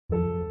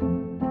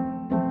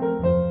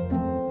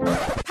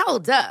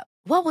Hold up.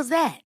 What was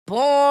that?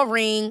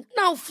 Boring.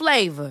 No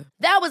flavor.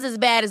 That was as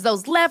bad as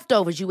those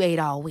leftovers you ate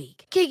all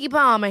week. Keke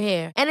Palmer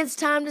here, and it's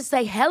time to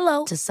say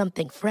hello to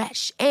something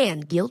fresh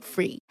and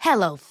guilt-free.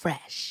 Hello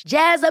Fresh.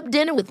 Jazz up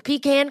dinner with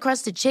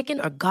pecan-crusted chicken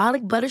or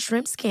garlic butter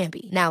shrimp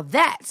scampi. Now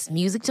that's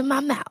music to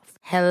my mouth.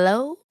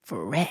 Hello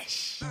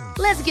Fresh.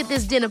 Let's get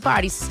this dinner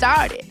party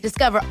started.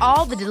 Discover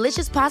all the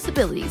delicious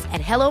possibilities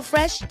at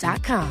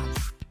hellofresh.com.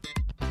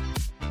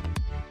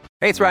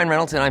 Hey, it's Ryan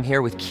Reynolds, and I'm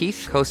here with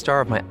Keith,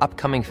 co-star of my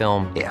upcoming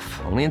film,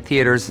 If, only in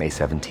theaters May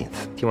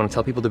 17th. Do you want to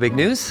tell people the big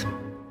news?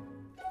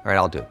 All right,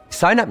 I'll do it.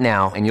 Sign up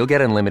now and you'll get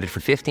unlimited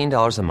for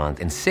 $15 a month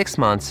and 6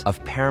 months of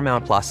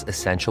Paramount Plus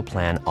Essential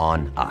Plan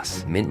on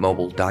us.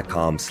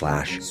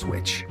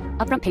 MintMobile.com/switch.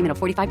 Upfront payment of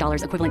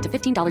 $45 equivalent to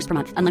 $15 per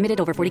month. Unlimited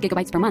over 40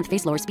 gigabytes per month.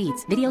 Face lower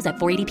speeds. Videos at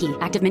 480p.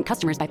 Active Mint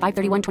customers by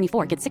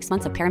 531.24 get 6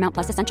 months of Paramount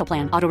Plus Essential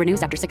Plan. Auto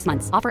renews after 6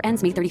 months. Offer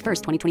ends May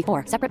 31st,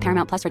 2024. Separate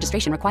Paramount Plus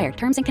registration required.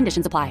 Terms and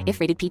conditions apply if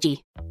rated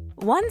PG.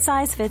 One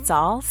size fits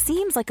all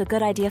seems like a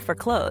good idea for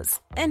clothes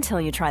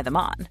until you try them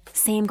on.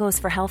 Same goes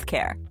for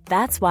healthcare.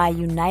 That's why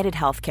United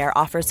Healthcare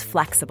offers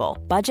flexible,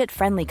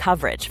 budget-friendly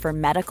coverage for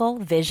medical,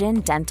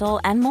 vision,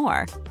 dental, and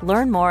more.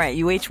 Learn more at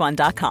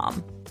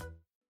uh1.com.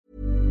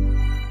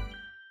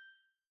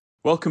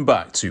 Welcome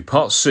back to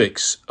part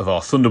 6 of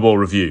our Thunderball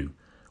review,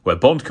 where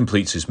Bond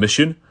completes his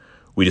mission.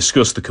 We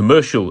discuss the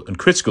commercial and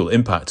critical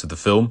impact of the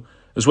film,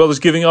 as well as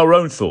giving our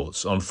own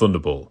thoughts on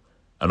Thunderball,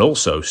 and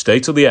also stay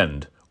till the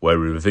end, where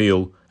we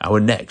reveal our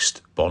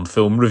next Bond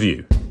film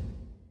review.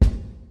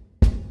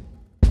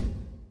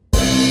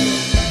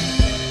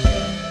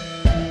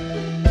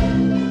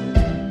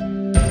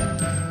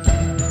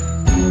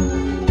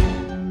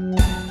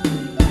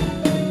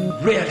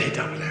 Really,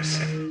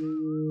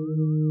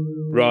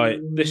 007. Right,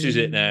 this is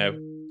it now.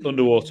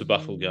 Underwater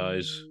battle,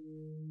 guys.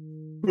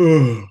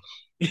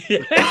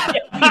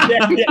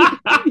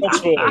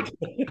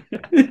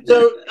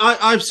 So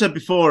I've said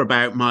before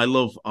about my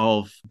love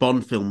of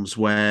Bond films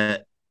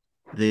where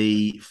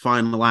the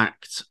final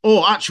act,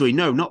 or actually,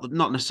 no,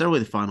 not necessarily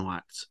the final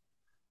act.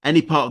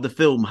 Any part of the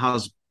film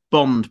has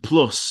Bond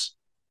plus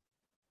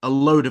a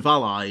load of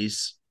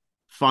allies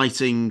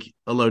fighting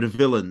a load of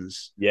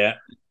villains. Yeah.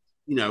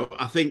 You know,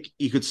 I think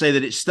you could say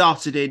that it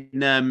started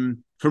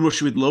in From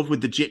Russia with Love with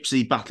the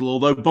Gypsy battle,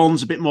 although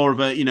Bond's a bit more of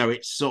a, you know,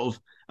 it's sort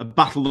of a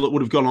battle that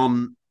would have gone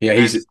on. Yeah,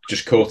 he's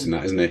just caught in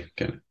that, isn't he?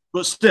 Okay.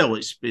 But still,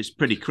 it's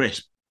pretty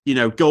crisp. You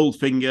know,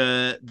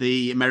 Goldfinger,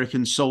 the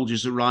American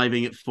soldiers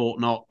arriving at Fort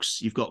Knox.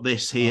 You've got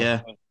this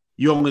here. Oh.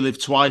 You Only Live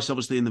Twice,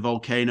 obviously, in the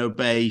volcano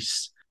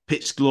base.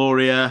 Piz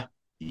Gloria.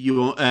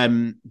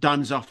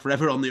 Diamonds Are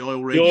Forever on the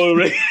oil rig. The oil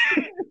rig.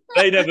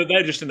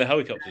 They're just in the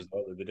helicopters,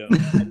 aren't they? They don't.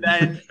 And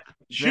then...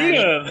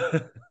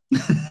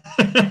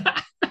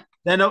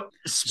 Then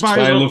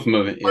Spy Love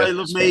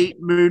Me,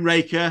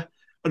 Moonraker,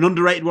 an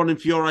underrated one in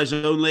For Your Eyes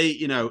Only,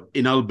 you know,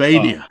 in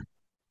Albania.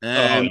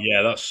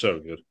 Yeah, that's so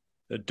good.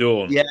 At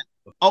Dawn. Yeah.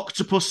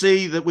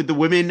 Octopussy with the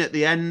women at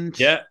the end.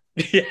 Yeah.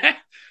 Yeah.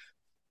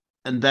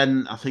 And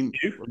then I think,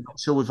 I'm not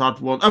sure we've had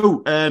one.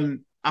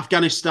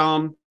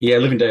 Afghanistan. Yeah,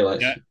 Living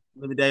Daylights. Yeah.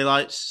 Living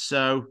Daylights.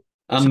 So.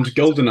 And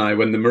GoldenEye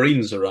when the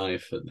Marines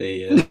arrive at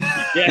the.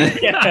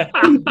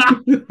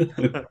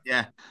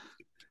 Yeah.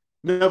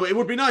 No, but it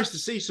would be nice to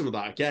see some of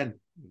that again.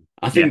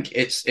 I think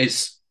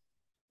it's.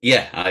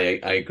 Yeah, I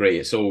agree.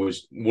 It's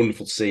always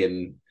wonderful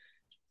to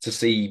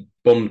see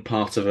Bond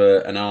part of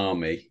an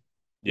army.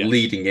 Yeah.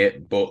 Leading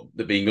it, but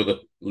there being other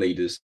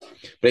leaders.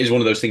 But it's one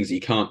of those things that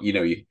you can't,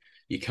 you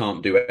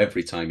can't do it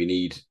every time. You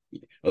need,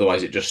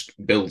 otherwise it just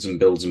builds and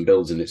builds and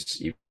builds, and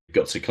you've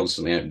got to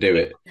constantly outdo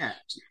it. Yeah,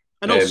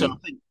 and also I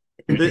think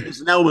there's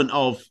an element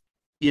of,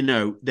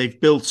 they've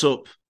built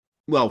up.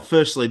 Well,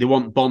 firstly, they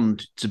want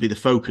Bond to be the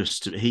focus.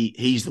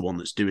 He's the one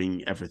that's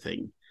doing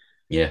everything.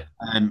 Yeah.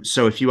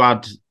 So if you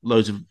add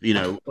loads of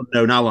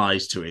unknown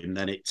allies to him,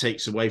 then it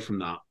takes away from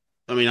that.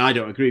 I mean, I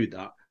don't agree with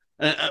that.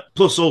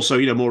 Plus, also,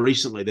 more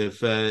recently they've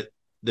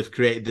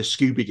created the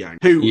Scooby Gang,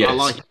 who I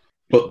like.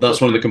 But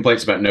that's one of the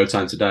complaints about No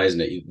Time to Die, isn't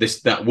it?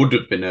 That would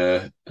have been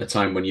a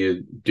time when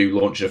you do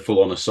launch a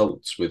full-on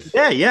assault with.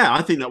 Yeah,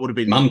 I think that would have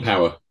been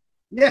manpower.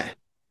 Yeah.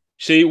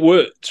 See,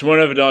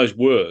 Tomorrow Never Dies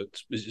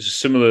worked. It's a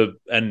similar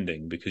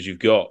ending because you've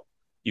got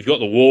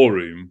the war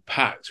room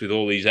packed with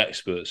all these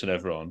experts and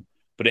everyone,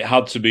 but it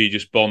had to be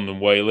just Bond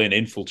and Wei Lin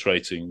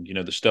infiltrating,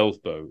 the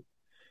stealth boat.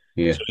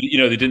 Yeah. So,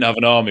 they didn't have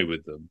an army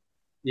with them.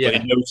 Yeah.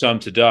 But in No Time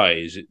to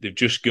Die, they've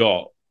just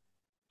got.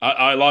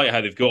 I like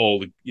how they've got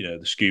all the the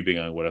Scooby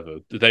Gang or whatever.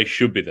 They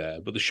should be there,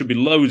 but there should be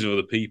loads of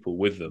other people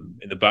with them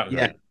in the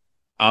background,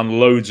 and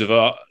loads of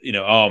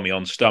army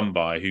on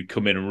standby who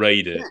come in and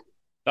raid it.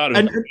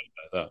 Yeah.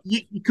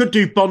 You could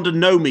do Bond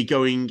and Nomi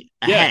going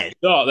ahead.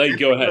 Yeah, they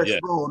go ahead. Yeah,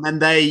 and then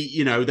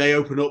they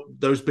open up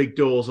those big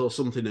doors or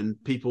something,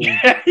 and people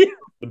the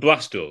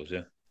blast doors.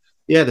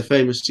 Yeah, the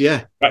famous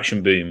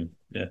traction beam.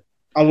 Yeah.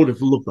 I would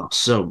have loved that.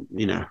 So,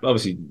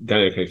 Obviously,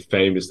 Daniel Craig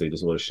famously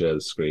doesn't want to share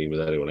the screen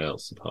with anyone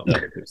else apart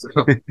from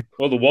himself.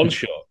 Well, the one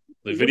shot,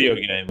 the video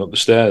game up the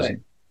stairs.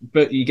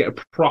 But you get a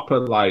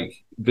proper,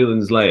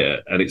 villain's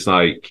lair, and it's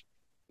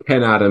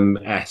Ken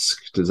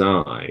Adam-esque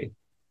design,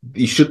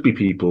 there should be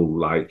people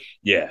like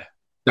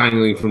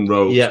dangling from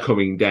ropes,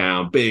 coming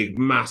down, big,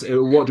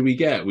 massive. What do we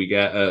get? We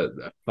get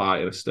a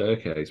fight in a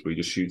staircase where he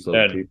just shoots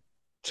other people.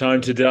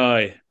 Time to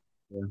Die.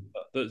 Yeah.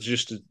 That's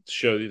just to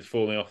show you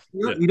falling off.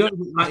 You don't.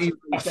 I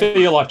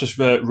feel I've just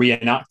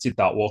reenacted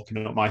that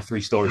walking up my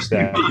 3-story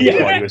stairs.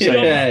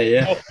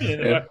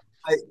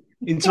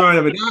 In Tomorrow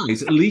Never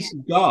Dies, at least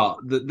you got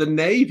the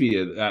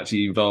Navy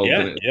actually involved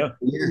in it. Yeah,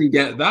 you can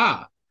get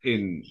that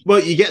in. Well,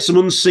 you get some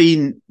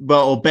unseen,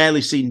 or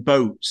barely seen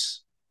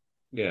boats.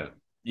 Yeah.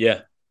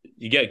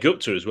 You get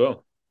Gupta as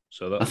well.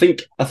 So that I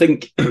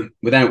think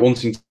without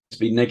wanting to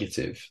be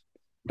negative,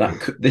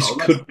 this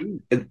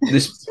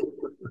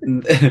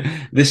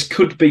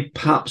could be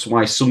perhaps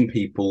why some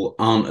people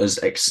aren't as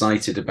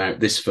excited about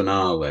this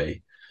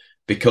finale,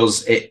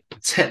 because it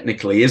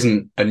technically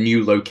isn't a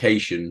new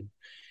location.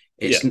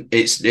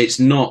 It's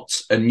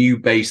not a new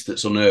base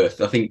that's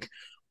unearthed. I think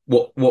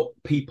what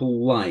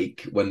people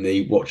like when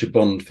they watch a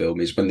Bond film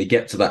is when they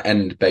get to that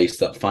end base,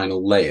 that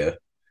final layer,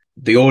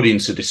 the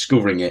audience are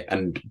discovering it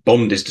and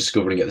Bond is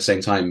discovering it at the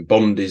same time.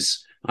 Bond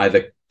is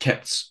either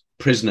kept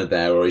prisoner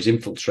there or he's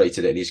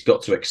infiltrated it and he's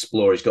got to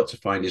explore, he's got to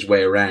find his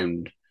way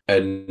around.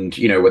 And,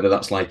 whether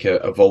that's like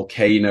a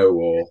volcano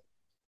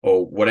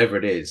or whatever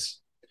it is,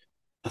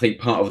 I think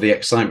part of the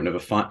excitement of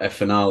a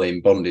finale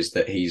in Bond is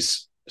that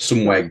he's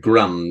somewhere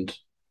grand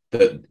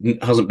that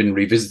hasn't been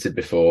revisited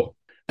before.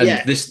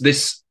 And this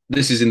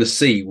is in the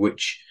sea,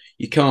 which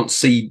you can't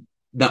see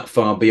that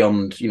far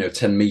beyond,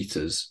 10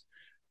 meters.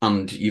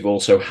 And you've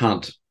also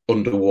had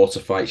underwater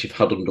fights, you've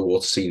had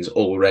underwater scenes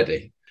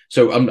already.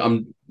 So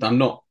I'm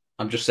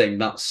just saying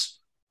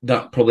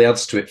that probably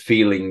adds to it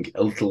feeling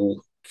a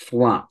little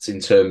flat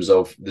in terms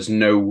of there's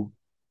no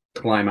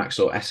climax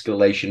or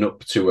escalation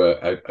up to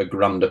a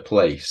grander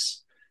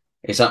place.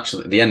 It's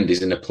actually, the end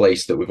is in a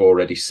place that we've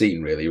already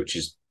seen, really, which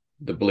is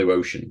the blue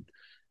ocean.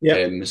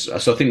 So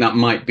I think that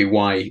might be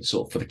why,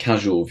 sort of, for the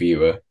casual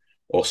viewer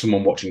or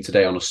someone watching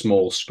today on a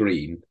small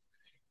screen,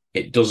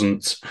 it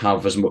doesn't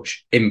have as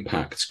much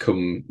impact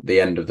come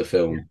the end of the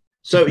film.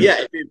 So,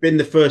 if it'd been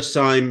the first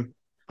time,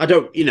 I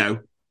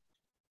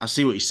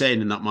see what you're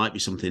saying, and that might be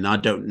something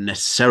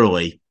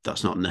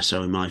that's not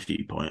necessarily my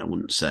viewpoint, I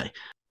wouldn't say.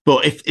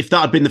 But if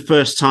that had been the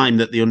first time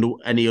that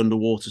any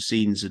underwater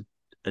scenes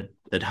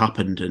had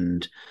happened,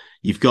 and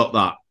you've got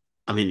that,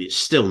 I mean, it's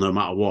still, no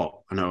matter what,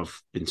 I know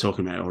I've been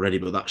talking about it already,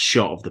 but that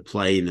shot of the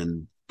plane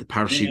and the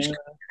parachutes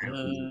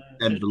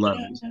and below.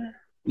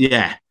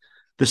 Yeah.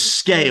 The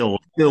scale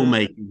of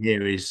filmmaking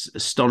here is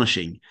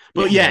astonishing.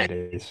 But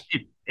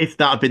if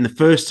that had been the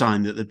first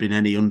time that there'd been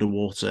any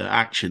underwater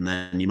action,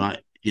 then you might,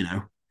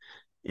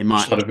 it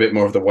might have a bit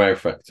more of the wow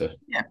factor.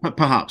 Yeah,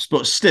 perhaps.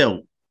 But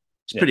still,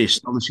 it's pretty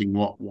astonishing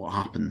what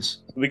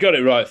happens. We got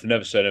it right for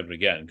Never Say Never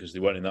Again, because they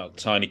went in that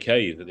tiny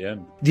cave at the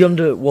end. The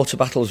underwater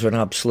battles are an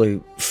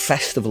absolute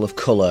festival of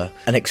colour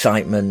and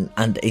excitement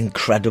and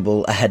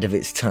incredible, ahead of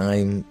its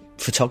time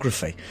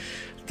photography.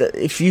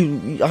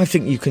 I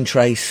think you can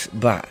trace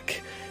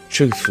back,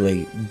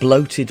 truthfully,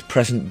 bloated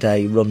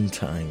present-day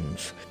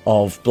runtimes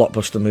of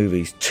blockbuster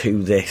movies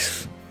to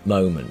this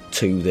moment,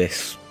 to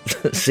this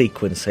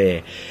sequence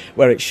here,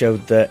 where it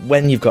showed that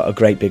when you've got a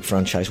great big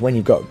franchise, when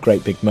you've got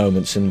great big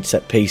moments and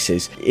set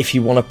pieces, if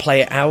you want to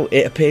play it out,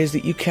 it appears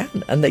that you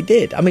can, and they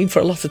did. I mean, for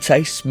a lot of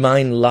tastes,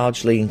 mine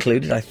largely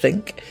included, I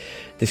think.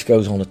 This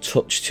goes on a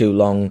touch too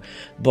long,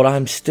 but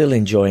I'm still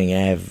enjoying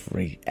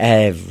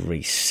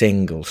every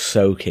single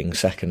soaking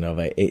second of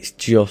it. It's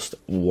just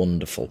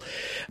wonderful.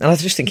 And I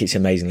just think it's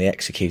amazingly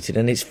executed,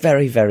 and it's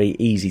very, very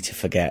easy to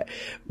forget.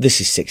 This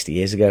is 60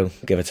 years ago,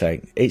 give or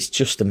take. It's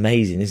just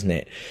amazing, isn't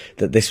it,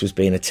 that this was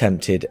being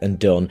attempted and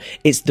done.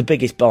 It's the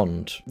biggest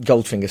Bond.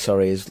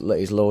 Goldfinger,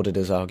 is lauded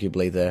as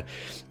arguably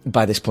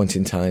by this point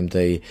in time,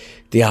 the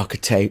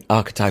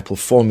archetypal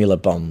formula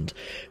Bond.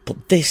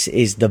 But this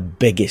is the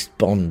biggest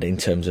Bond in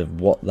terms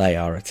of what they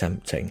are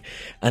attempting.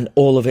 And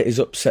all of it is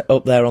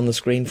up there on the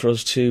screen for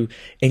us to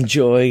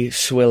enjoy,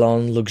 swill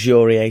on,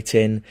 luxuriate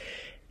in.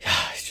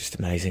 It's just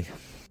amazing.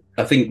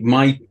 I think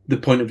the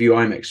point of view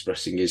I'm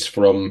expressing is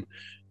from,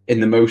 in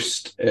the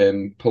most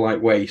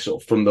polite way,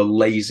 sort of from the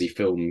lazy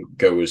film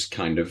goers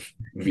kind of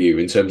view,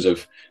 in terms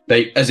of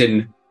they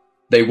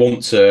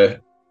want to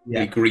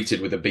be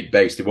greeted with a big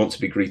bass. They want to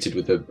be greeted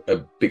with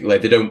a big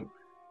leg.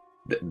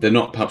 They're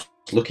not perhaps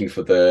looking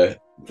for the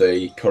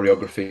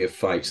choreography of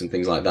fights and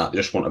things like that. They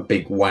just want a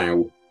big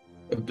wow.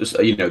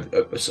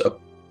 A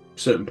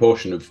certain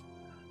portion of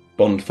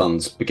Bond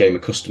fans became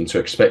accustomed to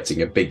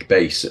expecting a big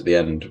bass at the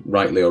end,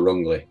 rightly or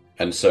wrongly.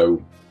 And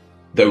so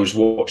those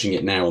watching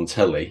it now on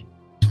telly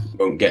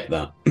won't get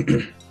that.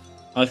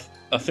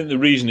 I think the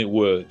reason it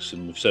works,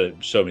 and we've said it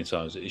so many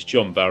times, is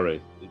John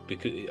Barry.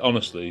 Because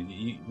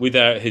honestly,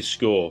 without his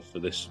score for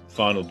this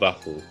final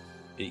battle,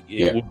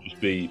 it would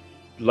just be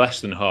less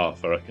than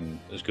half, I reckon,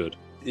 as good.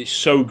 It's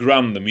so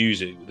grand, the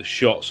music, the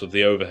shots of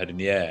the overhead in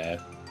the air,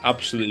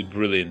 absolutely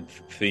brilliant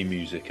theme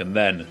music, and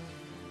then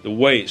the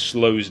way it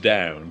slows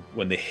down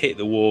when they hit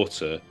the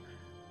water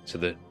to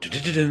the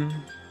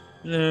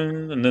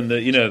and then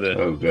the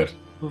oh good.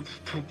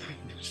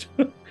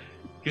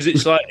 Because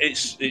it's like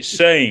it's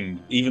saying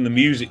even the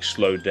music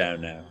slowed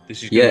down now.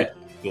 This is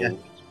cool.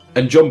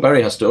 And John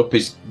Barry has to up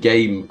his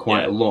game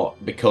quite a lot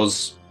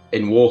because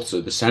in water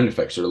the sound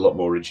effects are a lot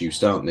more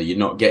reduced, aren't they? You're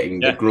not getting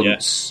the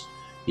grunts,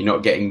 you're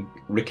not getting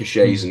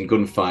ricochets and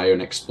gunfire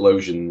and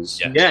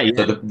explosions. So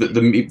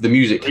the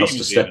music has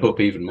to step up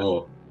even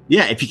more.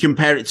 Yeah, if you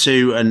compare it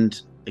to,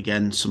 and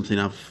again something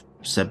I've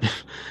said,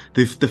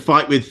 the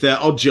fight with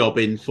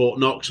Oddjob in Fort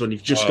Knox when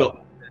you've just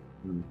got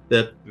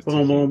the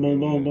boom, boom, boom,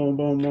 boom, boom,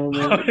 boom, boom,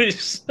 boom.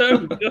 It's so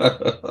good.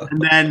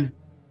 And then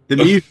the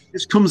music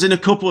just comes in a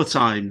couple of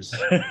times.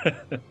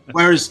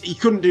 Whereas he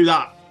couldn't do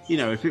that,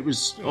 if it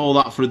was all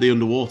that for the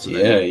underwater.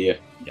 Then it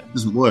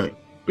doesn't work.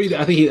 But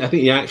I think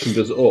the action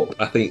does up.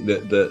 I think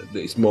that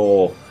it's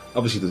more.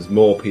 Obviously, there's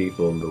more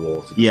people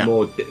underwater.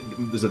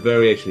 There's a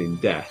variation in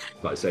depth.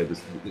 Like I say,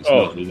 it's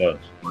not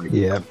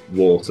like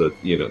water.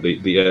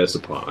 The air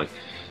supply.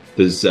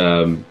 There's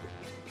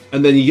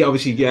and then you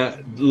obviously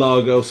get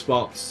Largo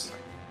spots,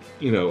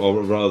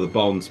 or rather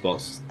Bond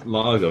spots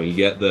Largo. And you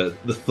get the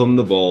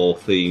Thunderball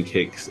theme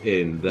kicks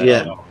in there.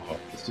 Yeah.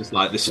 It's just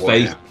like this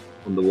space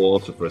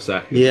underwater for a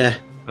second. Yeah.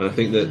 And I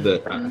think that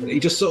it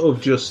just sort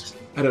of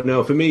I don't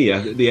know. For me,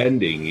 the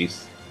ending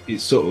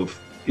is sort of,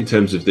 in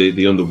terms of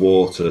the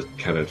underwater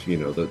kind of,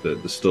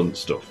 the stunt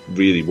stuff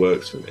really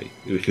works for me,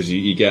 because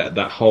you get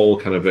that whole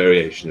kind of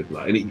variation of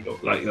like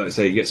I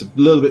say, it gets a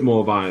little bit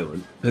more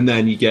violent, and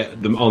then you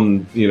get them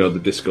on, the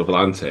Disco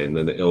Volante, and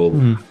then it all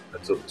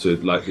adds up to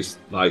like this,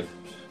 like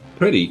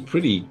pretty,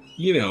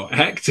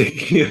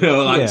 hectic,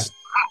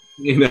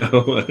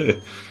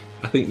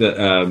 I think that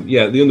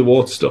the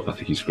underwater stuff I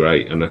think is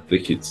great, and I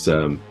think it's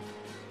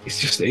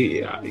just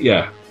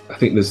I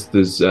think there's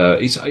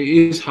it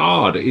is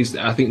hard.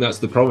 I think that's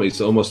the problem.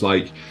 It's almost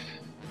like,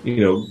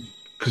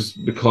 because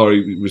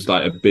McClory was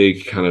like a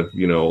big kind of,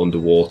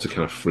 underwater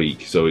kind of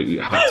freak, so it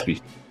had to be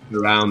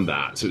around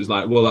that. So it was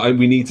like, well,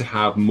 we need to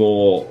have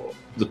more.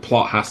 The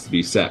plot has to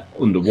be set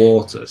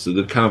underwater, so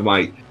they're kind of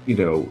like,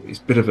 it's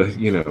a bit of a,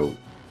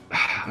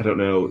 I don't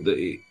know.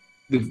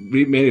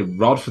 They've made a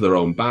rod for their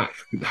own back,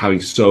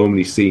 having so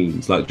many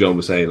scenes, like John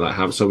was saying, like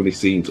have so many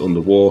scenes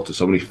underwater,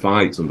 so many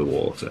fights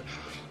underwater,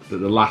 that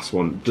the last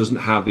one doesn't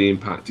have the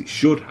impact it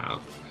should have.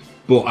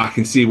 But I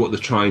can see what they're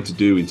trying to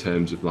do in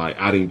terms of like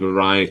adding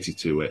variety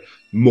to it,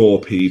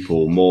 more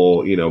people,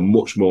 more,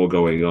 much more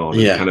going on.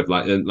 Yeah. And kind of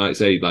like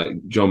say,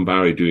 like John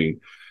Barry doing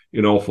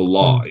an awful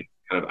lot,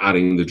 kind of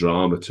adding the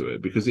drama to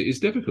it, because it is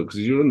difficult, because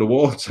you're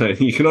underwater and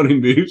you can only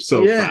move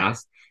so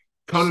fast.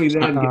 Connery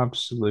then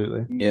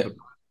absolutely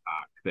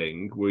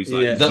thing where he's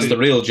like, that's the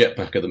real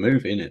jetpack of the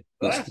movie, isn't it?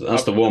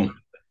 That's the one.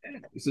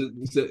 It's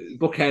a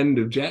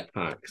bookend of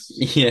jetpacks.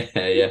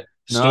 Yeah.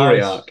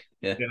 Story arc.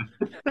 Yeah.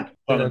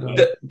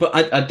 But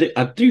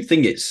I do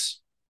think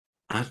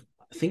I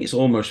think it's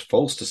almost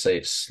false to say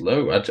it's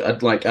slow.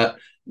 I'd like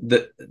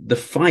the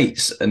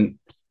fights, and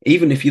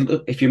even if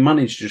you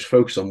manage to just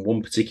focus on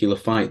one particular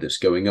fight that's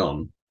going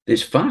on,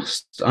 it's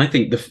fast. I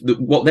think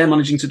what they're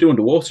managing to do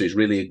underwater is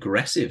really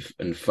aggressive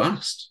and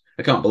fast.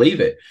 I can't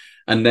believe it.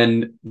 And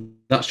then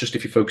that's just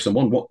if you focus on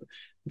one. What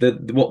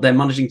they're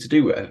managing to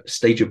do at a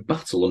stage of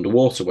battle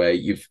underwater, where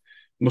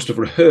must have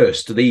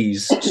rehearsed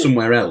these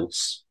somewhere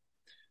else,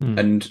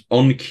 and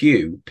on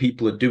cue,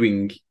 people are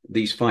doing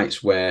these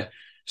fights where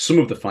some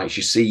of the fights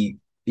you see,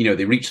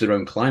 they reach their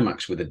own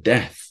climax with a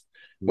death,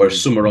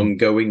 whereas some are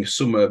ongoing,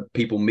 some are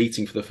people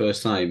meeting for the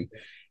first time.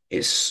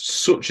 It's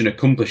such an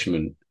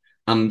accomplishment,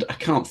 and I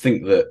can't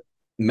think that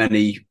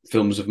many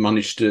films have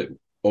managed to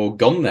or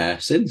gone there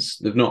since.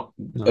 They've not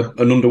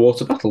an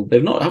underwater battle.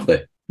 They've not, have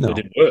they? No, it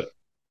didn't work.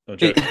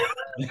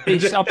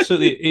 It's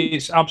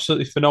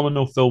absolutely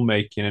phenomenal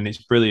filmmaking, and it's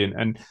brilliant,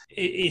 and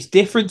it's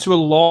different to a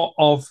lot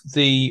of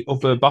the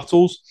other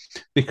battles,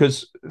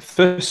 because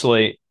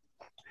firstly,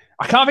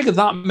 I can't think of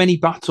that many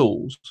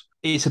battles.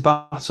 It's a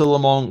battle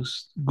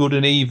amongst good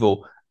and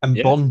evil,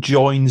 and Bond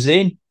joins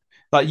in.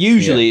 Like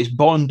usually it's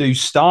Bond who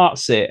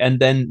starts it, and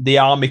then the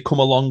army come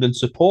along and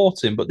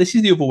support him. But this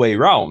is the other way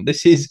around.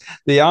 This is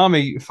the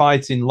army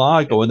fighting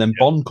Largo, and then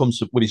Bond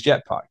comes up with his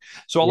jetpack.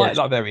 So I like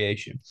that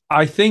variation.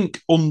 I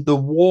think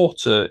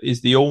underwater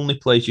is the only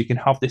place you can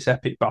have this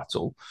epic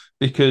battle,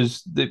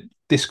 because the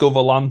Disco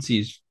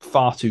Volante is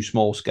far too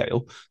small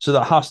scale. So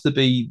that has to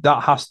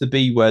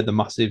be where the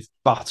massive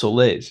battle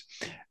is.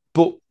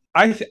 But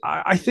I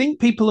think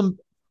people,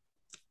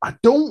 I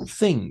don't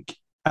think.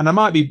 And I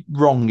might be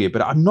wrong here,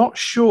 but I'm not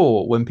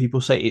sure when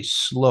people say it's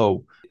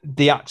slow,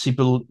 they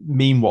actually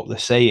mean what they're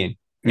saying.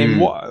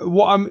 And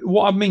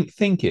what I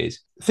think is,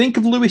 think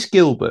of Lewis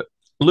Gilbert.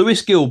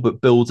 Lewis Gilbert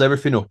builds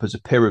everything up as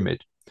a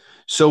pyramid.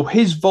 So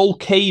his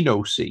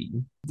volcano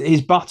scene,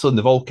 his battle in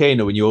the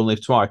volcano when You Only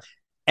Live Twice,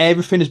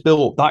 everything is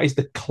built up. That is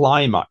the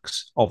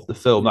climax of the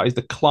film. That is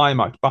the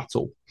climax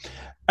battle.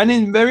 And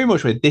in very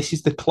much way, this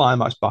is the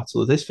climax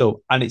battle of this film,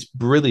 and it's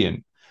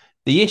brilliant.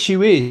 The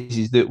issue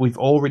is that we've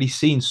already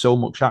seen so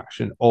much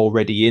action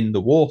already in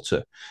the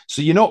water.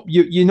 So you're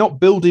not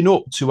building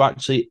up to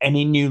actually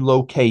any new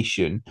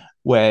location,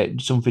 where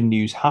something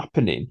new's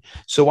happening.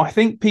 So I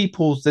think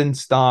people then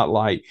start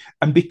like,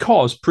 and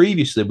because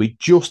previously we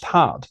just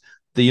had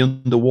the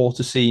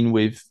underwater scene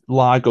with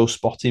Largo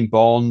spotting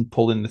Bond,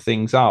 pulling the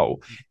things out,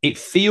 it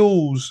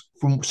feels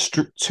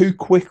too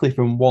quickly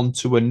from one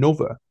to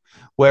another.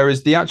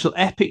 Whereas the actual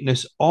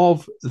epicness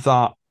of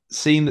that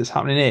scene that's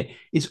happening here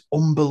is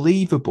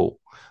unbelievable.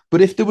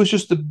 But if there was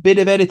just a bit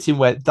of editing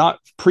where that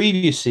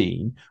previous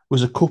scene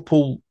was a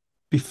couple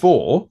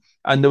before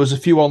and there was a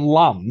few on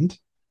land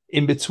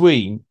in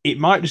between, it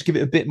might just give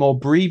it a bit more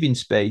breathing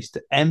space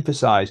to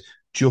emphasize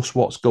just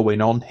what's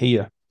going on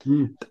here.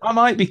 I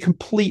might be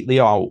completely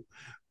out,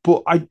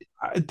 but I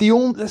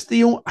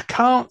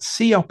can't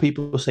see how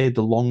people say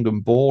they're long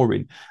and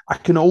boring. I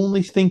can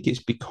only think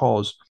it's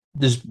because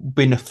there's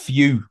been a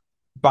few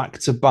back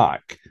to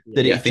back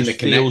that it just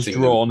feels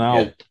drawn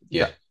out.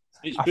 Yeah.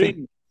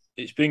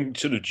 It's been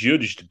sort of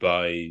judged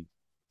by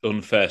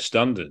unfair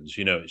standards.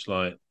 You know, it's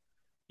like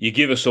you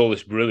give us all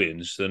this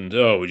brilliance, and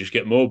we just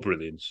get more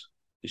brilliance.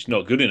 It's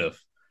not good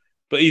enough.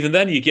 But even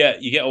then, you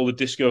get all the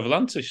Disco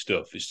Volante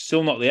stuff. It's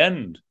still not the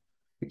end.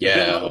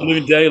 Yeah,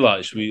 Living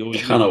Daylights. We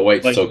always cannot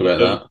wait to talk about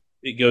that.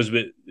 It goes a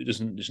bit. It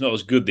doesn't. It's not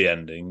as good, the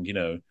ending. You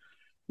know,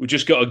 we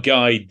just got a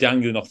guy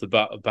dangling off the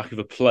back of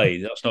a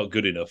plane. That's not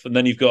good enough. And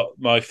then you've got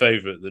my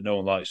favourite that no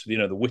one likes. You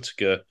know, the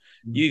Whittaker.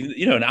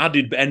 You know, an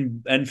added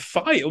end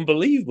fight,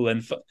 unbelievable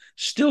end fight.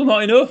 Still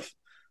not enough.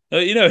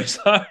 You know, it's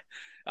like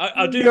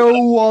I do. No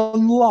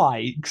one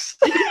likes.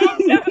 I've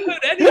never heard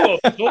anyone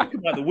talk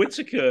about the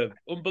Whittaker.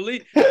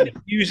 Unbelievable.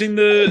 Using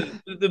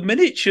the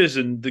miniatures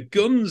and the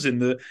guns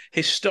and the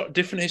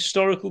different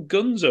historical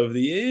guns over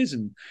the years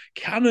and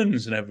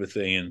cannons and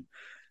everything,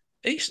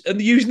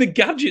 and using the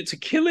gadget to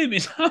kill him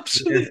is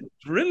absolutely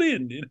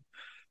brilliant. You know?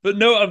 But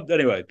no,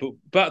 anyway. But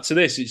back to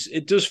this,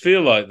 it does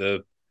feel like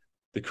the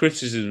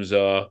criticisms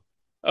are,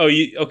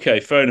 okay,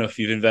 fair enough.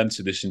 You've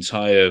invented this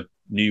entire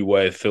new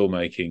way of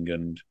filmmaking,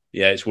 and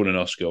it's won an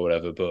Oscar or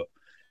whatever. But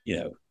you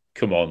know,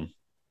 come on,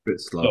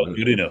 it's not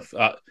good enough.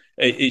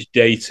 It's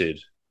dated.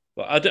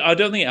 But I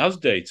don't think it has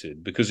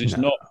dated because it's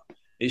not.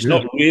 It's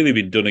not really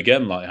been done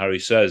again, like Harry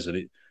says.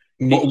 And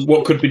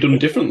what could be done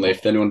differently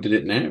if anyone did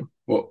it now?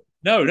 What?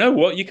 No.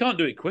 What? You can't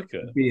do it quicker.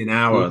 It'd be an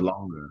hour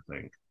longer, I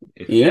think.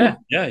 Yeah.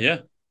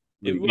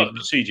 It would be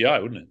CGI,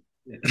 wouldn't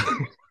it?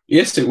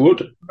 Yes, it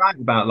would. Right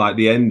about like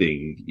the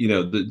ending, you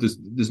know,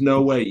 there's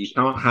no way you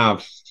can't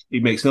have.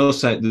 It makes no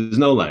sense. There's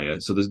no layer,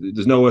 so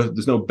there's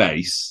no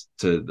base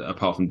to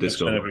apart from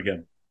Disco. Never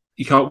again.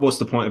 You can't. What's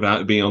the point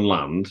about it being on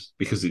land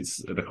because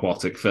it's an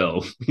aquatic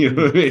film? You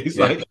know what I mean? It's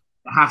like it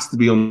has to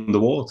be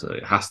underwater.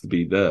 It has to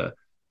be there.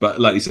 But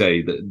like you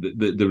say,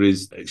 there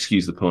is,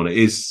 excuse the pun, it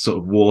is sort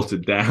of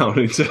watered down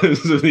in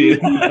terms of the.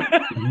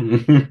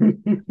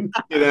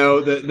 You know,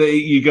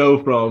 you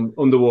go from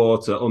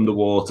underwater,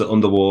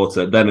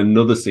 then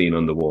another scene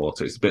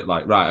underwater. It's a bit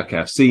like, right, okay,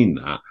 I've seen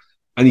that.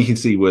 And you can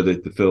see where the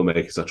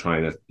filmmakers are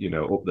trying to, you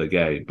know, up their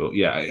game. But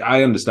yeah,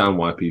 I understand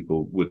why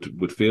people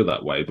would feel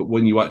that way. But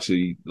when you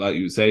actually, like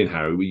you were saying,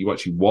 Harry, when you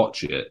actually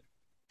watch it,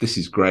 this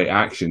is great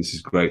action. This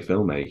is great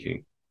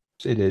filmmaking.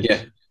 It is.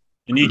 Yeah.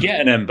 And you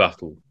get an end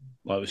battle.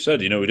 Like we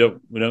said, you know, we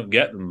don't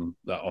get them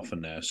that often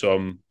now. So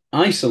I'm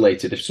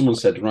isolated. If someone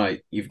said, right,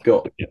 you've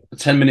got a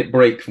 10-minute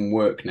break from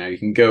work now, you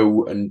can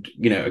go and,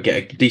 you know,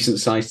 get a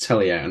decent sized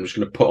telly out. I'm just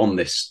going to put on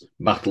this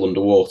battle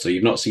underwater.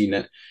 You've not seen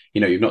it.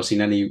 You know, you've not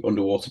seen any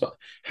underwater. But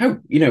how,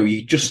 you know,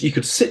 you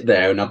could sit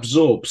there and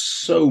absorb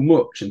so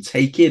much and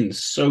take in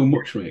so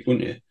much from it,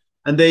 wouldn't you?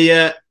 And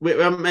we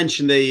haven't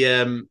mentioned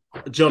the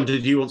John.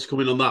 Did you want to come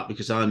in on that?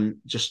 Because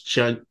I'm just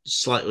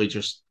slightly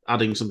just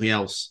adding something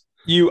else.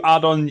 You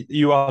add on,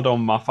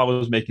 Math. I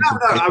was making some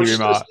pithy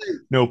remark.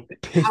 No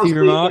pithy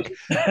remark.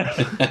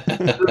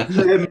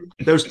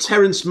 Those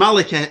Terrence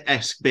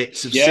Malick-esque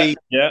bits of seeing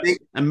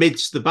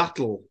amidst the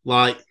battle,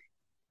 like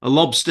a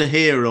lobster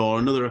here or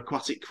another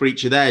aquatic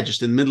creature there,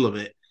 just in the middle of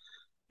it.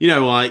 You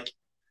know, like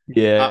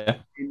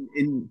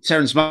in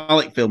Terrence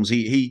Malick films,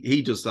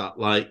 he does that,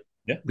 like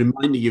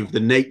reminding you of the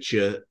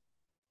nature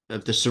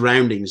of the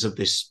surroundings of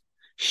this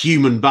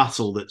human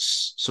battle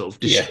that's sort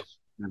of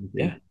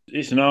Yeah,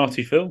 it's an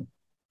arty film.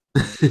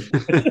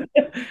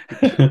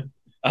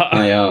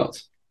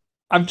 art.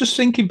 I'm just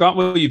thinking about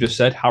what you just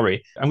said,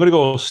 Harry. I'm going to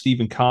go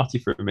Stephen Carty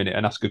for a minute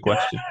and ask a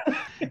question.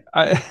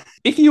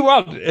 If you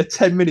had a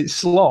 10-minute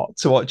slot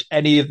to watch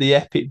any of the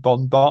epic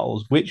Bond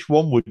battles, which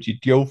one would you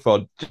go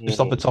for just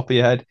off the top of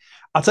your head?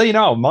 I'll tell you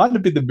now, mine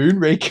would be the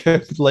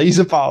Moonraker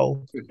laser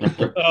battle. In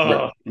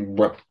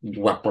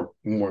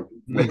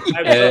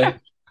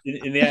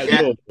the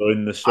outdoors or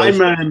in the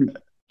space?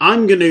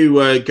 I'm going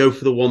to go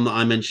for the one that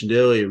I mentioned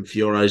earlier in For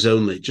Your Eyes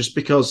Only, just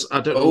because I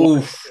don't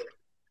know.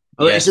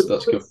 Yes,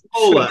 that's good.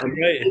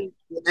 It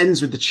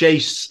ends with the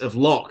chase of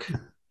Locke.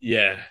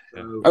 Yeah.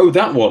 Oh,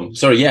 that one.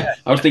 Sorry, yeah.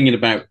 I was thinking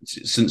about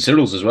St.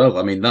 Cyril's as well.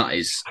 I mean, that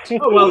is.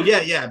 Oh well,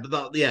 yeah, but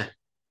that, yeah.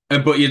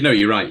 But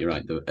you're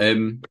right. Though.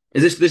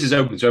 This is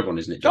open to everyone,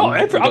 isn't it, John?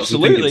 Oh,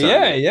 absolutely,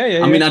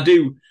 yeah. I mean,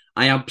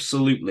 I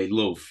absolutely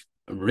love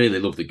really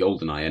love the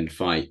GoldenEye end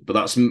fight, but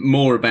that's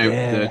more about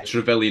the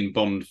Trevelyan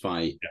Bond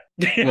fight.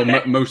 Yeah.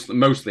 Well,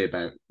 mostly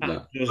about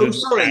that. Oh,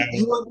 sorry,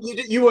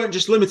 you weren't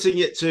just limiting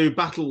it to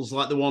battles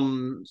like the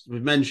ones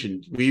we've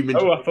mentioned.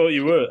 I thought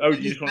you were. Oh,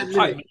 you just want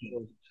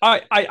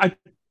to...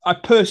 I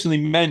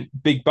personally meant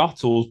big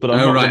battles, but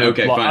I'm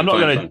not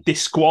going to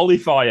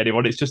disqualify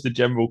anyone. It's just a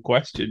general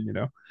question, you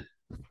know.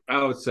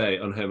 I would say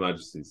On Her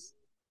Majesty's.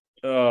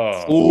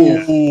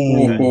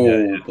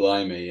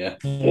 Blimey, yeah.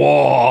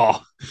 Whoa.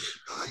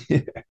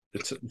 The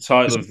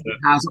title of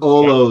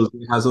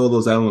it has all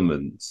those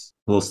elements,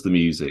 plus the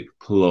music,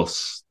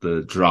 plus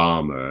the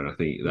drama, and I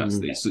think that's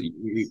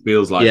it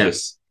feels like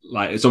this.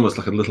 Like it's almost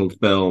like a little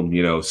film,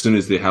 you know. As soon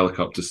as the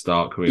helicopters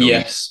start coming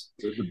on,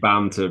 the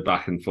banter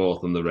back and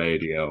forth on the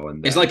radio,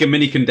 and it's like a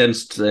mini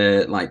condensed,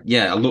 I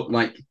look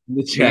like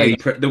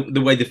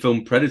the way the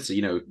film Predator,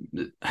 you know,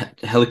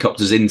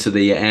 helicopters into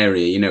the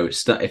area. You know,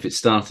 if it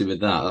started with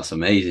that, that's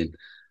amazing.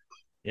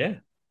 Yeah,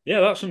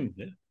 that's my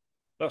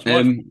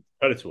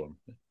Predator one.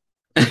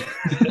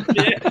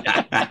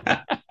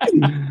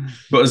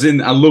 But as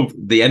in, I love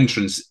the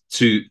entrance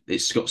to.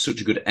 It's got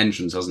such a good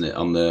entrance, hasn't it,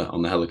 on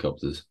the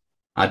helicopters?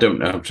 I don't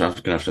know. I'm going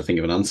to have to think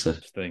of an answer.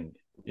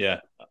 Yeah.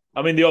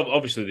 I mean,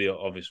 obviously the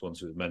obvious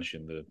ones we've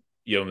mentioned,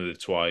 You Only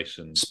Live Twice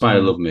and Spy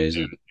Love Me is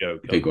a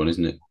big one,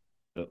 isn't it?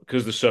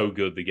 Because they're so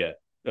good, they get,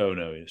 oh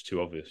no, it's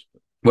too obvious.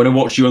 When I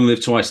watched You Only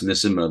Live Twice in the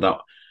cinema, that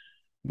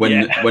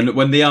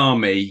when the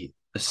army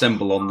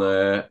assemble on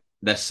their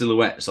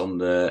silhouettes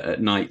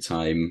at night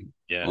time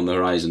on the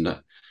horizon,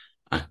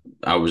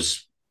 I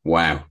was,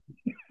 wow,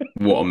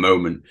 what a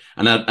moment.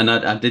 And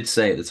I did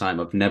say at the time,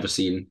 I've never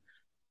seen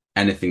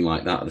anything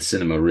like that at the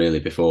cinema really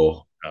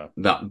before.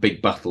 That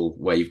big battle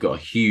where you've got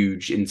a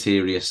huge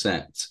interior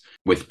set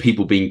with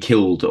people being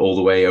killed all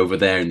the way over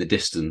there in the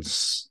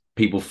distance,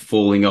 people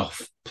falling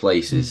off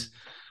places.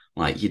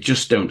 Like, you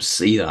just don't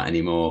see that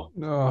anymore.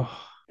 Oh,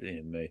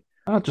 dear me.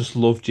 I just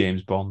love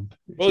James Bond.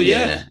 Well,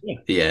 yeah.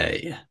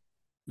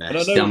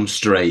 Damn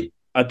straight.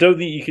 I don't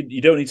think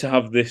you don't need to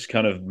have this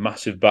kind of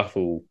massive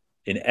battle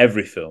in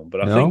every film,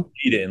 but I think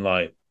you need it in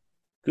like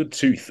good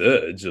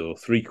 2/3 or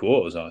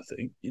 3/4, I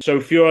think. So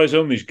For Your Eyes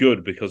Only is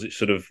good because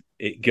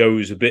it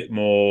goes a bit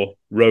more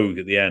rogue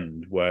at the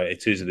end, where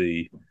it is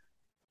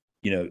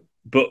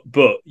but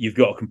you've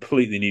got a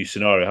completely new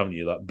scenario, haven't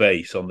you? Like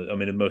base on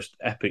the most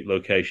epic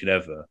location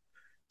ever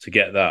to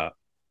get that.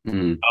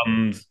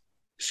 And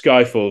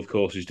Skyfall, of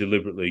course, is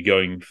deliberately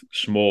going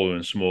smaller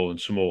and smaller and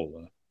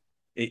smaller.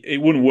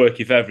 It wouldn't work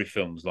if every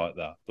film's like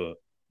that, but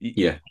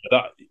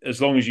that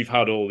as long as you've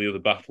had all the other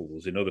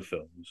battles in other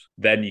films,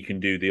 then you can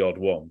do the odd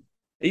one.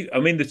 We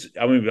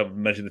haven't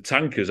mentioned the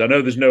tankers. I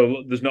know there's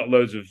not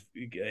loads of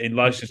in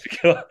License to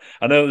Kill.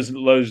 I know there's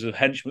loads of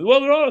henchmen. Well,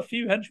 there are a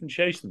few henchmen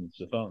chasing them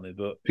stuff, aren't there?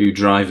 But few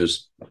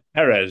drivers,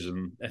 Perez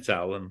and et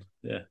al. And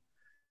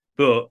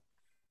but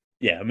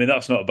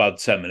that's not a bad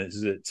 10 minutes,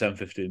 is it?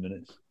 10-15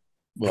 minutes.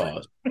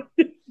 Well,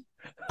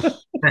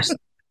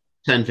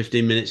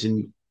 10-15 minutes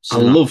in.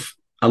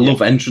 I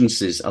love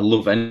entrances. I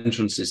love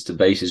entrances to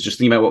bases. Just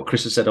thinking about what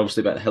Chris has said,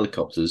 obviously, about the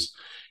helicopters,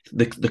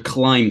 the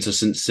climb to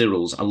St.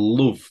 Cyril's. I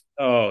love.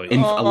 I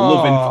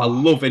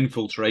love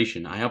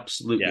infiltration. I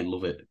absolutely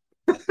love it.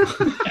 You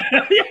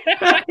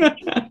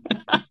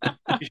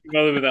should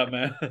bother with that,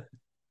 man.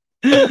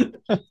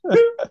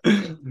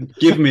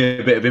 Give me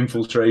a bit of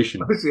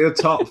infiltration. Obviously, a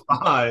top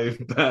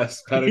 5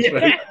 best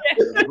penetration.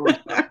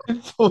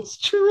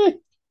 Infiltrate.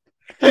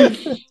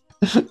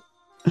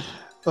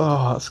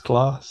 Oh, that's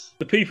class.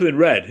 The people in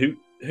red, who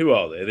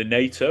are they? Are they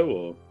NATO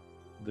or?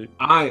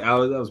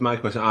 That was my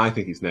question. I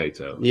think it's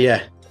NATO.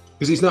 Yeah,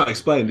 because it's not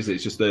explained, is it?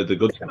 It's just the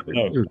good guys.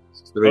 No,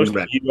 they're in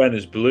red. The UN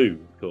is blue,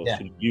 of course.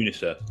 In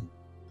UNICEF.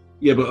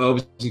 Yeah, but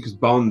obviously because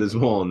Bond is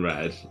worn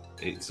red,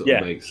 it sort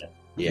of makes.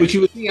 Yeah. Which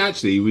you would think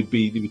actually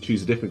they would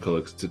choose a different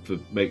colour to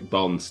make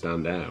Bond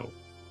stand out.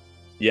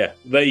 Yeah,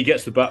 there he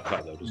gets the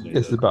backpack though, doesn't he?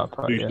 Gets the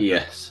backpack. Yeah.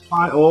 Yes.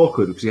 Quite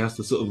awkward because he has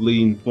to sort of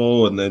lean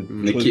forward and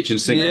then the kitchen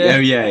sink.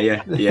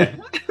 Yeah. Oh yeah.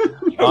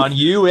 On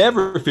you,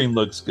 everything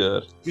looks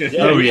good. Yeah.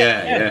 So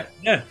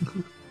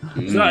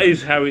that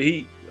is how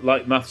he,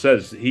 like Matt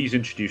says, he's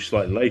introduced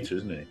slightly later,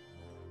 isn't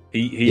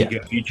he?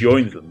 He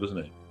joins them,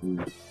 doesn't he?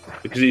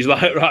 Because he's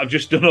like, right, I've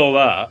just done all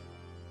that.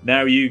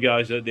 Now you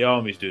guys at the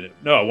army's doing it.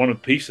 No, I want a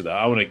piece of that.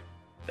 I want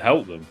to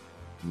help them.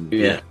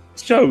 Yeah.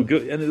 So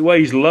good, and the way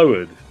he's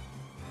lowered.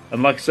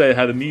 And like I say,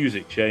 how the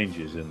music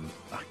changes, and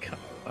I can't.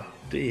 Oh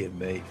dear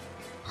me!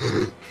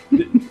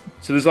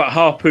 So there's like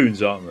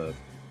harpoons, aren't there?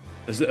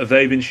 Have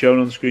they been shown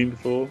on screen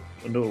before?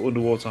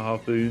 Underwater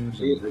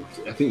harpoons.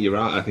 I think you're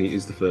right. I think it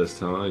is the first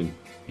time.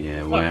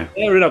 Yeah, wow.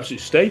 They're an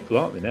absolute staple,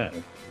 aren't they now?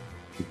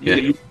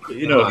 Yeah,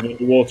 an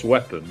underwater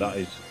weapon that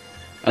is.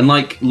 And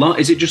like,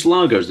 is it just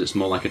Largo's that's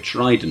more like a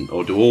trident,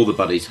 or do all the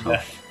buddies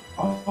have?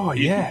 Oh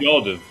yeah. He's the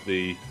god of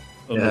the.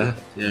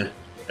 Yeah.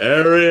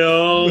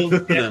 Ariel.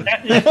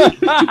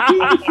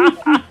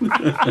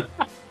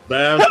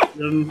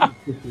 Bastion.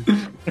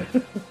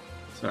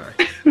 Sorry.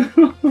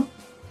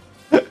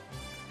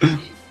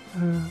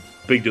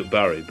 Bigged up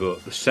Barry,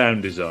 but the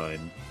sound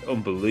design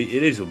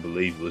It is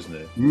unbelievable, isn't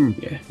it?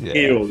 Yeah.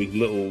 Hear all these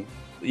little,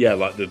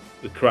 like the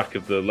crack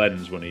of the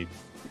lens when he.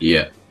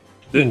 Yeah.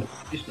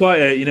 It's quite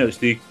a, it's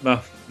the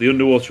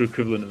underwater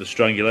equivalent of the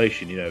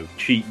strangulation.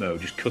 Cheat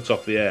mode, just cut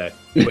off the air.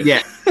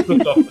 Yeah.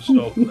 Cut off the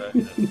snorkel there.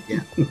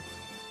 Yeah.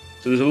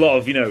 So there's a lot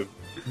of,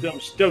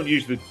 don't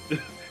use a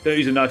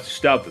knife to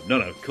stab them.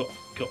 No, cut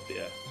the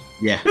air.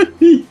 Yeah.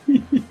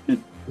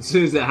 As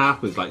soon as it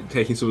happens, like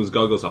taking someone's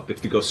goggles off, they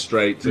have to go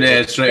straight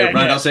to straight up,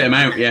 right? That's it, I'm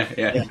out.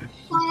 Yeah.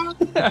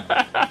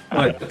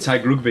 Like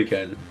tag rugby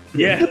kind of.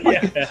 Yeah.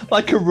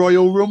 Like a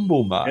Royal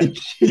Rumble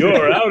match.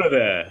 You're out of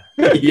there.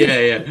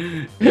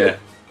 Yeah.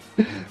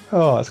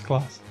 Oh, that's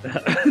class.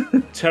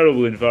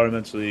 Terrible,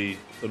 environmentally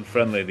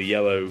unfriendly. The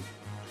yellow.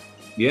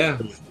 Yeah,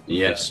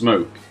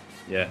 smoke.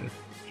 Yeah.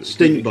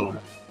 Stink bomb.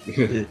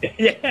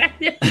 Yeah.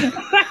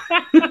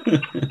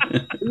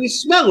 You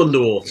smell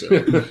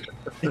underwater.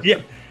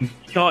 Yeah. You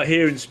can't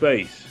hear in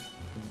space.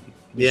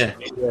 Yeah.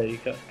 Yeah, you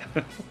can't.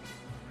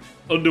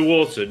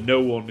 Underwater, no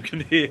one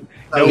can hear.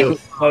 No one can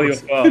smell your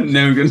farts.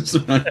 No one can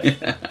smell.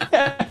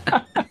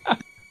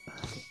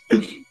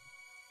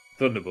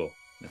 Thunderball.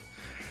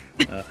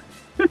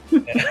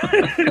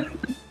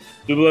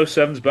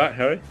 007's back,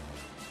 Harry.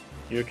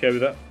 You okay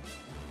with that?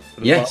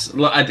 Yes,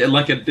 like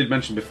I did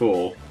mention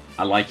before,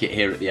 I like it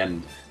here at the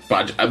end.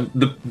 But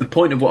the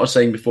point of what I was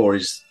saying before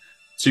was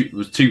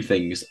two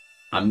things.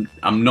 I'm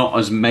not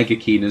as mega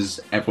keen as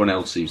everyone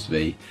else seems to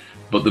be,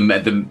 but the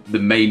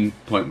main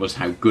point was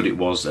how good it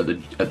was at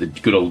the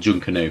good old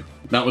Junkanoo.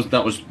 That was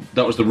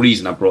the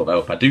reason I brought that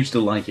up. I do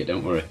still like it.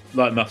 Don't worry.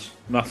 Like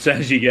Matt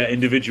says, you get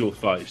individual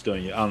fights,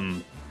 don't you?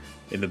 And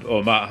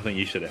Matt, I think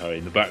you said it, Harry.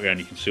 In the background,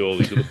 you can see all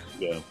these other things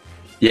going.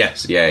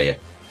 Yes, yeah,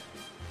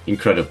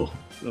 incredible.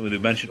 They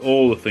mentioned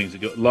all the things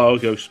that got.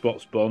 Largo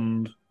spots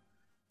Bond.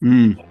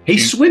 He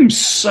swims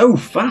so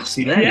fast.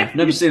 There, Yeah. I've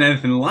never seen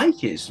anything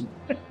like it.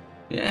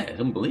 It's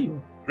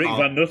unbelievable. Rick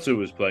Van Nutter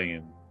was playing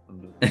him.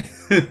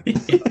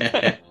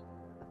 Yeah.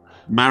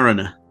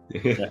 Mariner.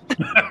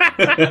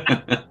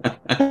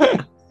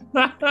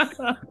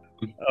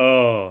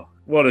 Oh,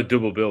 what a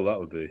double bill that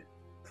would be.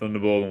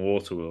 Thunderball and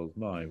Waterworld.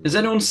 My Has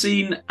anyone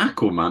seen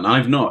Aquaman?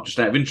 I've not, just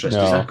out of interest.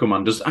 No.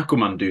 Does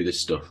Aquaman do this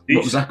stuff?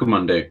 What does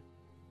Aquaman do?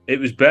 It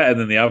was better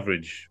than the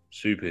average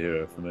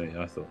superhero for me,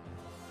 I thought.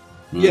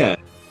 Yeah,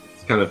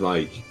 it's kind of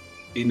like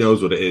he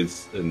knows what it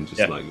is and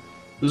just like.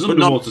 There's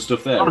underwater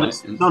stuff there, right?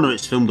 None of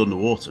it's filmed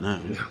underwater now.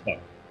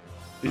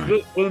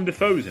 Is Willem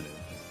Dafoe's in it?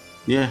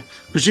 Yeah,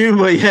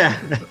 presumably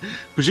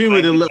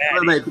the Little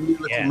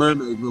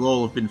Mermaid will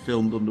all have been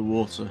filmed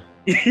underwater.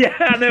 Yeah,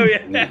 I know.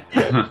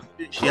 Yeah,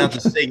 She had to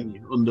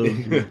sing under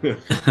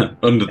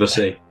the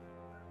sea.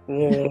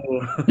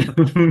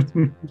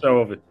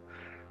 So obvious.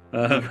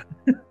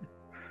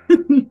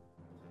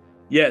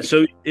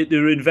 So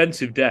they're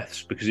inventive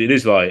deaths because it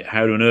is like,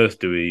 how on earth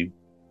do we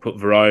put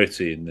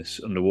variety in this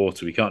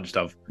underwater? We can't just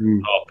have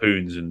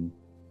harpoons and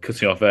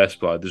cutting off air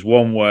supply. There's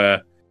one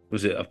where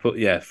there's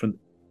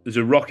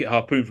a rocket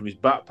harpoon from his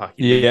backpack.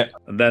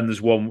 And then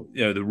there's one,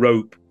 the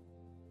rope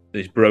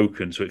is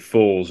broken, so it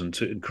falls and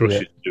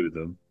crushes two of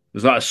them.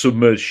 There's like a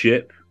submerged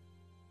ship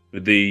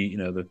with the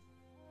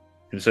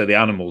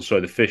animals,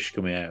 the fish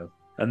coming out.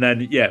 And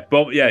then,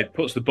 he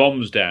puts the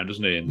bombs down,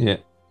 doesn't he? And,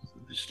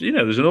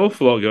 there's an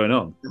awful lot going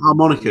on.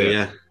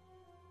 Harmonica,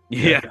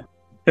 Yeah.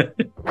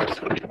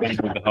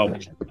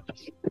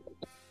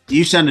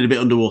 You sounded a bit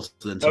underwater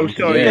then. Oh,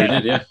 sorry. Yeah, I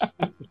did, yeah.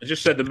 I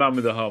just said the man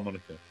with the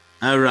harmonica.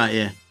 Oh, right,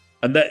 yeah.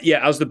 And that,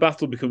 as the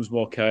battle becomes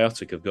more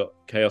chaotic, I've got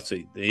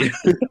chaotic.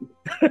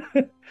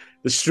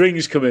 The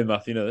strings come in,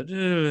 Matthew.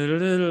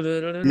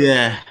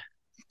 Yeah.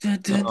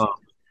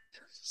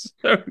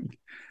 So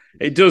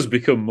it does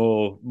become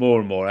more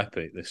and more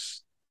epic.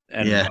 This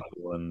end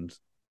battle and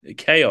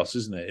chaos,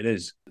 isn't it? It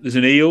is. There's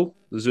an eel.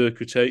 There's a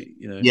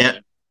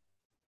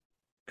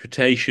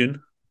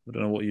crustacean. I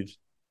don't know what you'd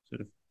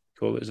sort of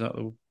call it. Is that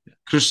the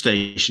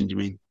crustacean? Do you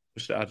mean?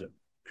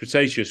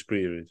 Cretaceous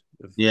period.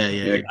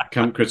 Yeah.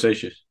 Camp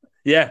Cretaceous.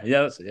 Yeah,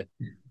 that's it.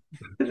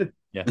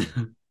 Yeah,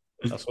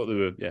 that's what they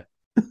were. Yeah,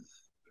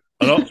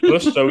 an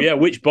octopus. So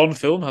which Bond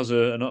film has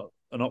an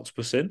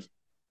octopus in?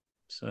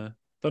 It's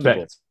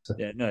Thunderball.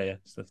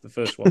 It's the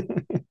first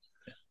one.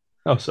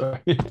 Oh,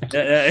 sorry.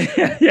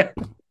 Yeah.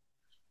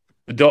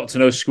 The Doctor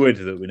No squid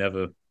that we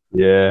never.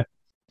 Yeah.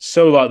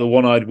 So like the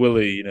One-Eyed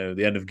Willy,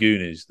 the end of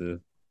Goonies. There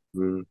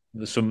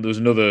was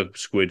another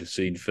squid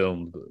scene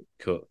filmed but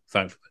cut.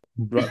 Thankfully,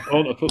 right.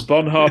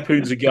 Bond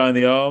harpoons a guy in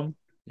the arm.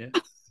 Yeah.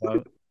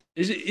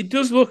 It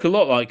does look a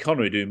lot like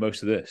Connery doing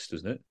most of this,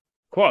 doesn't it?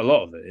 Quite a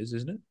lot of it is,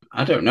 isn't it?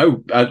 I don't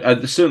know.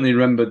 I certainly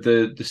remember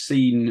the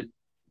scene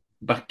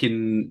back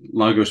in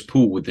Largo's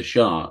pool with the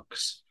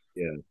sharks.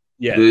 Yeah.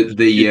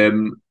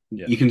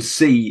 You can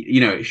see,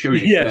 it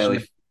shows you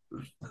fairly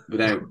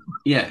without.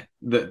 Yeah,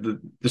 the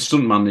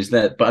stuntman is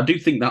there, but I do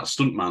think that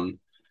stuntman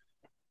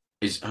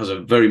has a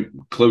very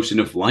close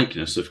enough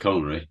likeness of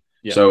Connery.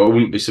 Yeah. So I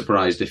wouldn't be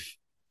surprised if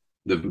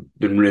they've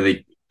been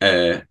really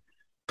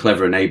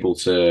clever and able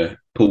to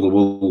pull the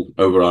wool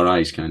over our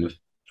eyes, kind of.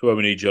 That's why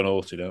we need John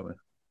Orty, don't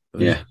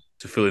we? Yeah.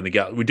 to fill in the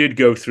gap. We did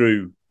go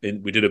through,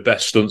 we did a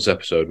best stunts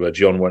episode where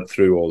John went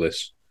through all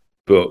this,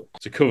 but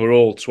to cover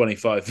all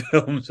 25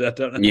 films, I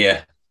don't know.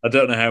 Yeah. I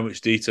don't know how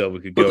much detail we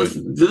could go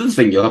into. The other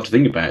thing you'll have to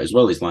think about as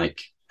well is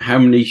like how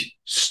many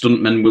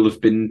stuntmen will have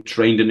been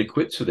trained and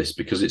equipped for this,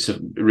 because it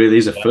really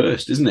is a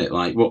first, isn't it?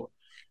 Like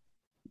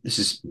this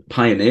is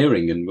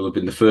pioneering and will have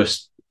been the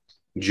first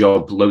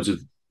job loads of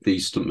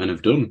these stuntmen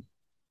have done.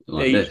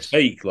 Like this.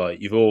 Take,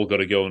 like, you've all got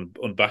to go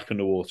and back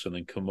underwater and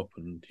then come up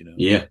and,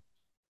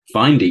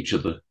 find each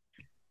other.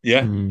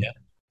 Yeah.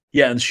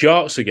 Yeah, and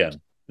sharks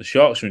again. The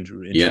sharks are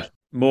interesting. Yeah.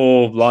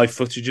 More live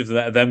footage of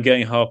them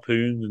getting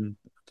harpooned, and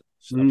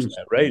it's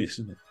outrageous,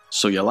 isn't it?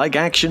 So you like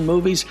action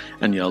movies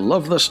and you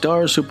love the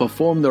stars who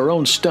perform their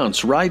own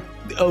stunts, right?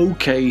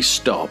 Okay,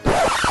 stop.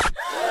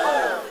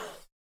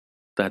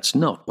 That's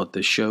not what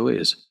this show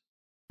is.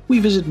 We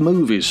visit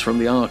movies from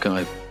the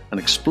archive and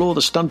explore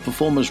the stunt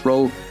performer's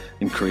role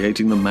in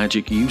creating the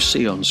magic you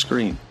see on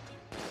screen.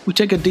 We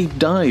take a deep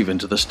dive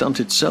into the stunt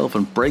itself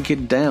and break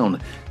it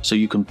down so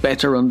you can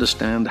better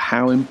understand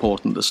how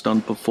important the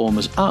stunt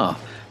performers are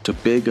to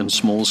big and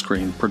small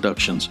screen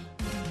productions.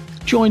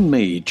 Join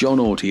me, John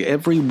Orty,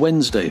 every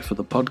Wednesday for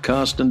the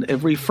podcast and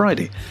every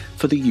Friday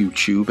for the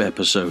YouTube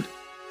episode.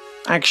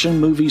 Action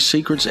movie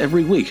secrets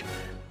every week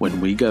when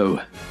we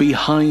go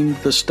behind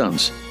the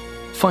stunts.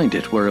 Find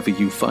it wherever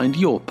you find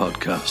your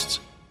podcasts.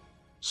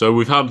 So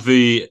we've had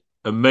the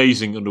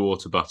amazing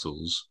underwater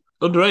battles.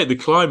 Underrated, the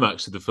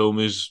climax of the film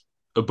is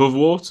above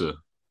water,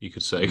 you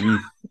could say.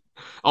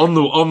 on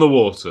the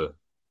water,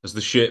 as the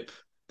ship,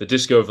 the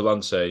Disco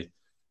Volante,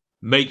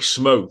 makes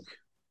smoke.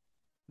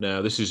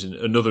 Now, this is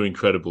another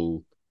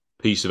incredible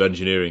piece of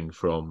engineering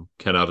from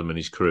Ken Adam and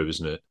his crew,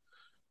 isn't it?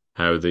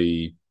 How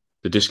the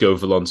Disco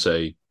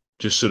Volante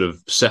just sort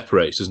of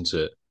separates, doesn't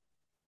it,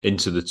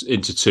 into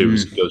two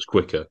as it goes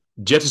quicker.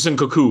 Jettison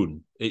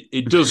Cocoon.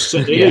 It does.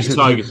 It is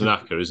Tiger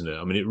Tanaka, isn't it?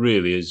 I mean, it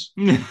really is.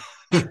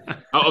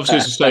 Obviously,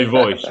 it's the same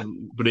voice,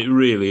 but it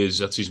really is.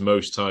 That's his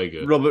most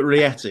Tiger. Robert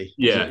Rietti.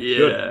 Yeah.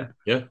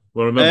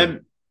 Well,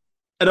 remember.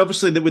 And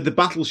obviously, with the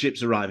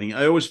battleships arriving,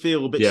 I always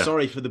feel a bit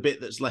sorry for the bit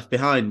that's left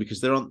behind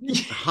because they're on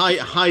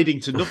hiding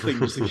to nothing.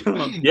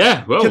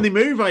 Well, can they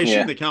move? I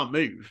assume they can't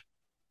move.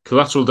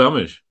 Collateral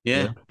damage.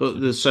 Yeah, but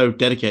they're so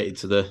dedicated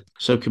to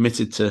so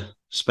committed to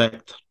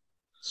Spect.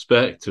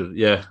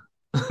 Yeah.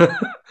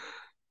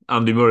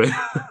 Andy Murray.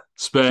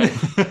 Spect.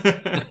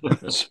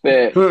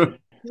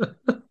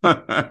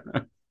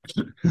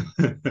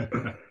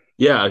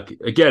 Yeah,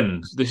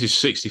 again, this is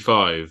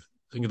 65.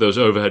 Think of those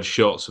overhead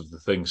shots of the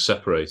thing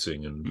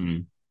separating,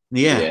 and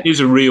it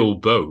is a real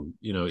boat.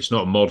 It's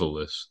not a model.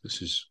 This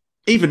is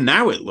even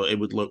now it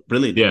would look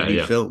brilliant in any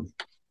film.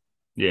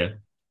 Yeah.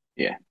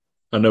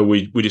 I know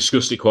we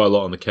discussed it quite a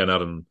lot on the Ken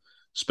Adam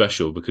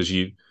special because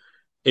you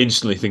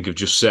instantly think of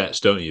just sets,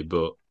 don't you?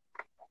 But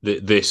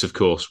this, of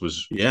course,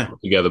 was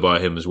put together by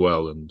him as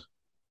well, and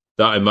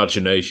that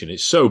imagination.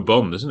 It's so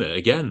Bond, isn't it?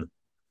 Again,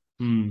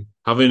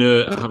 having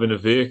a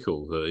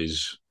vehicle that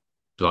is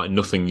like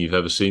nothing you've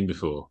ever seen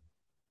before.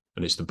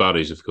 And it's the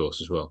baddies, of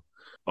course, as well.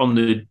 On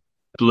the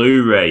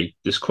Blu-ray,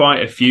 there's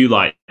quite a few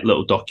like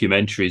little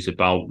documentaries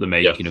about the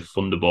making of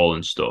Thunderball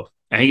and stuff.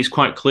 I think it's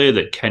quite clear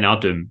that Ken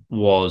Adam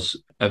was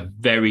a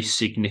very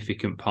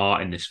significant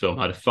part in this film,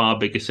 had a far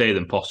bigger say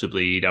than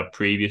possibly he'd had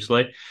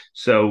previously.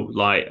 So,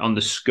 like, on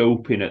the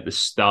scoping at the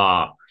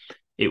start,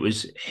 it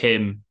was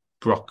him,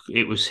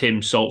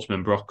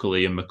 Saltzman,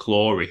 Broccoli, and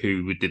McClory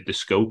who did the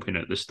scoping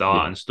at the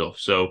start and stuff.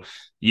 So,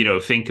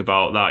 think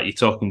about that. You're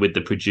talking with the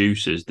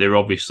producers. They're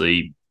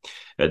obviously,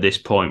 at this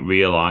point,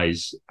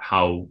 realise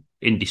how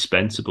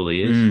indispensable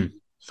he is.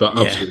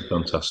 Absolutely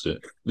fantastic.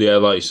 Yeah,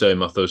 like you say,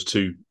 Matt, those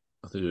two,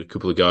 I think a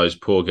couple of guys,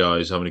 poor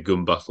guys, having a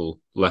gun battle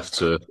left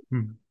to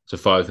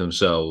fight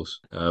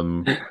themselves.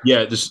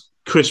 This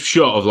crisp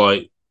shot of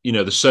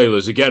the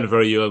sailors, again,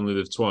 very You Only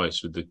Live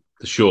Twice, with the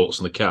shorts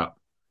and the cap,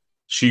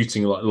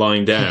 shooting,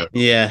 lying down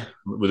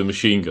with a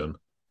machine gun.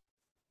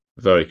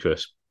 Very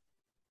crisp.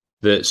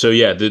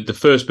 The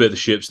first bit of the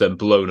ship's then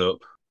blown up.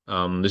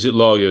 Is it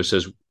Largo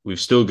says, we've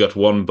still got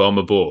one bomb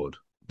aboard.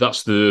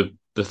 That's the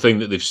thing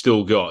that they've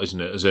still got, isn't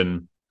it? As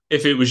in,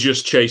 if it was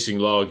just chasing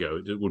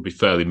Largo, it would be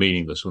fairly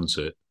meaningless, wouldn't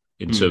it,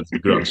 in terms of the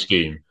grand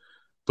scheme?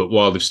 But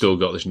while they've still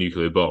got this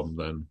nuclear bomb,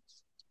 then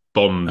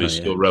Bond is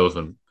still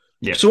relevant.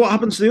 Yeah. So what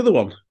happens to the other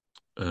one?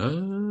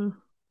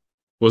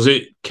 Was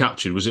it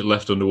captured? Was it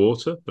left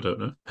underwater? I don't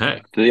know.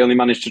 Heck. Did he only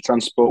manage to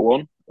transport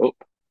one up?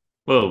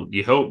 Well,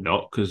 you hope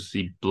not, because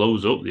he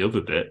blows up the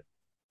other bit.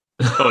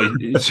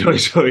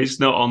 so it's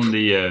not on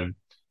the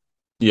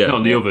not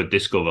on the other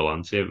Disco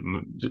Volante. I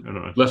don't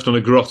know. Left on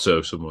a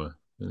grotto somewhere.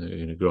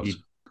 In a grotto.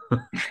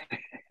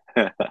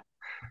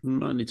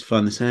 Might need to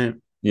find this out.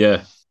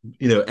 Yeah.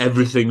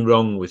 Everything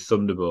wrong with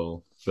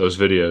Thunderball. Those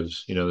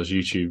videos, those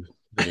YouTube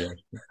videos.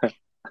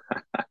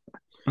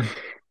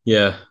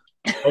 Yeah.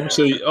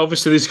 Obviously,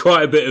 there's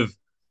quite a bit of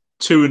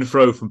to and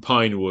fro from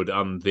Pinewood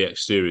and the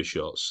exterior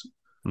shots.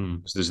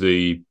 So there's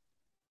the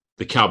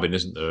cabin,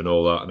 isn't there, and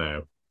all that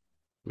now,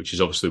 which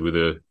is obviously with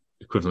a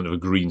equivalent of a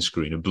green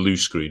screen, a blue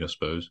screen, I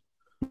suppose.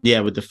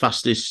 Yeah, with the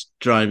fastest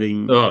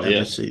driving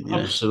ever seen. Yeah.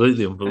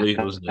 Absolutely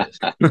unbelievable, isn't it?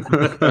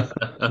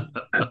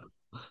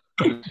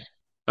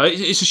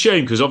 It's a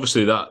shame because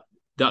obviously that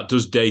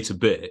does date a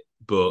bit,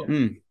 but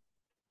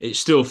it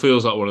still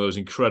feels like one of those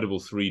incredible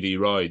 3D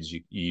rides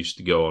you used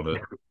to go on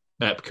at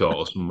Epcot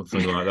or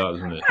something like that,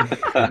 doesn't it?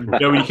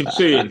 When you can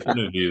see it in front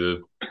of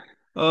you,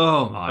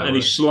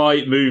 any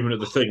slight movement of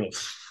the thing.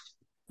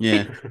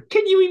 Yeah.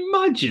 Can you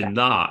imagine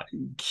that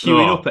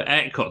queuing up at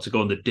Epcot to go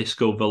on the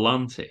Disco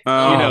Volante?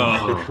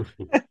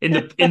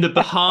 In the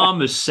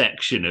Bahamas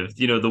section of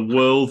the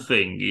world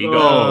thing. You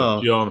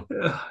go, John,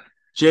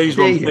 James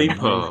Bond theme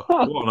park.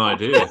 What an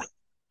idea!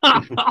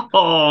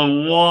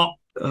 What?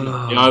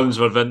 The Islands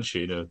of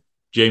Adventure,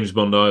 James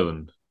Bond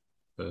Island.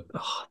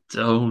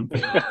 Don't.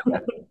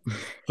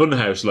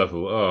 Funhouse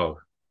level.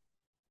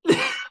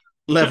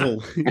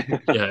 Level.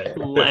 Yeah.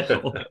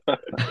 Level.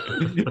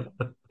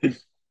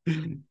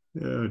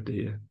 Oh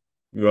dear.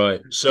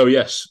 Right. So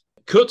yes,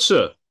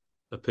 Kutzer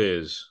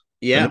appears.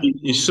 Yeah.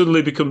 He's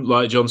suddenly become,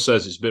 like John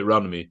says, it's a bit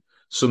random. He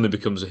suddenly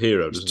becomes a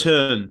hero. He's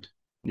turned.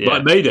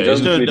 Like Mayday.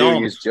 He's turned doing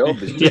on. his job.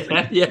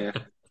 Yeah.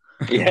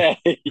 Yeah,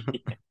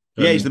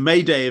 he's the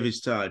Mayday of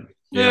his time.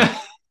 Yeah.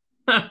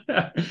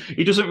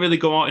 He doesn't really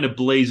go out in a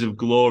blaze of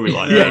glory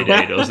like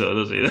Mayday does, though,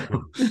 does he?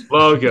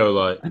 Largo,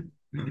 like,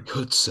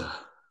 Kutzer.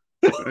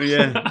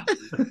 Yeah.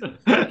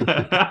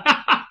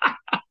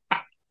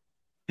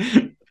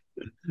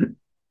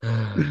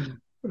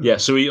 Yeah,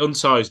 so he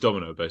unties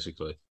Domino,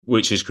 basically,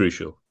 which is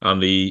crucial.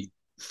 And he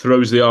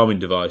throws the arming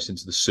device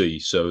into the sea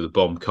so the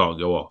bomb can't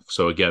go off.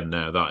 So again,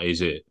 now that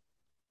is it.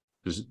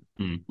 Because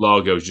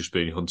Largo's just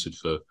being hunted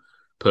for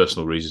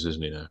personal reasons,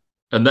 isn't he, now?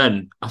 And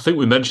then, I think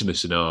we mentioned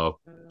this in our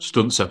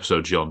stunts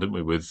episode, John, didn't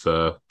we, with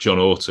John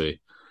Orty?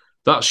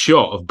 That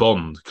shot of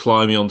Bond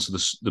climbing onto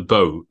the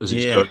boat as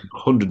it's going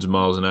hundreds of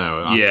miles an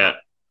hour. Yeah.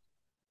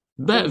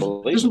 That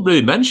doesn't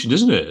really mention,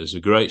 isn't it, as a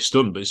great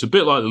stunt, but it's a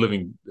bit like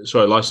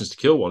the License to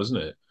Kill one, isn't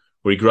it?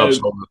 Where he grabs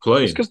hold of the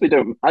plane. It's because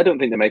I don't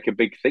think they make a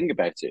big thing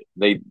about it.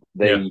 They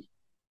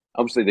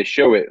obviously they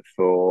show it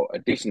for a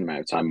decent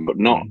amount of time, but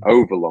not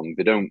over long.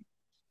 They don't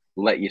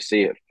let you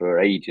see it for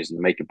ages and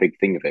make a big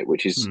thing of it,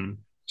 which is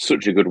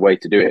such a good way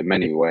to do it in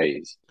many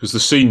ways. Because the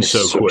scene's so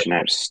such quick. An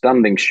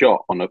outstanding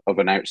shot of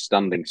an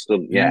outstanding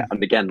stunt. Yeah,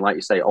 and again, like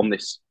you say, on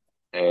this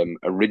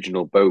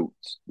original boat,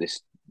 this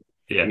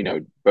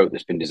boat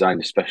that's been designed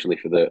especially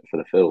for the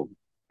film,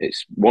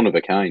 it's one of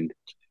a kind.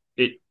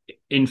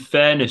 In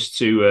fairness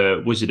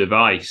to Wizard of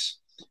Ice,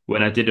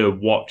 when I did a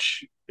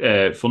watch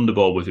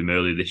Thunderball with him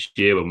earlier this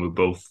year when we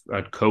both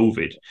had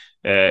COVID,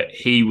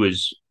 he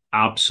was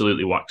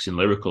absolutely waxing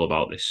lyrical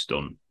about this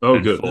stunt.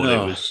 Good.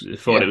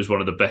 Thought it was one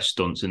of the best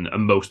stunts and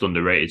most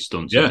underrated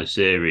stunts in the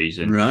series.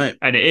 And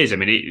and it is. I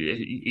mean,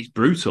 it's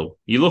brutal.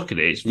 You look at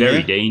it; it's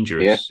very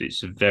dangerous. Yeah.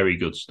 It's a very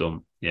good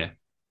stunt. Yeah.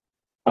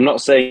 I'm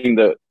not saying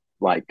that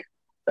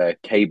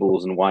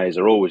cables and wires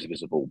are always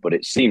visible, but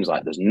it seems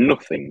like there's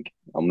nothing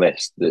on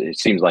this. It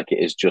seems like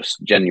it is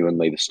just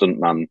genuinely the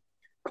stuntman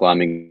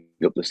climbing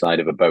up the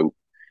side of a boat.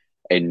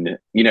 And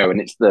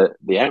it's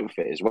the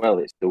outfit as well.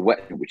 It's the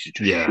wetsuit, which is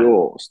just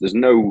shorts. There's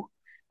no,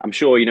 I'm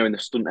sure, in the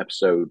stunt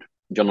episode,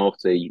 John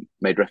Orty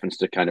made reference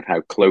to kind of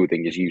how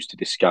clothing is used to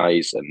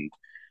disguise and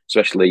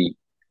especially,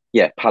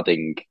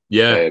 padding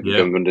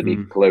going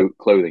underneath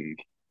clothing.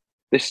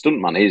 This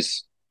stuntman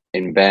is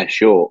in bare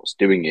shorts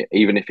doing it,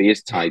 even if he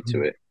is tied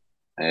to it.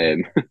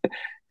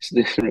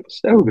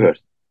 It's so good.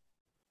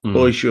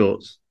 Boy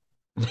shorts.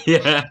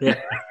 Yeah.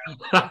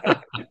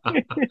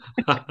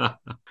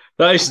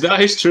 That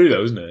is true,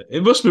 though, isn't it?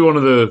 It must be one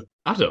of the,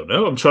 I don't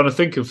know, I'm trying to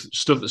think of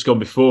stuff that's gone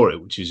before it,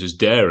 which is as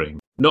daring.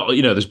 Not,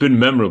 there's been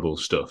memorable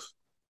stuff,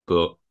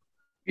 but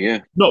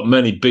not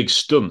many big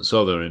stunts,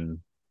 are there,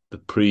 in the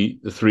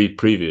three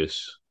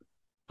previous?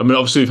 I mean,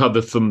 obviously, you've had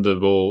the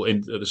Thunderball,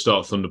 at the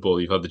start of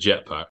Thunderball, you've had the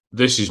jetpack.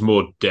 This is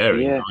more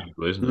daring,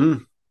 arguably, isn't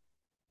it?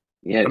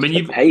 Yeah, I mean,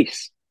 you've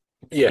pace.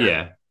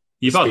 Yeah.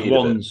 You've had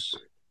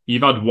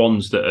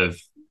ones that have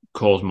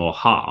caused more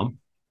harm.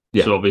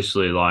 Yeah. So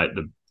obviously, like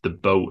the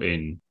boat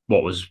in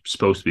what was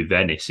supposed to be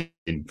Venice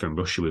in From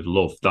Russia with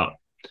Love, that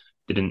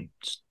didn't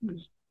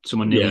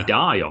someone nearly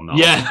die on that?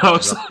 Yeah, that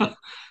was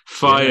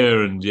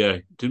fire and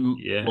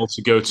didn't want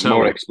to go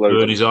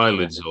burn his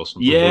eyelids or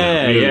something.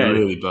 Yeah,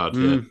 really bad.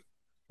 Yeah.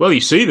 Well,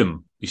 you see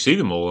them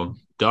all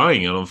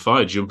dying and on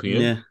fire, jumping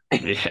in.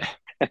 Yeah,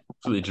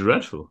 absolutely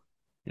dreadful.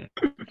 Yeah.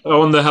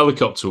 Oh, on the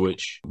helicopter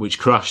which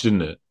crashed,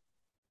 didn't it?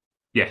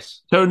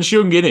 Yes. Terence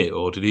Young in it,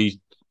 or did he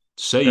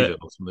save it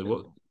or something?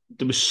 What?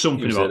 There was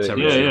something about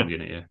Terence Young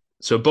in it, yeah.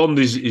 So Bond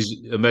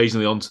is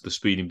amazingly onto the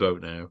speeding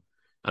boat now,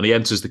 and he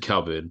enters the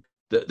cabin.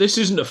 This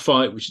isn't a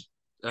fight which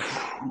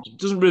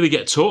doesn't really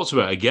get talked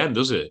about again,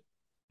 does it?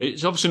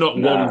 It's obviously not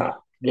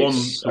one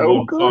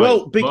so good.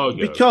 Well,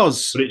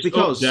 because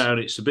up, down,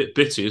 it's a bit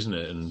bitty, isn't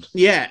it? And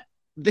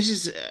this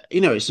is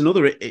it's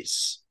another.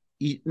 It's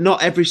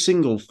not every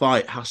single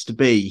fight has to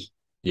be.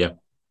 Yeah.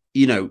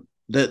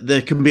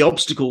 There can be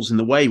obstacles in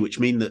the way, which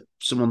mean that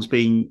someone's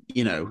being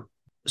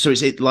so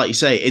it's like you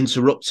say,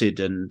 interrupted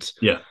and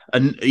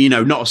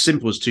not as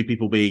simple as two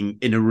people being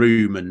in a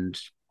room and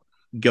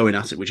going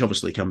at it, which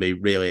obviously can be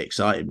really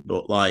exciting.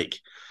 But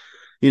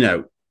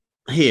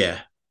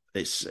here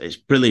it's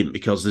brilliant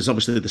because there's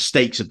obviously the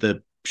stakes of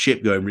the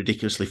ship going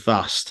ridiculously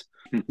fast.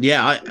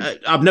 Yeah,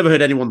 I've never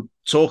heard anyone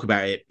talk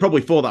about it,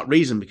 probably for that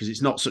reason, because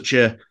it's not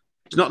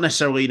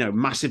necessarily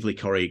massively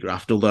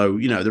choreographed, although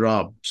there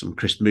are some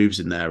crisp moves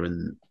in there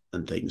and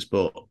things.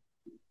 But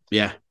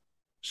yeah,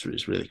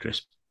 it's really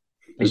crisp.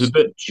 It's a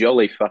bit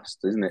jolly fast,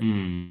 isn't it?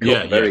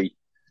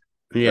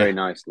 Very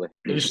nicely.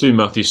 Interesting,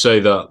 Matthew, say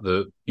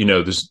that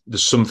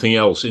there's something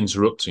else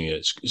interrupting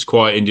it. It's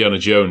quite Indiana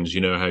Jones,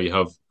 how you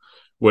have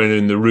when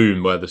in the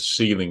room where the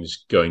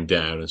ceiling's going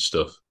down and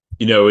stuff.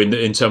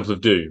 In Temple of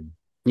Doom.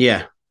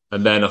 Yeah.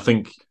 And then I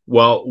think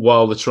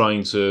while they're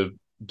trying to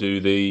do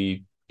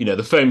the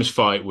famous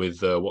fight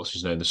with what's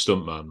his name, the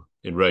stuntman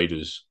in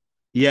Raiders.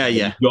 Yeah.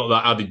 You've got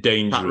that added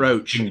danger Pat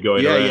Roach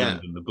going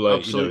around and the blade.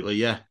 Absolutely,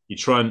 You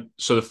try and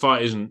so the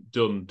fight isn't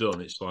done.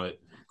 It's like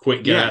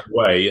quick get out of the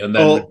way and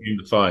then resume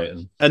the fight.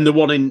 And the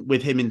one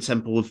with him in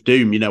Temple of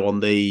Doom,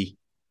 on that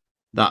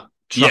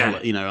travel,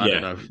 I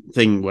don't know,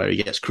 thing where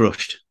he gets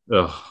crushed.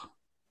 Oh.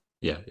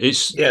 Yeah,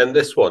 and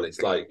this one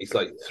it's like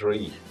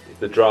three.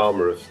 The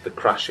drama of the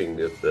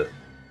crashing of the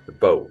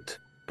boat,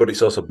 but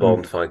it's also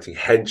Bond fighting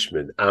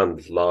henchmen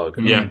and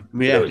Largo.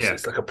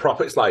 It's like a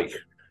proper. It's like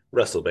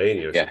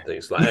WrestleMania or something.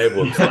 It's like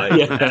everyone's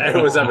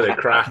everyone's having a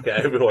crack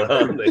at everyone,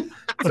 aren't they?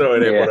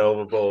 Throwing everyone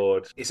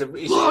overboard.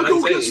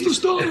 Largo gets the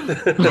start.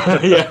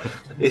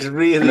 It's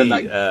really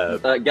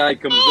that guy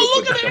comes up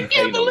with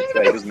champagne on his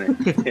face, doesn't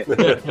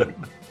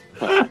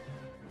he?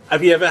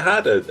 Have you ever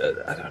had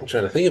I'm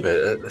trying to think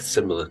of a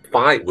similar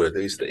fight where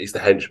it's the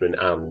henchman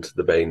and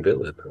the main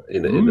villain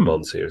in the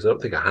Bond series? I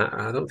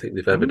don't think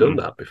they've ever done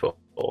that before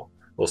or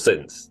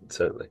since,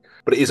 certainly.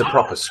 But it is a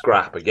proper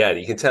scrap again.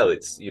 You can tell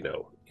it's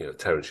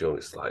Terence Young.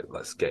 It's like,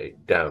 let's get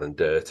it down and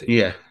dirty.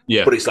 Yeah.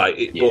 But it's like,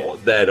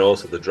 but then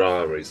also the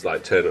drama is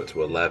like turn up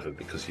to 11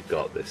 because you've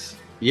got this.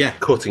 Yeah.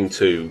 Cutting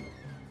to.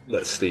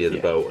 Let's steer the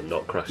boat and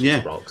not crash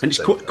into rocks. And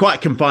it's quite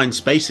a confined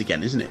space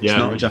again, isn't it? It's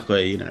not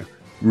exactly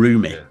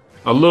roomy. Yeah.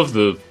 I love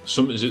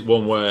is it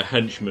one where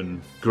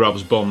henchman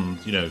grabs Bond,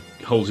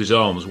 holds his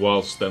arms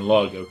whilst then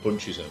Largo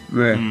punches him.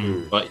 Yeah.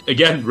 Like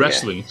again,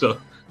 wrestling. So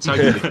tag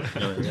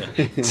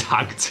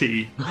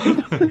team.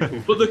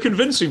 But the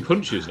convincing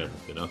punches and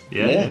everything.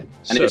 Yeah.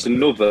 And it's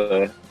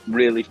another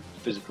really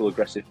physical,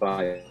 aggressive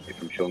fight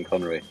from Sean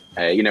Connery.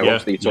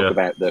 Obviously you talk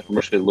about the From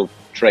Russia with Love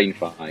train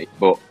fight,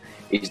 but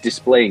he's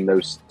displaying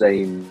those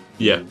same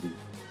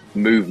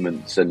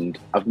movements. And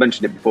I've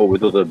mentioned it before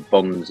with other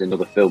Bonds in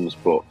other films,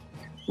 but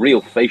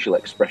real facial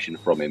expression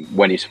from him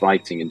when he's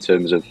fighting in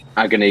terms of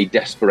agony,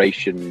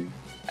 desperation,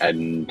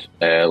 and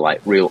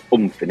real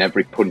oomph in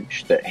every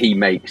punch that he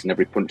makes and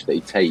every punch that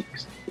he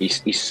takes.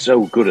 He's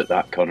so good at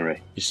that,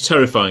 Connery. It's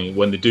terrifying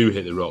when they do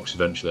hit the rocks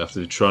eventually after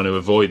they're trying to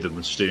avoid them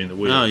and steering the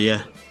wheel. Oh,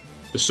 yeah.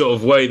 The sort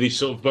of way they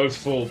sort of both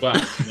fall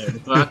back.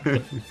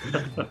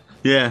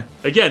 Yeah.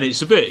 Again,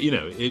 it's a bit,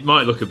 it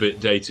might look a bit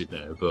dated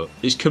now, but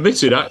it's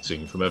committed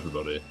acting from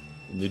everybody.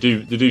 And they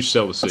do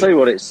sell the scene. I'll tell you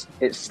what, it's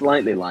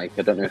slightly like,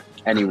 I don't know if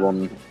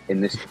anyone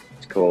in this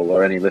call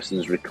or any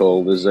listeners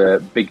recall, there's a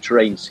Big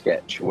Train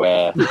sketch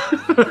where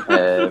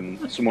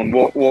someone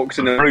walks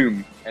in a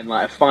room and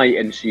like a fight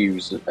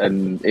ensues,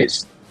 and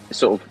it's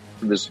sort of,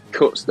 there's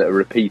cuts that are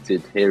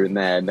repeated here and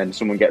there, and then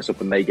someone gets up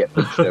and they get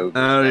pushed over.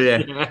 Oh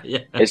yeah.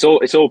 It's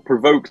all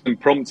provoked and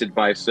prompted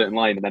by a certain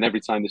line, and then every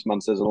time this man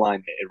says a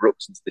line, it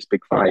erupts into this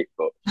big fight.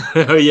 But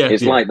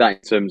it's like that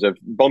in terms of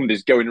Bond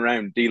is going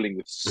around dealing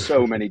with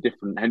so many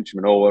different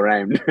henchmen all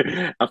around.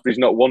 After he's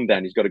knocked one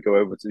down, he's got to go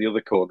over to the other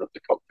corner of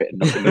the cockpit and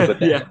knock another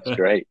down. It's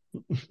great.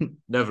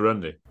 Never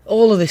ending.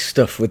 All of this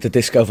stuff with the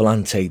Disco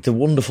Volante, the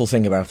wonderful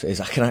thing about it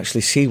is I can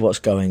actually see what's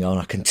going on,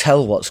 I can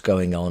tell what's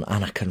going on,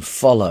 and I can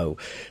follow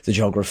the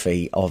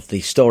geography of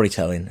the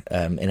storytelling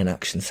in an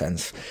action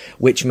sense,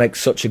 which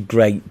makes such a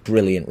great,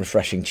 brilliant,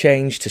 refreshing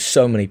change to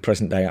so many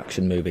present-day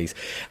action movies.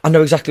 I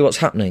know exactly what's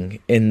happening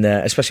in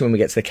there, especially when we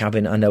get to the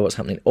cabin. I know what's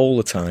happening all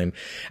the time.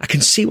 I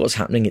can see what's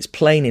happening. It's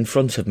plain in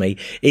front of me.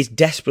 It's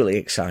desperately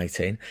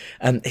exciting.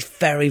 It's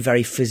very,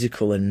 very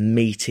physical and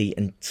meaty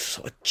and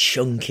sort of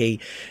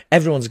chunky.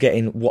 Everyone's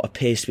getting what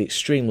appears to be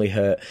extremely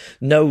hurt.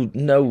 No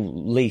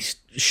least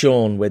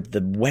Sean with the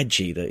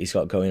wedgie that he's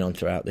got going on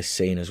throughout this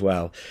scene as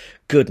well.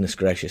 Goodness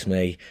gracious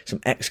me,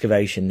 some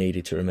excavation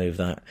needed to remove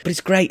that. But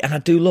it's great, and I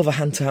do love a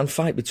hand-to-hand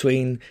fight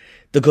between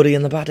the goodie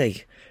and the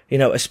baddie.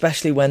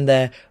 Especially when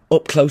they're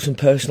up close and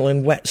personal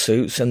in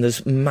wetsuits and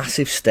there's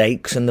massive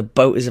stakes and the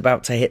boat is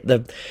about to hit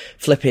the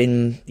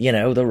flipping,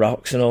 the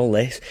rocks and all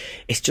this.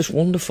 It's just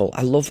wonderful.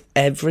 I love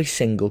every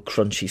single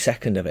crunchy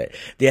second of it.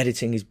 The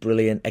editing is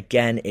brilliant.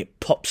 Again, it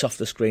pops off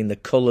the screen. The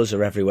colours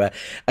are everywhere.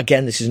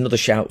 Again, this is another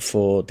shout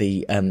for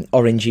the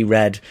orangey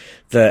red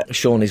that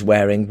Sean is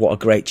wearing. What a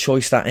great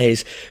choice that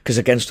is, because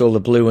against all the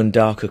blue and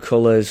darker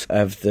colours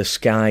of the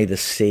sky, the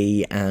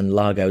sea and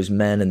Largo's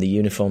men and the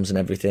uniforms and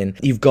everything,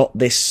 you've got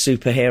this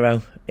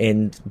superhero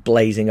in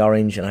blazing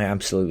orange, and I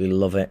absolutely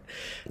love it.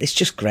 It's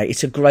just great.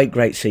 It's a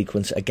great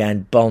sequence.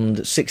 Again, Bond,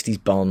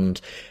 60s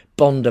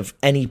Bond of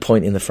any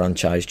point in the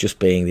franchise just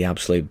being the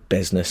absolute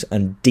business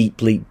and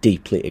deeply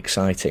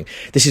exciting.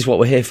 This is what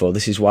we're here for.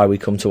 This is why we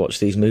come to watch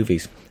these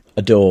movies.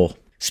 Adore.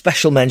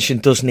 Special mention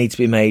does need to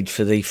be made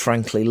for the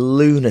frankly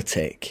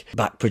lunatic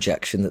back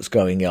projection that's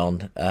going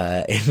on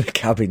in the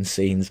cabin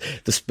scenes.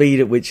 The speed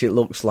at which it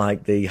looks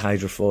like the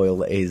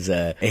hydrofoil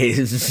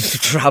is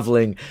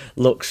travelling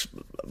looks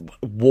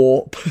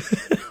warp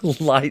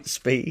light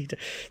speed.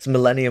 It's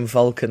Millennium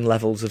Falcon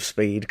levels of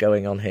speed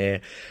going on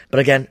here. But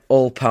again,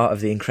 all part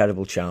of the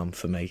incredible charm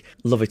for me.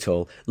 Love it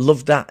all.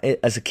 Loved that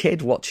as a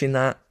kid watching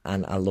that,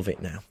 and I love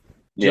it now.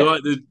 Do you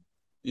like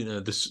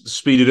the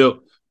speeded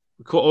up?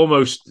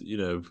 Almost,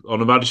 on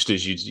Her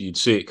Majesty's, you'd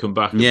see it come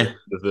back.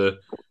 The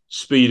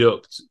speed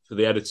up for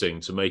the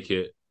editing to make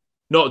it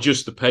not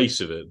just the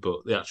pace of it,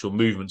 but the actual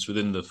movements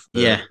within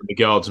the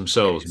guards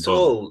themselves. It's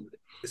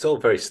all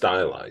very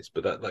stylized,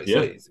 but that,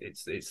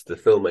 it's the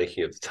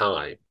filmmaking of the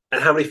time.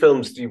 And how many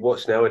films do you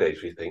watch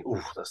nowadays where you think,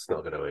 "Oh, that's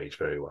not going to age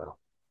very well"?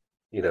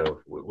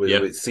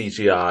 With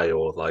CGI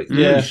or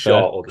the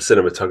shot or the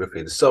cinematography.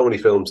 There's so many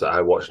films that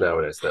I watch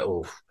nowadays that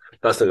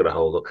that's not going to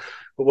hold up.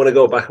 But when I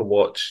go back and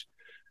watch,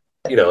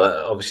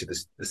 obviously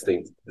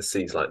the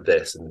scenes like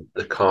this and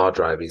the car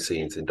driving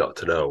scenes in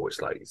Dr. No, which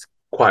it's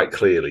quite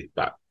clearly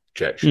back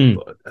projection.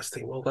 But I just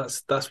think, well,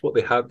 that's what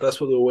they had.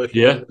 That's what they were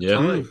working on at the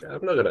time.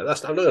 I'm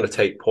not gonna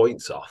take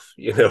points off,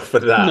 for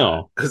that.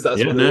 No, because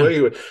that's what they're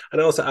working with,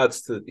 and it also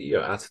adds to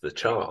the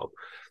charm.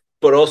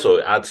 But also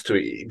it adds to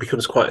it. It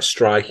becomes quite a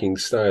striking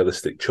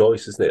stylistic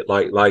choice, isn't it?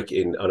 Like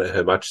in on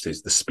Her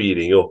Majesty's, the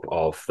speeding up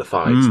of the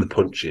fights, the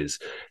punches.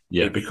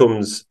 Yeah, it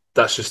becomes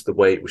that's just the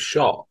way it was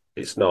shot.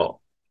 It's not.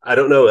 I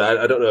don't know.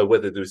 I don't know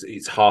whether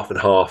it's half and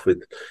half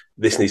with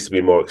this needs to be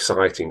more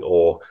exciting,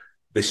 or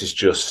this is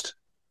just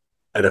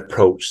an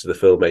approach to the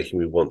filmmaking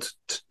we want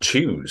to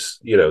choose.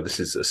 This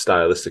is a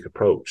stylistic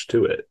approach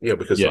to it.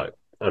 Because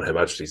On Her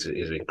Majesty's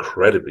is an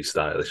incredibly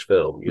stylish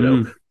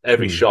film.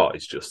 Every shot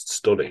is just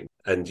stunning,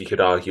 and you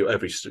could argue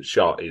every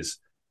shot is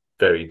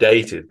very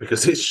dated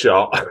because it's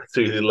shot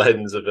through the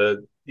lens of a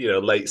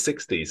late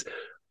 60s.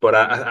 But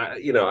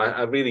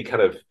I really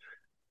kind of.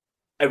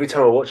 Every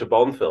time I watch a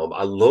Bond film,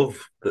 I love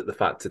that the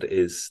fact that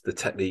the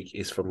technique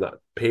is from that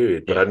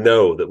period. But I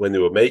know that when they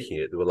were making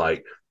it, they were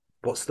like,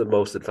 what's the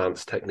most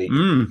advanced technique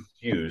to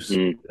use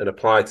and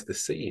apply to the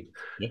scene?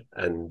 Yeah.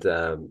 And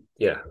I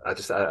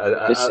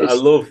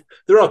love,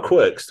 there are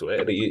quirks to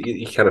it. And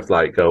you kind of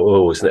go,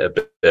 oh, isn't it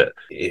a bit,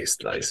 it's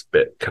a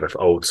bit kind of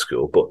old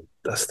school, but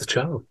that's the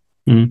charm.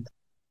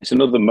 It's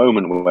another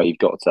moment where you've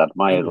got to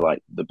admire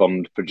the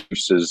Bond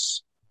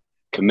producers'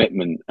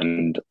 commitment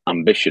and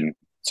ambition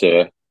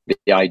to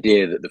the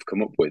idea that they've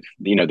come up with.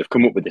 They've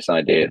come up with this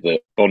idea that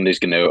Bond is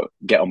going to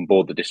get on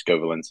board the Disco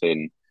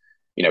Valentin,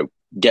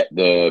 get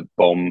the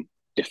bomb,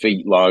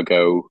 defeat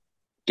Largo,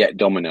 get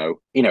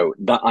Domino.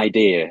 That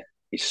idea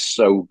is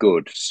so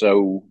good,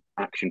 so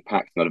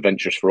action-packed and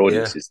adventurous for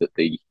audiences that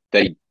they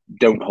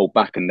don't hold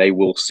back, and they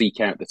will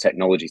seek out the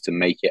technology to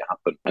make it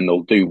happen, and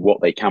they'll do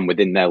what they can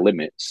within their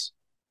limits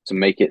to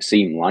make it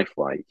seem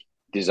lifelike.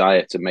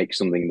 Desire to make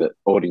something that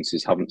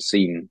audiences haven't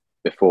seen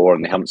before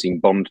and they haven't seen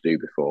Bond do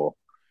before.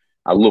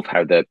 I love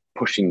how they're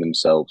pushing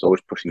themselves,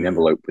 always pushing the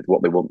envelope with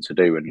what they want to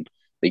do, and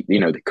they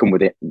come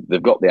with it.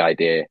 They've got the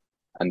idea,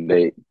 and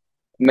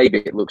maybe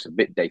it looks a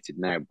bit dated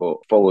now, but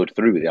followed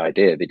through with the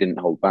idea. They didn't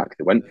hold back;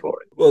 they went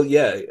for it. Well,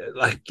 yeah,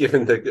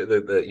 given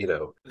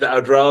the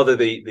I'd rather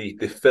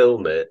the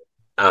film it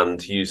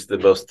and use the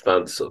most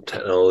advanced sort of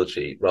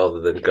technology rather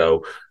than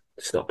go,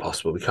 it's not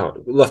possible. We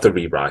can't. We'll have to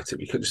rewrite it.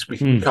 We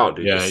can't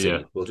do this.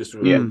 Yeah. We'll just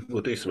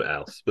we'll do something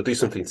else. We'll do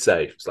something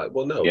safe. It's like,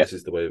 well, no, this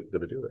is the way we're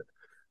going to do it.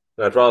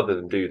 And I'd rather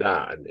than do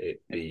that and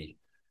it be,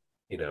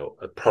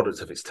 a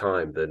product of its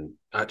time than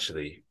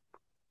actually.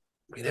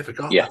 We never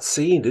got that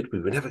scene, did we?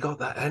 We never got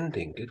that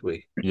ending, did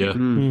we?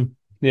 Yeah.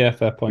 Yeah,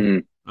 fair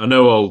point. I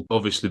know I'll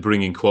obviously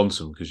bring in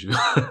Quantum because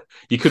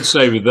you could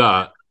say with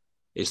that,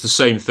 it's the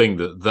same thing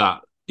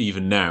that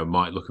even now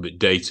might look a bit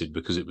dated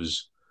because it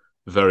was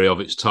very of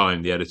its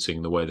time, the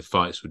editing, the way the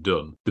fights were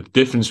done. The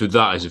difference with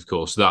that is, of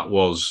course, that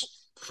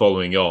was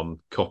following on,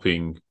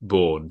 copying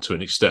Bourne to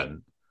an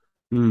extent.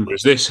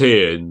 Whereas this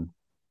here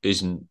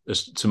isn't,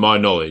 to my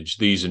knowledge,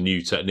 these are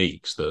new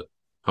techniques that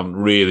haven't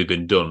really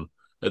been done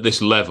at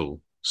this level,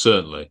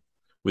 certainly,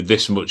 with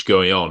this much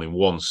going on in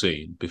one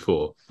scene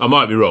before. I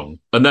might be wrong.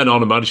 And then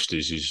On Her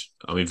Majesty's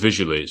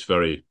visually, it's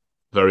very,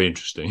 very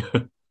interesting.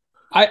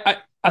 I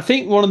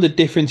think one of the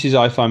differences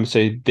I find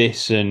between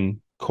this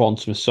and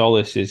Quantum of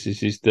Solace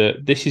is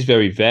that this is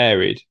very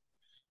varied.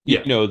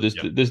 Yeah.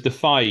 There's the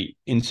fight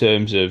in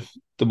terms of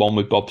the one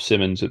with Bob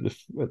Simmons at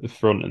the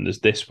front, and there's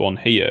this one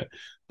here.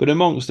 But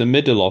amongst the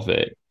middle of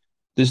it,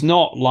 there's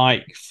not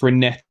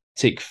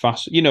frenetic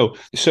fast,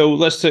 so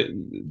let's take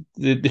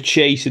the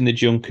chase in the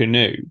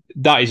Junkanoo.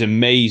 That is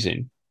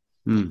amazing,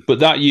 but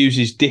that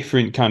uses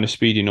different kind of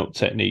speeding up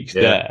techniques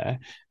there.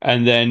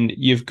 And then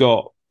you've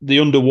got the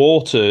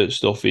underwater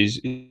stuff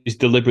is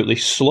deliberately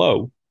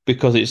slow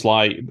because it's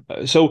like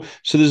so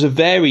there's a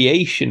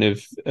variation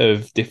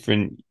of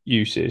different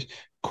uses.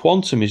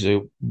 Quantum is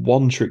a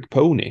one-trick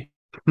pony.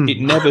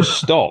 It never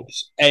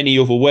stops any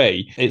other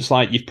way. It's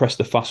like you've pressed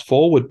the fast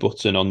forward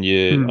button on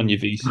your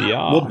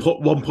VCR.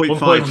 1.5.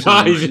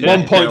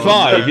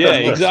 1.5, yeah,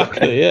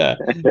 exactly, yeah.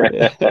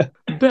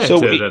 Better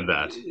than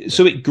that.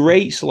 So it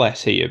grates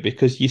less here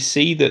because you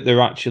see that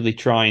they're actually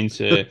trying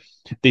to.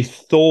 They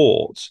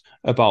thought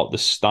about the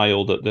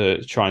style that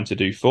they're trying to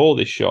do for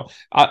this shot.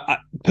 I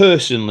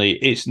personally,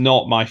 it's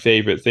not my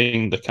favourite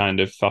thing, the kind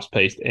of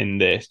fast-paced in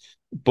this.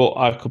 But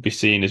I could be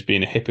seen as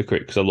being a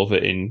hypocrite because I love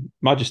it in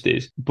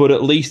Majesties. But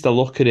at least I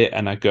look at it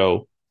and I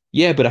go,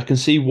 yeah, but I can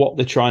see what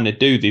they're trying to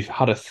do. They've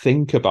had a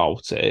think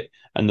about it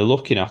and they're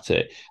looking at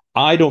it.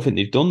 I don't think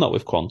they've done that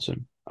with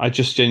Quantum. I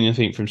just genuinely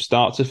think from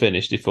start to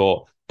finish, they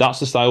thought, that's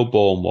the style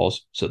Bourne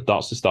was, so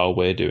that's the style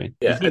we're doing.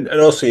 Yeah, and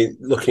also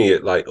looking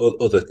at like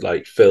other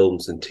like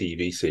films and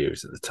TV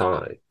series at the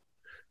time,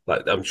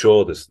 like I'm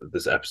sure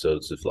there's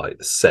episodes of like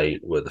The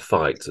Saint where the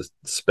fights are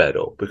sped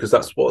up because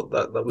that's what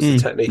that was the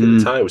technique at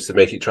the time, was to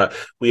make it try.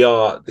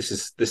 This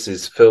is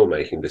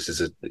filmmaking. This is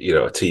a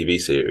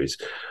TV series.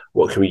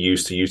 What can we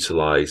use to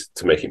utilize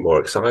to make it more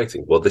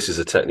exciting? Well, this is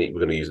a technique we're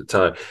going to use at the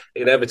time.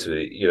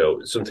 Inevitably,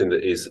 something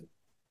that is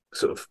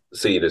sort of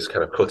seen as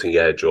kind of cutting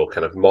edge or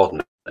kind of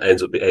modern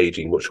ends up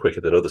aging much quicker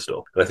than other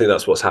stuff. And I think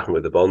that's what's happened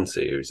with the Bond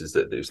series, is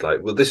that it's like,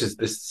 well, this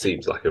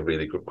seems like a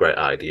really great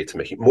idea to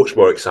make it much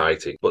more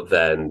exciting. But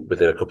then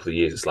within a couple of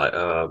years, it's like,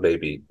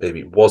 maybe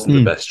it wasn't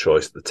the best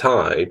choice at the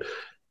time.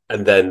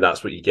 And then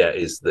that's what you get,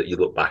 is that you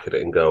look back at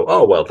it and go,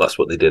 oh, well, that's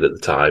what they did at the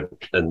time.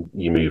 And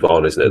you move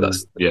on, isn't it?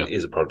 It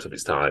is a product of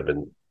its time,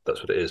 and that's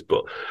what it is.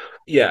 But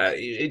yeah,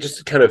 it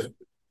just kind of,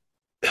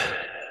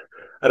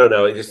 I don't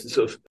know, it just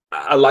sort of,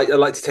 I like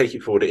to take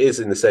it forward. It is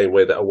in the same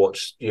way that I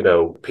watch,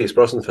 Pierce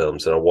Brosnan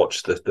films, and I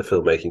watch the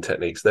filmmaking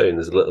techniques there, and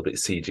there's a little bit of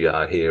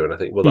CGI here, and I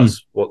think, well,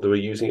 that's what they were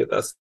using it.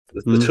 That's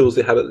the tools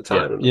they had at the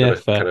time,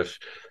 and kind of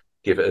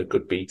give it a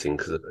good beating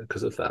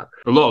because of that.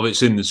 A lot of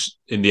it's in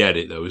the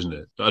edit, though, isn't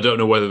it? I don't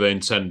know whether they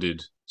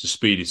intended to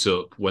speed it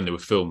up when they were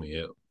filming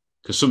it,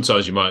 because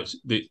sometimes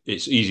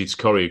it's easy to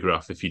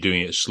choreograph if you're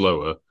doing it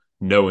slower,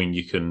 knowing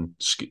you can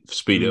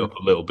speed it up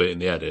a little bit in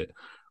the edit,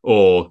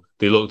 or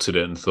they looked at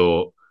it and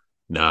thought,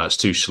 nah, it's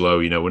too slow.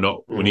 We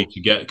need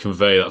to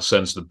convey that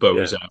sense that the boat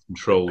is out of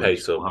control.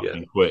 Pace up,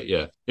 quick.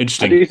 Yeah,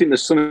 interesting. I do think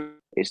there's some.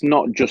 It's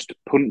not just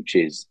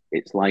punches.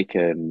 It's like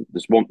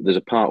there's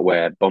a part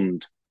where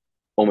Bond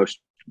almost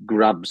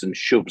grabs and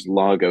shoves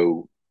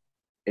Largo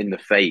in the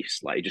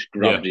face, like he just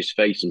grabs his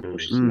face and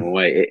pushes him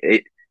away.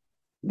 It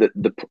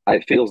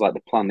feels like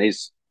the plan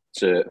is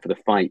for the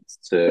fight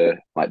to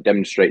like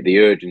demonstrate the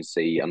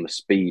urgency and the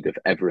speed of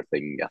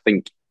everything. I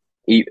think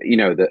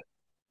that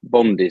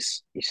Bond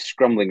he's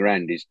scrambling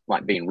around, he's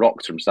like being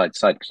rocked from side to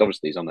side because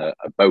obviously he's on a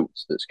boat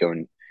that's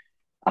going.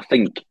 I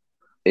think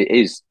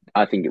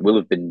it will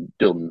have been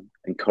done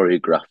and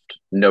choreographed,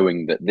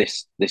 knowing that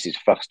this is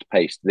fast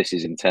paced, this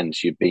is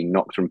intense. You're being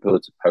knocked from pillar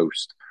to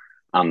post,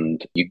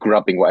 and you're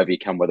grabbing whatever you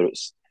can, whether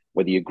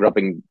you're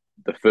grabbing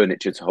the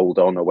furniture to hold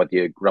on, or whether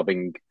you're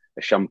grabbing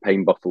a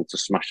champagne bottle to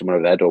smash someone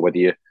over the head, or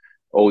whether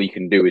all you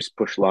can do is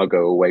push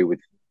Largo away with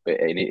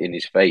in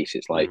his face.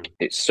 It's like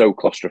it's so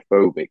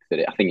claustrophobic that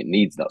I think it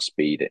needs that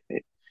speed.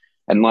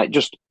 And like,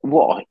 just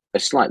what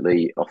a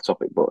slightly off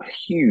topic, but a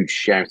huge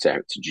shout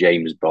out to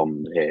James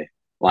Bond here.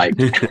 Like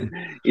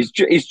he's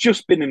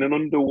just been in an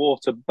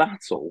underwater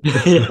battle.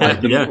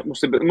 It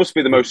must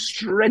be the most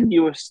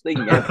strenuous thing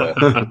ever,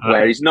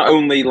 where he's not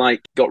only like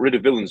got rid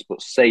of villains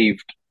but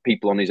saved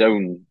people on his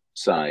own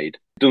side.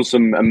 Done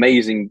some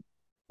amazing,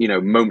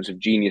 moments of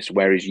genius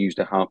where he's used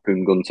a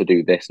harpoon gun to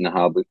do this and a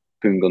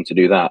harpoon gun to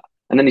do that.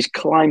 And then he's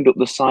climbed up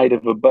the side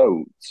of a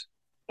boat,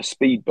 a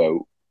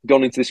speedboat,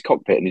 gone into this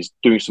cockpit, and he's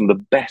doing some of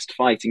the best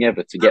fighting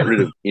ever to get rid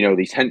of,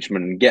 these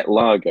henchmen and get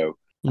Largo.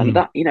 And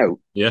that,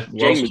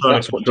 James,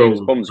 that's what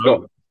James Bond's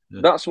got. Yeah.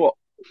 That's what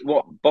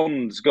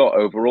Bond's got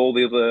over all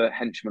the other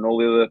henchmen, all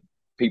the other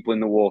people in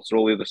the water,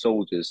 all the other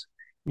soldiers.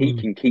 He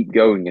can keep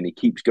going, and he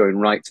keeps going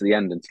right to the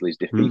end until he's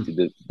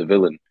defeated the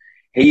villain.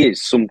 He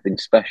is something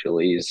special.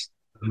 He is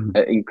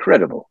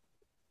incredible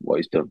what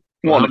he's done.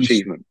 What an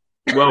achievement.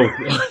 Well,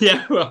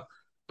 yeah,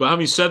 but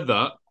having said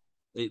that,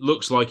 it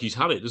looks like he's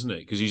had it, doesn't it?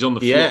 Because he's on the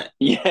floor.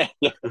 Yeah.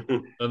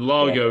 And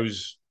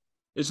Largo's...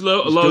 It's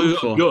Largo's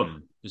got a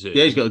gun, is it?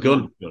 Yeah, he's got a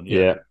gun.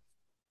 Yeah.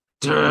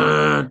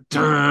 So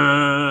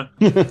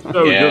good,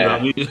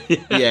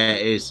 yeah,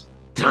 it is.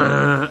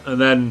 And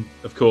then,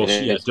 of course,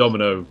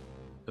 Domino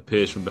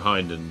appears from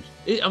behind. And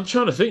I'm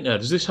trying to think now,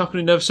 does this happen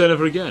in Never Say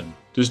Never Again?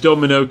 Does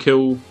Domino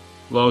kill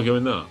Largo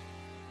in that?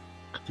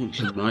 I think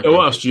she might.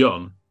 Oh, ask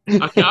John.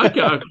 I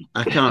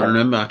can't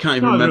remember. I can't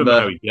even remember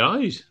how he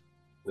dies.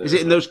 Is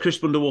it in those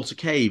crisp underwater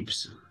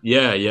caves?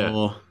 Yeah.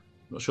 Or...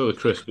 Not sure they're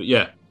crisp, but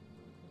yeah.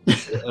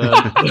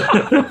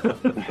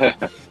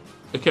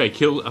 Okay, I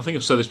think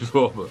I've said this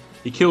before, but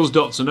he kills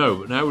Dr. No,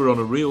 but now we're on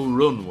a real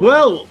run.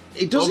 Well,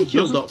 he doesn't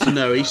kill Dr.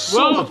 No, he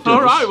sort of does.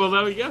 All right, well,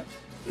 there we go.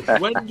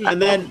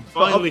 And then,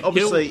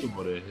 obviously,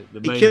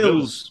 he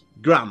kills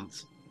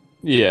Grant.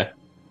 Yeah.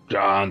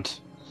 Grand.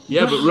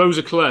 Yeah, but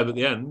Rosa Klebb at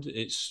the end,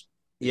 it's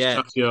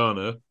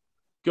Tatiana.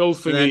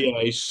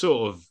 Goldfinger, he's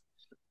sort of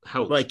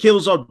helped. Well, he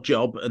kills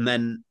Oddjob, and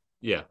then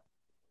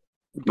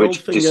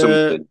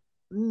Goldfinger.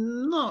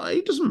 No,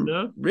 he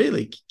doesn't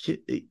really.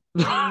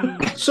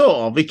 Sort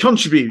of. He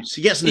contributes.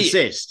 He gets an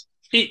assist.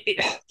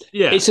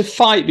 It's a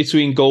fight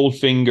between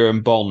Goldfinger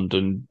and Bond,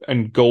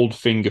 and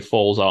Goldfinger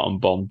falls out and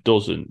Bond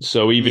doesn't.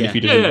 So even if he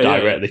doesn't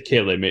directly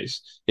kill him,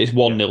 it's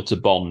 1-0 to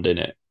Bond, in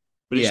it.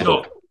 But it's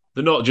not.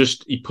 They're not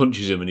just he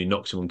punches him and he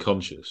knocks him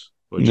unconscious,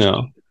 or he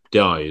just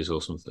dies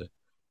or something.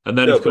 And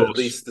then, of course, at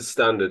least the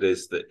standard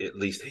is that at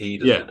least he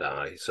doesn't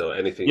die. So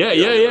anything, like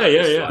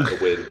a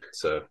win.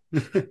 So,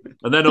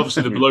 and then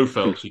obviously the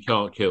Blofelds he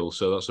can't kill,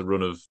 so that's a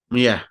run of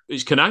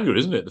It's Kananga,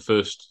 isn't it? The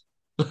first,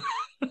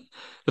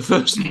 the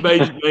first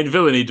main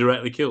villain he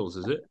directly kills,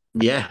 is it?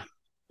 Yeah.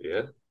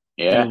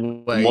 I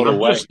don't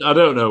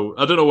know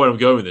where I'm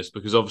going with this,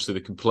 because obviously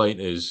the complaint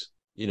is,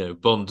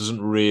 Bond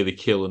doesn't really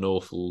kill an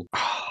awful.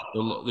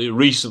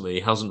 Recently, he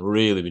hasn't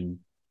really been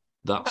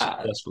that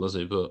successful, has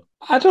he? But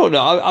I don't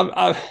know.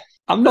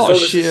 I'm not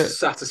sure. It's a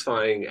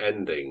satisfying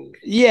ending.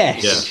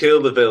 Yes. He can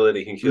kill the villain.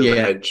 He can kill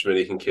the henchman.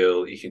 He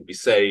can be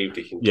saved.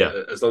 He can.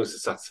 As long as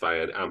it's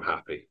satisfying, I'm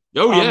happy.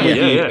 Oh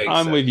yeah.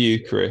 I'm with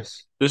you,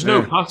 Chris. There's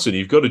no pattern.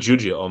 You've got to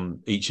judge it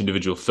on each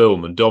individual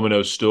film, and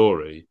Domino's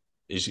story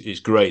is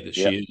great that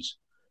she is.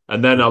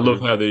 And then I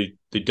love how they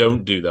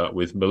don't do that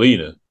with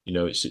Melina.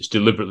 It's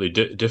deliberately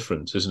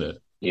different, isn't it?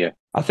 Yeah,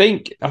 I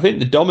think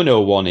the Domino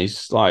one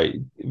is like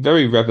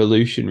very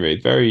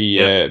revolutionary,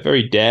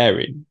 very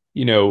daring.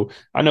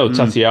 I know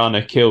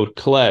Tatiana killed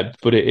Klebb,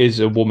 but it is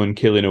a woman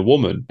killing a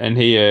woman. And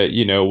here,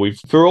 we've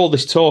for all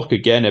this talk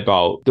again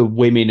about the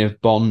women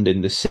of Bond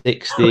in the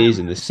 60s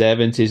and the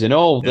 70s and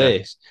all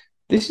this.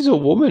 This is a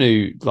woman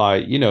who,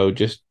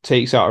 just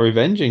takes out a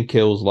revenge and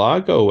kills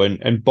Largo,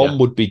 and Bond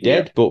would be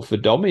dead, but for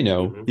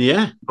Domino.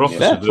 Yeah,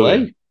 fair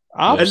play.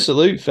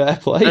 Absolute fair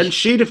play. And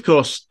she'd, of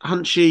course,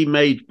 hadn't she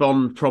made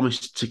Bond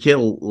promise to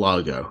kill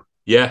Largo?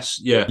 Yes,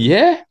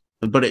 yeah.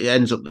 But it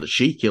ends up that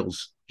she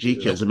kills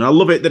him. And I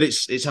love it that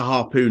it's a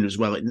harpoon as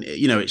well.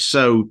 It's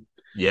so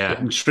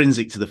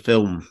intrinsic to the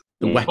film,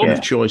 the weapon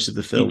of choice of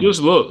the film. He does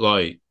look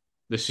like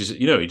this is,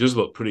 he does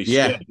look pretty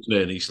scared, doesn't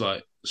he? And he's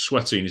like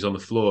sweating, he's on the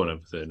floor and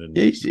everything. And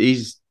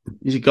he's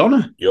a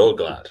goner. You're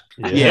glad.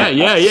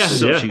 Yeah.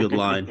 Such a good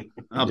line.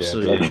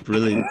 Absolutely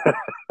brilliant.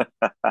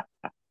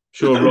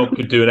 Sure, Rob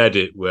could do an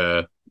edit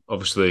where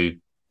obviously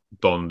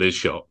Bond is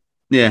shot.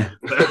 Yeah.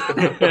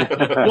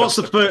 What's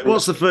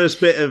the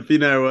first bit of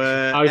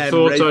I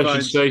thought I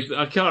should say.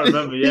 I can't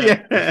remember.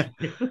 Yeah.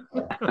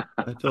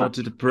 I thought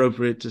it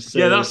appropriate to say.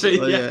 Yeah, that's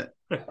it. Yeah.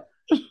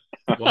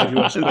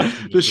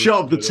 The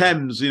shot of the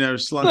Thames,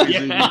 slightly.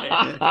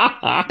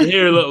 You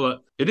hear a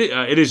little.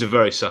 It is a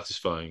very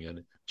satisfying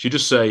ending. She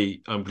just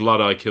say, "I'm glad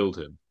I killed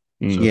him."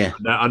 So,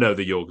 I know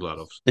that you're glad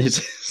of.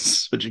 It's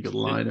such a good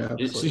line.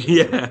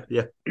 Yeah.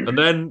 And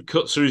then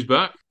cuts through his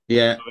back.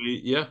 Yeah.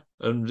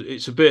 And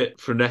it's a bit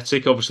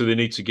frenetic. Obviously, they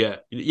need to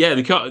get. Yeah,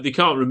 they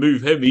can't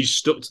remove him. He's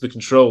stuck to the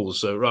controls.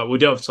 So we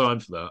don't have time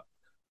for that.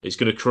 It's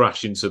going to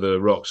crash into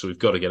the rock, so we've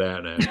got to get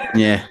out now.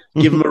 Yeah,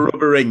 give him a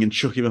rubber ring and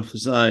chuck him off the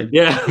side.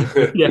 Yeah.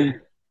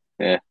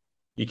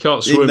 You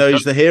can't swim. Even though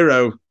he's the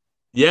hero.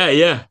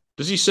 Yeah.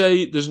 Does he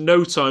say there's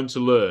no time to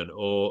learn,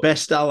 or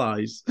best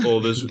allies,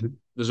 or there's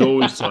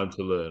always time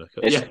to learn?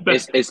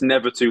 It's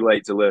never too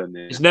late to learn.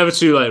 Yeah. It's never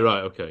too late,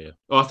 right? Okay, yeah.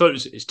 Oh, I thought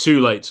it's too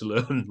late to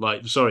learn.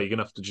 Like, sorry, you're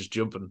gonna have to just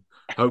jump and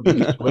hope you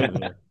can swim.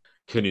 Yeah.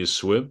 Can you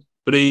swim?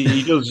 But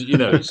he does. Can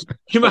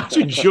you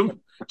imagine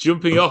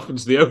jumping off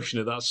into the ocean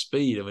at that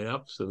speed? I mean,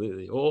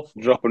 absolutely awful.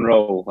 Drop and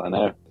roll. I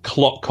know.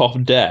 Clock off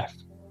death,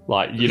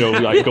 like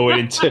going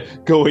into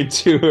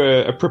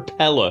a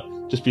propeller,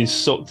 just being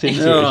sucked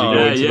into it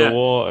as you go into the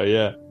water.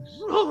 Yeah.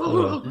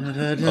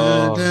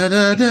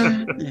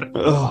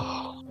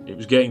 It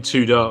was getting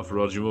too dark for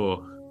Roger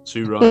Moore.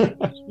 Too right.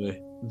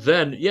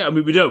 Then,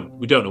 we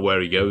don't know where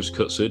he goes.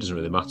 Cuts it. Doesn't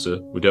really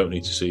matter. We don't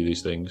need to see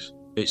these things.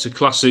 It's a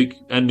classic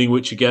ending,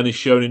 which again is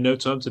shown in No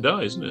Time to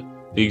Die, isn't it?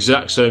 The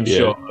exact same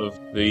shot of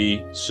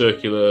the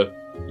circular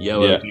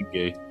yellow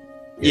dinghy.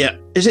 Yeah.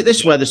 Is it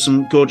this where there's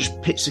some gorgeous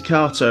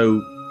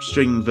pizzicato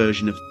string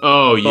version of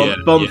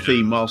Bond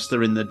theme whilst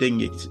they're in the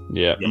dinghy?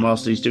 Yeah. And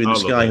whilst he's doing the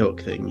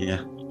skyhook thing,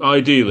 yeah.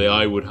 Ideally,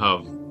 I would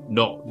have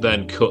not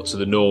then cut to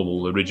the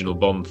normal original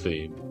Bond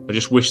theme. I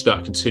just wish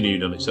that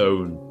continued on its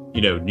own,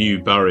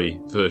 new Barry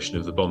version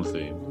of the Bond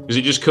theme, because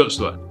it just cuts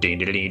like ding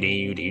ding ding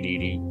ding ding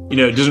ding.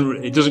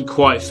 It doesn't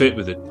quite fit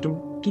with it.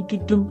 Dum, dum,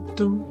 dum, dum,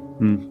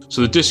 dum. So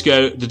the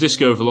disco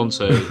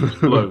volante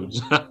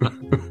explodes.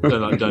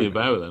 Don't like Daniel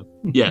Bauer then.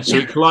 Yeah, so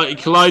it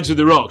collides with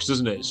the rocks,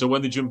 doesn't it? So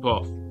when they jump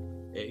off,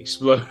 it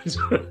explodes.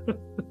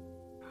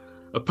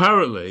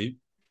 Apparently.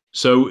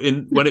 So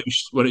when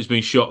it's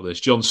being shot,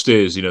 John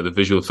Steers, the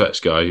visual effects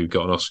guy who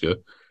got an Oscar,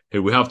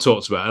 who we have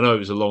talked about. I know it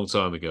was a long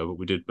time ago, but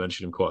we did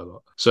mention him quite a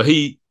lot. So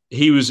he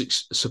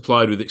was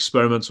supplied with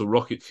experimental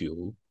rocket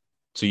fuel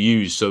to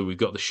use. So we've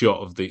got the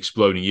shot of the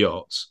exploding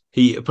yachts.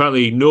 He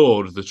apparently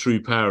ignored the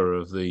true power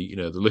of the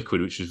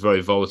liquid, which was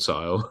very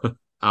volatile,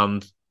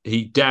 and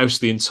he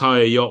doused the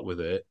entire yacht with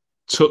it,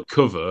 took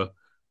cover,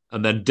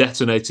 and then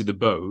detonated the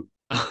boat.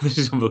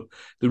 The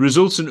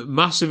resultant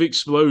massive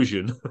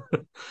explosion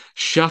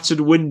shattered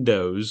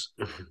windows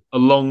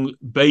along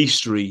Bay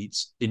Street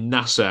in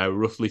Nassau,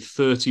 roughly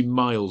 30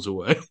 miles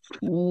away.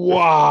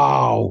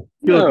 Wow.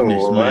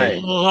 Goodness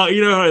me. Oh,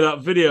 you know how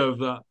that video of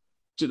that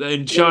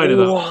in China?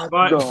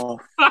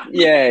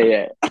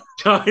 Yeah.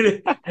 China.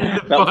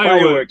 That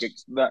firework.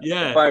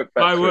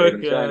 Firework.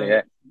 In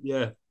China,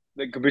 yeah.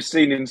 That could be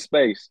seen in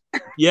space.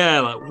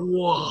 Yeah, like,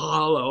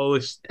 wow, like all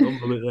this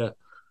unbelievable.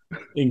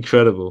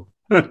 Incredible.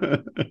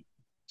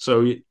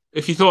 So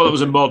if you thought that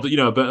was a model,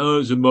 but it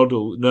was a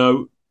model.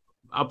 No,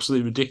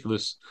 absolutely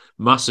ridiculous,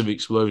 massive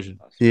explosion.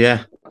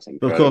 Yeah,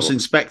 of course,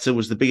 Inspector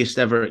was the biggest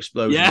ever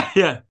explosion.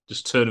 Yeah,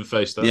 just turn and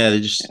face that. Yeah, they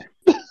just.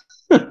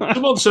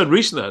 Someone said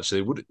recently,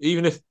 actually,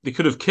 even if they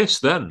could have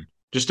kissed then,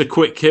 just a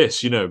quick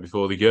kiss,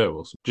 before they go,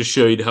 or just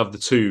show you to have the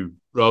two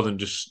rather than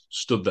just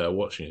stood there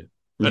watching it.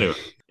 Anyway,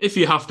 if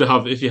you have to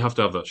have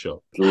that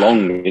shot, it's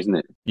long, isn't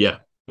it? Yeah,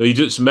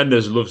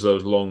 Mendes loves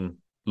those long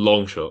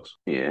shots.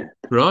 Yeah.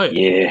 Right.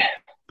 Yeah.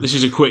 This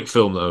is a quick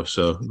film though,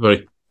 so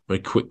very, very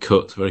quick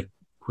cut, very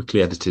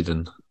quickly edited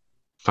and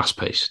fast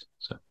paced.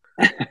 So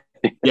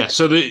yeah,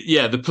 so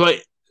the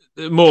plane,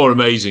 more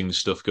amazing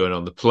stuff going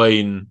on. The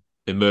plane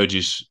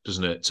emerges,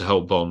 doesn't it, to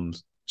help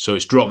Bond. So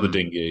it's dropped the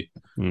dinghy.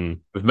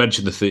 We've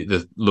mentioned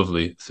the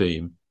lovely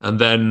theme, and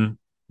then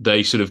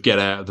they sort of get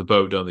out of the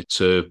boat, don't they,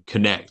 to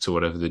connect or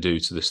whatever they do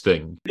to this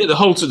thing. Yeah,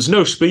 there's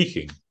no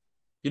speaking.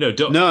 No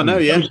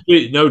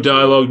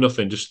dialogue,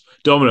 nothing. Just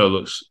Domino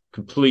looks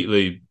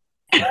completely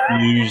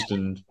confused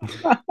and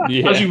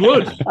as you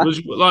would.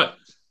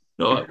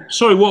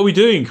 Sorry, what are we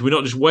doing? Can we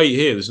not just wait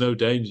here? There's no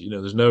danger.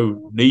 There's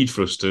no need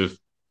for us to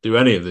do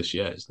any of this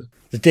yet. Is there?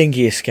 The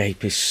dinghy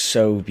escape is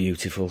so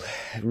beautiful.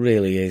 It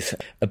really is.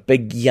 A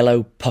big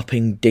yellow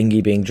popping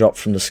dinghy being dropped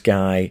from the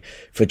sky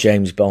for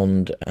James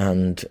Bond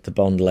and the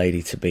Bond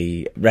lady to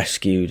be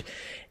rescued.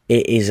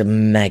 It is a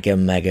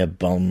mega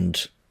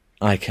Bond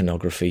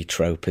iconography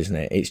trope, isn't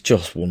it? It's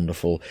just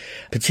wonderful.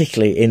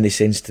 Particularly in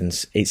this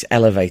instance, it's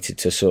elevated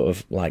to sort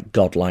of like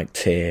godlike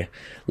tier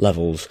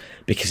levels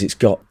because it's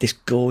got this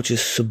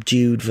gorgeous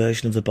subdued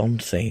version of the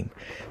Bond theme.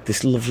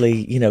 This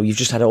lovely, you've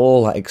just had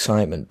all that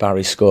excitement,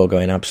 Barry's score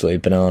going absolutely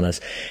bananas,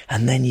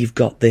 and then you've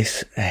got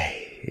this,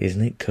 hey,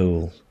 isn't it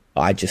cool?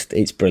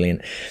 It's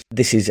brilliant.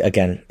 This is,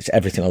 again, it's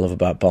everything I love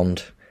about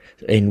Bond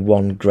in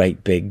one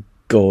great big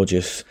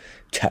gorgeous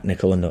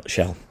technical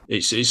nutshell.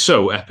 It's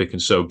so epic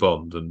and so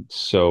Bond. And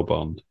so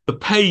Bond. The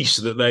pace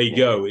that they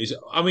go is,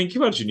 can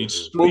you imagine? You'd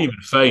scream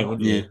and faint,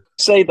 wouldn't you?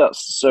 Say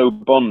that's so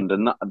Bond,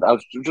 and I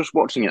was just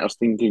watching it, I was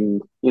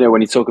thinking,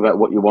 when you talk about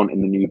what you want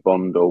in the new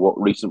Bond or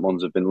what recent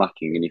ones have been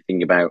lacking, and you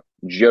think about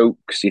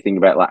jokes, you think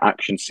about like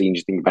action scenes,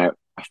 you think about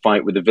a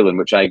fight with a villain,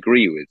 which I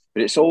agree with,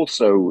 but it's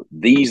also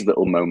these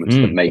little moments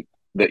that make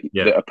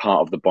that are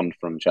part of the Bond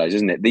franchise,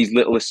 isn't it? These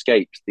little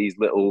escapes, these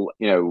little,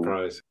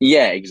 Surprise.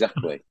 Yeah,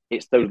 exactly.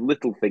 It's those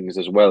little things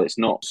as well. It's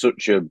not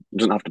it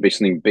doesn't have to be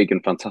something big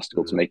and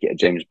fantastical to make it a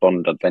James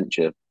Bond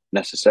adventure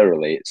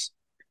necessarily. It's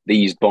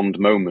these Bond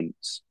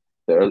moments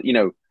that are, a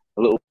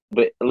little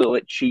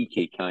bit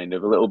cheeky, kind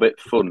of, a little bit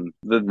fun.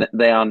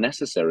 They are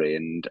necessary.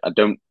 And I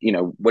don't,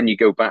 when you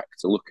go back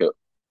to look at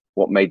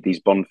what made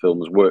these Bond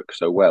films work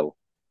so well,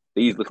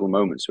 these little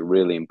moments are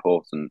really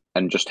important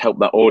and just help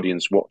that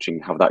audience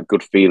watching have that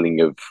good feeling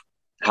of,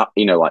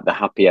 like the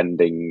happy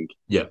ending.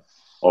 Yeah.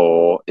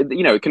 Or,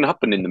 it can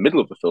happen in the middle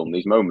of the film,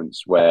 these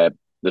moments where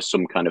there's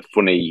some kind of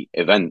funny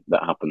event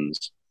that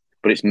happens,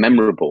 but it's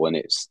memorable and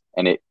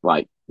it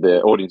like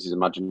the audience's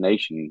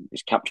imagination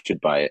is captured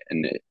by it.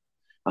 And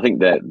I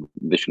think that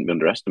they shouldn't be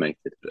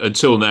underestimated.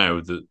 Until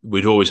now,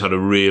 we'd always had a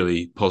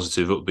really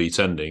positive, upbeat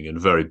ending and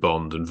very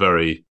Bond and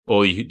very,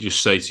 or you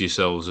just say to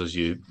yourselves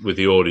with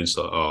the audience,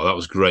 like, oh, that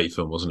was a great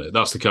film, wasn't it?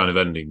 That's the kind of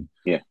ending.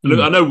 Yeah. Look,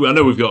 I know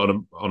we've got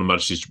on a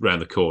Majesty's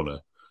round the corner,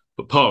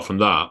 but apart from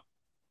that,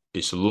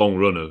 it's a long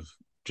run of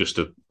just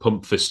a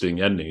pump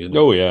fisting ending, isn't it?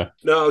 Oh, yeah.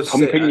 No,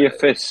 pumping your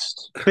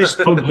fist. Fist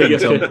pumping,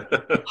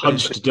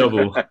 hunched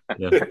double.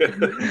 Yeah.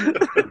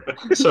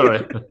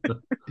 Sorry.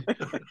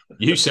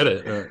 You said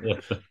it.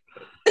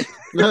 Yeah.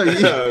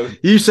 No,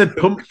 you said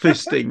pump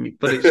fisting,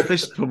 but it's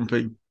fist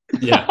pumping.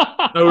 Yeah.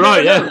 Oh,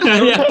 right, yeah.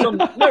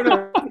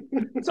 No.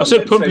 I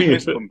said pumping.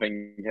 Fist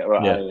pumping.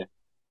 Right, yeah.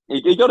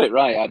 He got it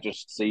right. I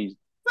just see.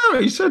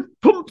 No, he said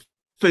pump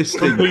fisting.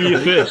 Pumping your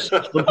fist.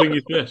 Pumping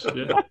your fist,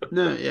 yeah.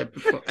 No, yeah.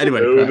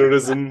 Anyway.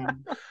 Fist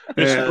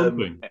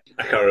pumping.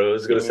 I can't remember what I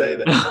was going to say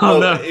there.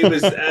 No. It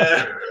was...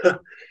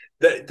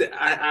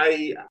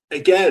 I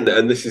again,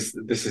 and this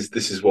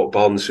is what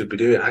Bond should be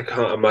doing. I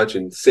can't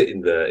imagine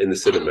sitting there in the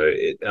cinema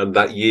and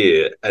that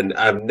year, and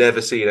I've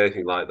never seen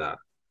anything like that.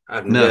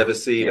 I've never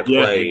seen a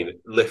plane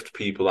lift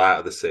people out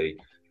of the sea.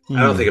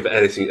 I don't think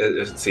I've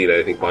seen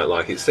anything quite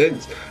like it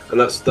since, and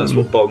that's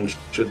what Bond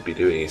should be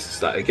doing. It's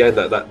just that again,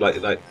 that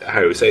like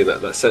Harry was saying,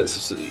 that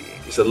sense of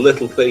it's a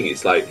little thing.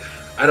 It's like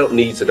I don't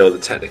need to know the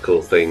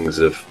technical things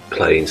of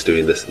planes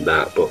doing this and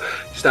that, but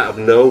just out of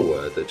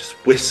nowhere, they're just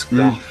whisked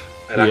off.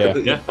 And I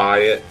completely buy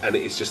it, and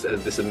it's just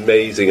this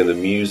amazing, and the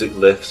music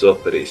lifts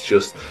up, and it's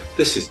just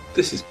this is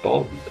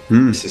Bond.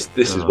 This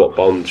is what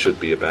Bond should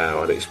be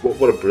about, and it's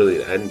what a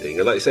brilliant ending.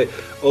 And like you say,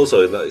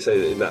 also in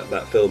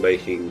that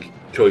filmmaking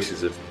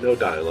choices of no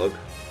dialogue,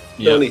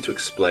 no need to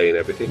explain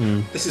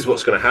everything. This is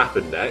what's going to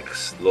happen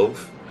next,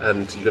 love,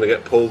 and you're going to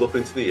get pulled up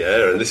into the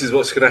air, and this is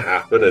what's going to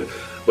happen. And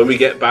when we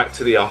get back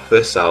to the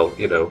office, I'll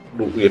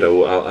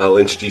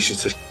introduce you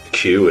to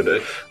Q,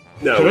 and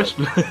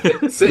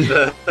sit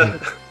there.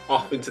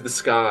 Off into the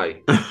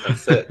sky.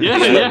 That's it.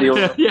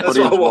 That's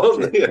what I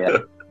want.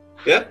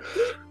 Yeah.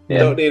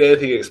 Don't need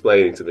anything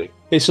explaining to me.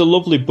 It's a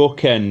lovely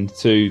bookend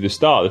to the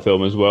start of the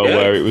film as well,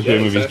 where it was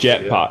him with his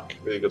jetpack.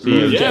 Really good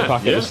jetpack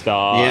at the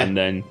start, and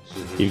then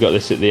you've got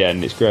this at the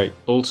end. It's great.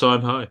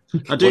 All-time high.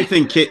 I do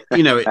think it.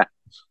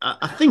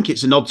 I think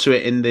it's a nod to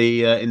it in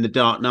the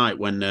Dark Knight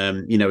when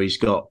he's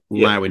got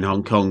Lau in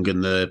Hong Kong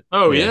and the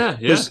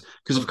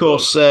because of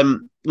course.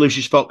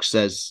 Lucius Fox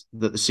says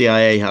that the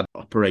CIA had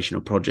an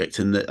operational project,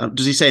 and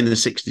does he say in the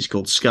 60s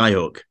called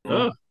Skyhook?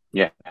 Oh,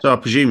 yeah. So I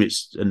presume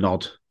it's a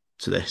nod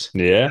to this.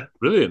 Yeah,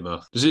 brilliant,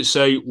 man. Does it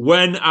say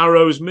when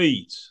arrows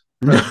meet?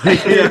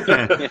 Yeah.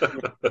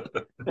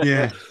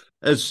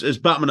 As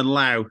Batman and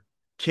Lau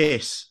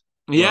kiss.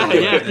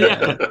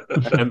 Yeah.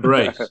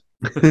 Embrace.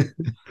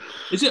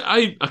 Is it?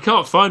 I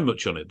can't find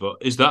much on it, but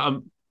is that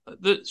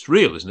that's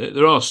real, isn't it?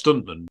 There are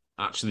stuntmen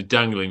actually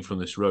dangling from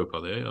this rope,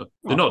 are they?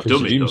 They're not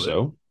dummies, are they?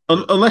 So.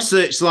 Unless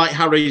it's like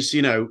Harry's,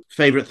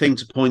 favourite thing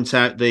to point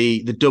out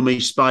the dummy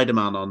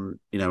Spider-Man on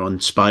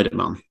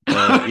Spider-Man.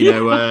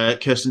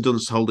 Kirsten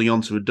Dunst holding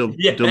on to a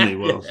dummy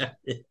was.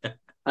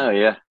 Oh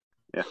yeah.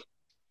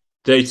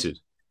 Dated.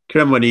 Can you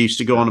remember when he used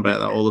to go on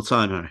about that all the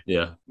time, Harry?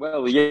 Yeah.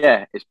 Well,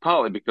 yeah, it's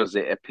partly because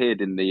it appeared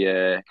in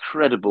the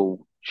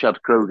incredible Chad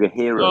Kroger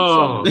Hero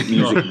song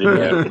music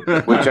video,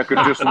 which I could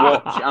just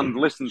watch and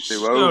listen to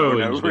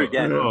over and over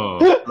again.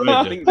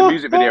 I think the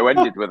music video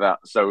ended with that.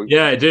 So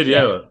yeah, it did.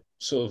 Yeah.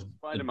 Sort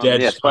of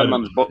dead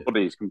Spider-Man's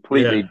body is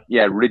completely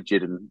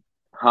rigid and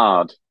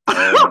hard.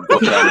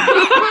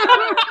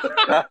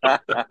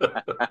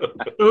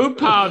 Oh,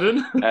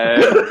 pardon.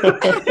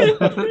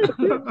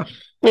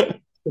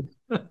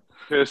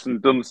 Kirsten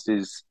Dunst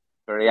is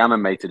very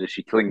animated as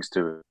she clings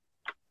to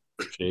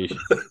it. Jeez.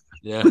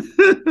 Yeah.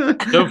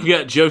 Don't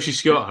forget Josie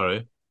Scott,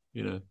 Harry.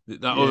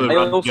 That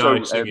other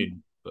guy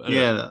singing.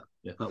 Anyway,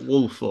 that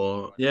wolf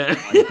or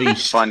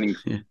beast. I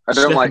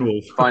don't like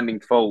finding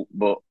fault,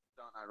 but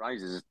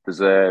Rises, there's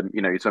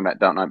you're talking about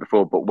Dark Knight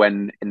before, but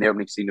when in the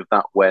opening scene of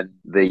that, when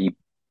the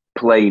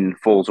plane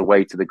falls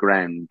away to the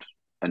ground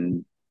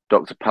and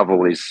Dr.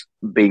 Pavel is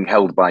being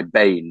held by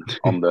Bane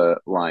on the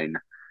line,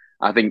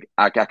 I think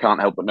I can't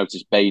help but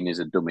notice Bane is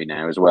a dummy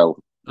now as well.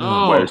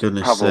 Oh, whereas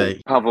goodness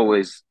sake. Pavel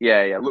is,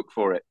 look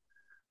for it.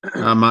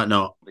 I might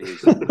not.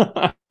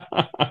 And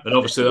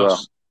obviously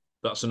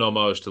that's an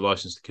homage to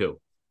License to Kill.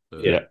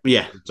 The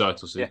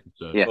title sequence.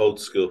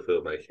 Old school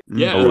filmmaking.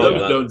 Yeah,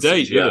 don't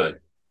date, do they?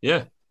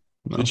 Yeah.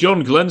 No. The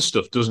John Glenn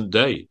stuff doesn't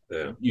date.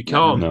 Yeah. You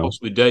can't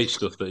possibly date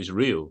stuff that is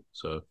real.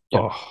 So,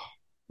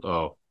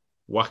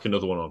 whack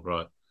another one on,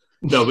 right?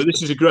 No, but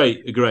this is a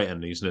great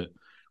ending, isn't it?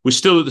 We're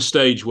still at the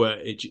stage where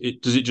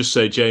it does it just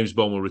say James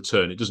Bond will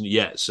return? It doesn't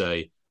yet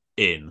say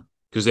in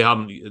because they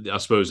haven't. I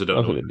suppose they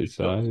don't know.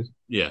 Decided.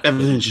 Yeah,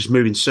 everything's just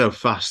moving so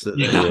fast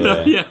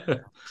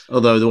that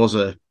Although there was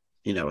a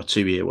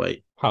 2-year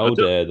wait. How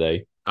dare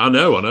they? I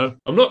know.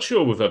 I'm not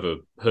sure we've ever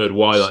heard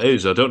why that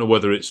is. I don't know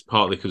whether it's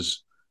partly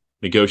because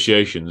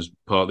negotiations,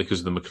 partly because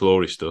of the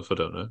McClory stuff. I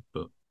don't know,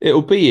 but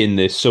it'll be in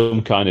this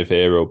some kind of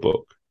hero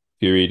book.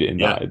 If you read it in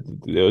that,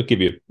 it'll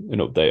give you an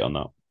update on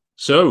that.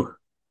 So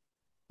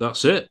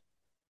that's it.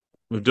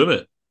 We've done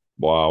it.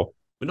 Wow.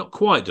 We're not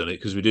quite done it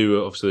because we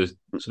do obviously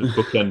sort of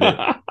bookend it.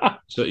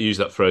 So use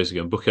that phrase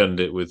again. Bookend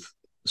it with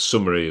a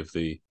summary of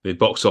the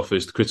box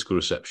office, the critical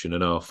reception,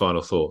 and our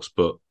final thoughts.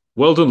 But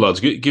well done,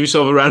 lads. Give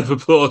yourself a round of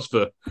applause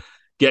for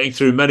getting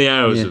through many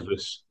hours of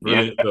this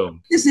brilliant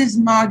film. This is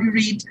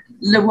Marguerite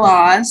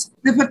Lavoise,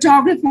 the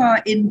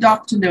photographer in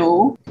Dr.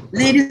 No.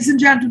 Ladies and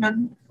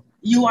gentlemen,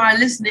 you are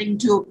listening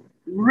to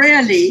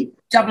Really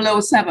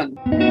 007.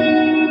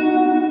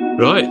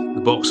 Right,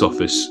 the box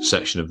office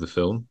section of the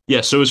film.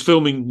 Yeah, so as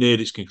filming neared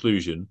its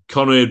conclusion,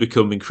 Connery had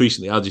become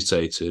increasingly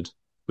agitated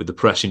with the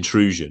press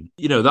intrusion.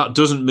 That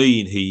doesn't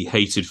mean he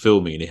hated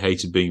filming and he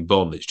hated being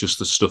Bond. It's just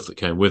the stuff that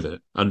came with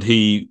it. And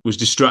he was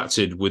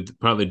distracted with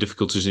apparently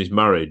difficulties in his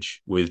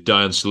marriage with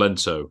Diane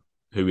Salento,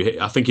 who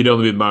I think he'd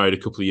only been married a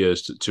couple of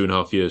years,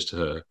 2.5 years to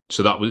her.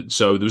 So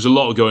there was a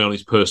lot going on in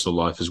his personal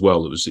life as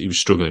well that he was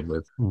struggling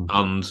with.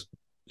 And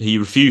he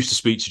refused to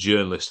speak to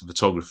journalists and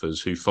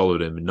photographers who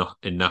followed him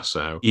in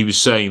Nassau. He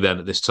was saying then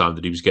at this time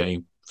that he was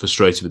getting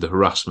frustrated with the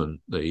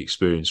harassment that he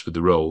experienced with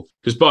the role.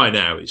 Because by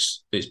now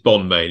it's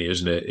Bond mania,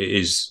 isn't it? It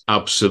is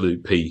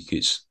absolute peak.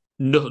 It's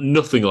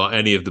nothing like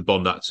any of the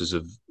Bond actors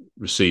have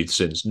received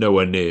since.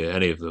 Nowhere near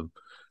any of them.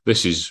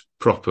 This is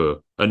proper.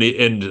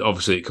 And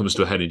obviously it comes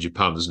to a head in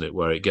Japan, doesn't it,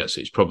 where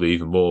it's probably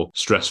even more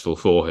stressful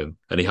for him.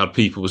 And he had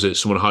people, was it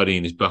someone hiding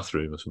in his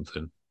bathroom or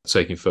something,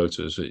 taking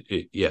photos?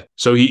 Yeah.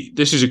 So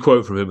this is a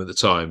quote from him at the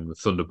time,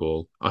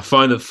 Thunderball. "I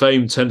find that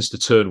fame tends to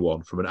turn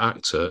one from an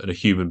actor and a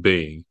human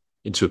being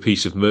into a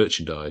piece of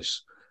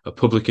merchandise, a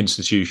public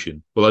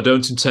institution. Well, I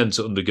don't intend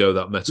to undergo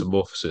that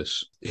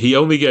metamorphosis." He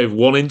only gave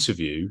one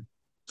interview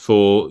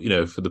for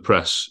the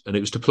press, and it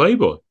was to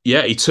Playboy.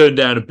 Yeah, he turned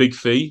down a big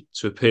fee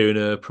to appear in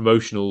a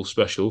promotional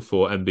special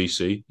for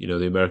NBC,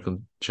 the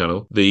American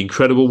channel, The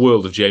Incredible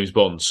World of James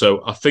Bond.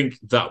 So I think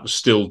that was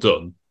still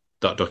done,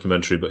 that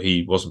documentary, but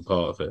he wasn't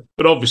part of it.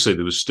 But obviously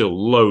there was still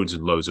loads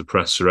and loads of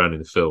press surrounding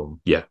the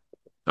film. Yeah,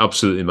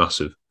 absolutely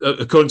massive.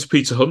 According to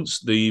Peter Hunt,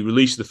 the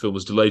release of the film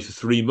was delayed for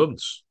 3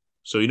 months.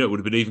 So, it would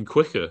have been even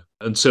quicker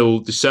until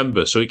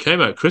December. So it came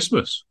out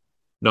Christmas.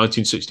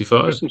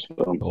 1965. Christmas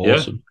film.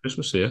 Awesome. Yeah,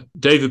 Christmas, yeah.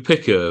 David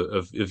Picker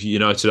of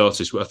United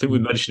Artists, I think we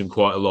mentioned him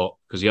quite a lot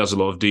because he has a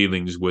lot of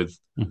dealings with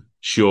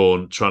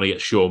Sean, trying to get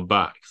Sean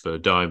back for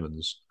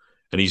Diamonds.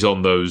 And he's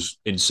on those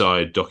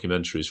inside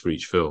documentaries for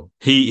each film.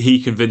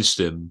 He convinced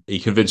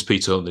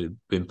Peter Hunt that it would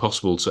be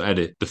impossible to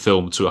edit the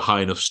film to a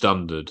high enough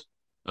standard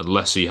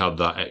unless he had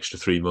that extra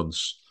 3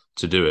 months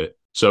to do it.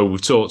 So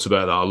we've talked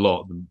about that a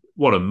lot.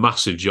 What a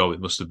massive job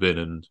it must have been,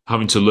 and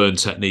having to learn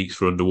techniques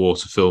for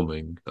underwater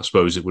filming, I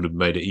suppose it would have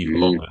made it even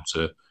longer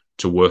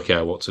to work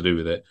out what to do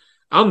with it.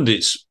 And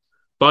it's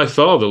by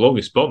far the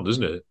longest Bond,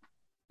 isn't it?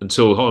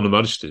 Until Her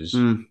Majesty's.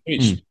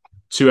 It's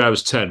 2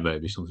 hours 10,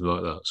 maybe, something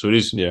like that. So it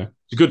is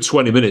it's a good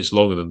 20 minutes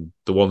longer than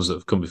the ones that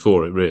have come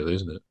before it, really,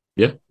 isn't it?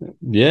 Yeah?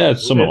 Yeah,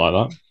 something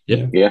like that.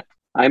 Yeah.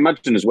 I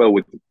imagine as well,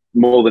 with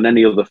more than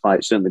any other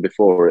fight, certainly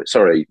before it,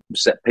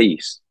 set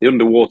piece, the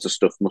underwater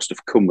stuff must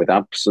have come with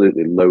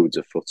absolutely loads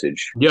of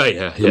footage.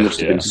 Yeah. There must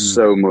have been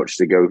so much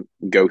to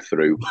go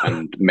through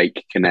and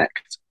make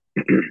connect.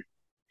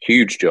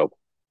 Huge job.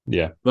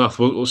 Yeah. Matt,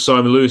 what was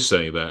Simon Lewis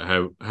saying about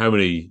how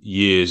many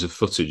years of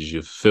footage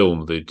of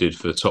film they did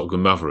for Top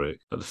Gun Maverick?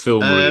 The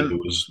film really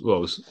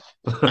was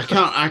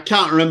I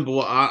can't remember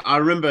what I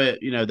remember.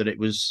 That it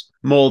was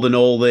more than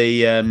all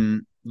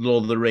the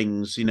Lord of the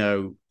Rings.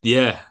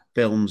 Yeah.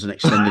 Films and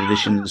extended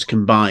editions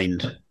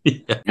combined.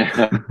 Yeah,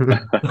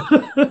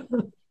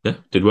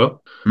 did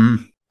well.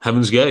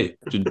 Heaven's Gate.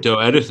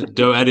 Don't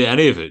edit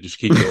any of it. Just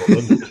keep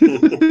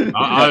it.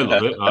 I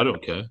love it. I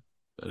don't care.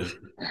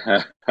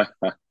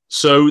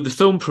 So the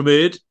film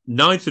premiered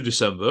 9th of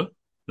December,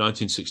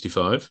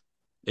 1965,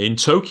 in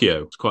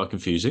Tokyo. It's quite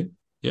confusing.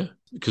 Yeah,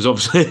 because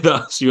obviously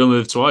you only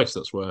live twice.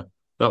 That's where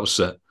that was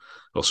set,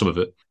 or some of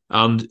it,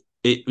 and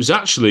it was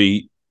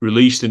actually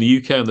released in the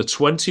UK on the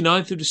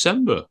 29th of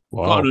December.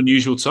 Wow. Quite an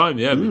unusual time,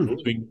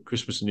 between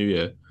Christmas and New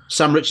Year.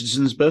 Sam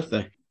Richardson's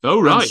birthday.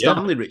 Oh, right,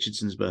 Stanley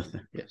Richardson's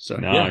birthday. Yeah,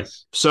 sorry.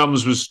 Nice. Yeah.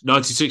 Sam's was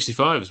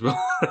 1965 as well.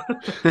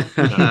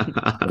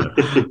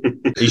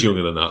 He's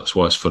younger than that, that's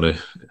why it's funny.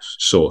 It's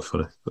sort of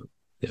funny, but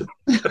yeah.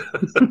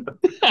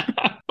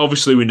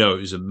 Obviously, we know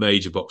it was a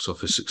major box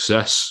office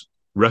success,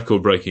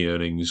 record-breaking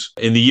earnings.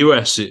 In the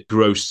US, it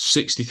grossed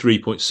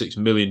 $63.6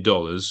 million.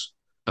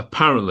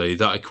 Apparently,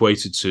 that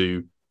equated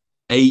to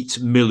 8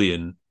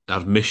 million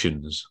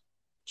admissions.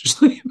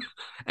 Just like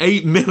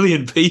 8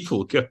 million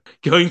people going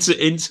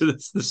into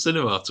the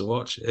cinema to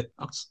watch it.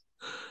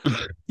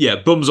 Yeah,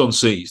 bums on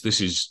seats.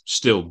 This is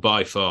still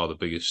by far the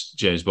biggest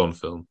James Bond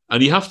film.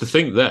 And you have to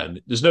think then,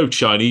 there's no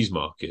Chinese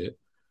market.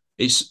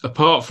 It's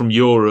apart from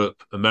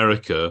Europe,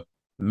 America,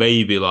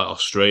 maybe like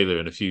Australia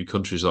and a few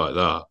countries like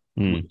that.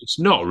 It's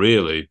not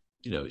really,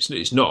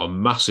 it's not a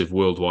massive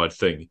worldwide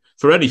thing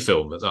for any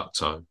film at that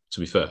time, to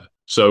be fair.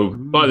 So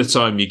by the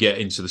time you get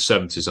into the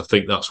 70s, I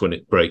think that's when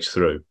it breaks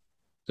through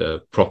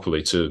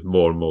properly to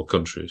more and more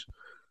countries.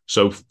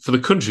 So for the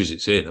countries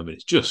it's in,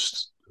 it's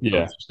just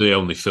the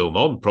only film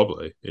on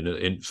probably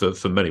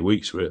for many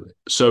weeks, really.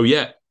 So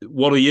yeah,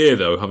 what a year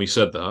though, having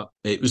said that.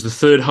 It was the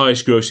third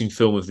highest grossing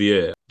film of the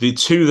year. The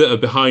two that are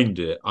behind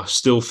it, I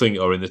still think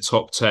are in the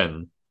top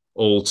 10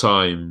 all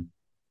time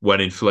when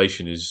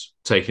inflation is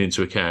taken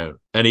into account.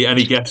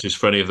 Any guesses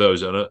for any of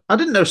those? I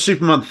didn't know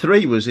Superman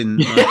 3 was in.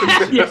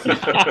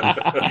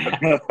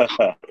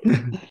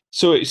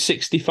 So it's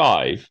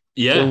 65.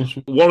 Yeah,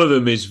 one of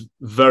them is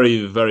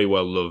very, very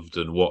well loved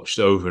and watched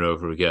over and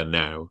over again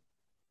now.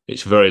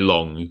 It's very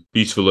long,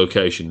 beautiful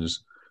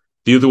locations.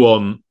 The other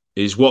one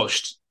is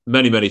watched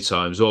many, many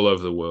times all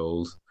over the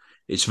world.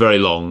 It's very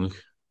long.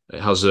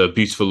 It has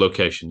beautiful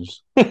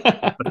locations.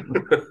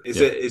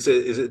 Is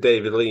it a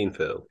David Lean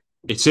film?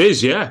 It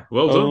is, yeah.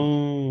 Well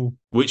done.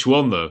 Which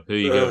one, though? Here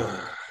you go.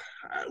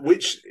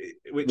 Which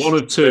one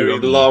of two? Very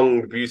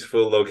long,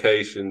 beautiful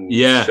location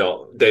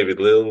shot David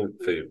Lean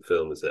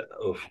film, is it?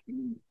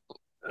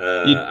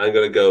 I'm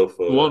going to go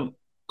for one.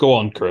 Go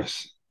on,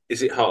 Chris.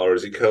 Is it hot or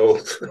is it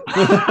cold?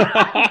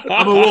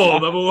 I'm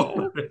a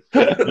warm.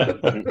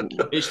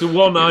 It's the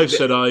one I've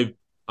said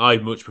I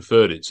much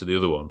preferred it to the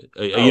other one.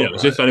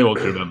 As if anyone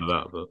can remember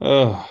that. But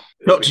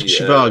Dr.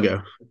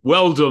 Zhivago.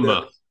 Well done,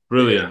 Matt.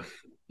 Brilliant.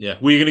 Yeah.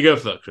 Were you going to go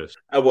for that, Chris?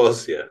 I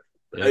was, yeah.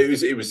 Yeah. It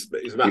was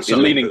He's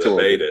leaning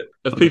towards made it.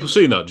 Have people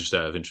seen that just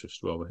out of interest?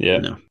 Well, yeah,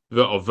 no.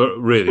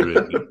 Really,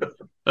 really good.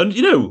 And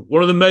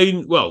one of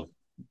the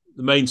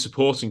main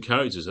supporting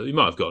characters, he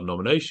might have got a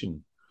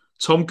nomination.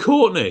 Tom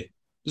Courtenay.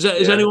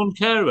 Does anyone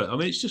care about? I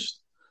mean, it's just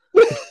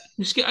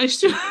this guy.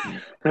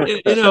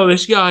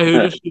 This guy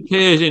who just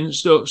appears in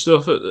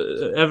stuff at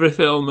every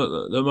film at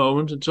the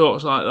moment and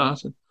talks like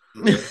that. And,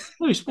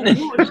 what is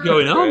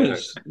going on?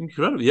 It's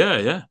incredible.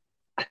 Yeah.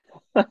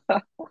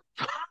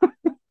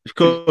 Of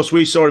course,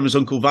 we saw him as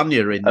Uncle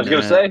Vanya in. I was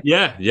going to say,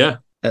 yeah,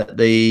 at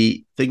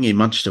the thing in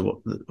Manchester.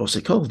 What's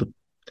it called? The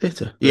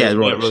theatre. Yeah, the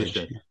Royal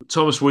Exchange.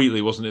 Thomas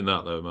Wheatley wasn't in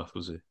that though, Matt,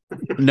 was he?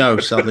 No,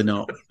 sadly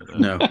not.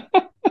 No.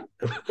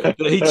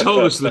 He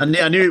told us that.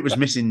 I knew it was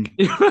missing.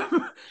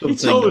 He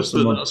told us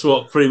that that's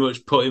what pretty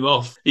much put him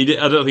off. I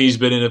don't think he's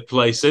been in a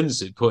play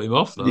since it put him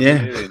off. Though.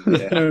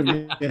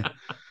 Yeah.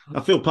 I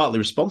feel partly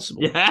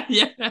responsible. Yeah.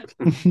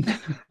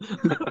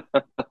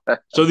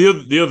 So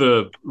the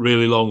other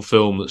really long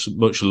film that's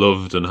much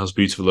loved and has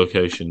beautiful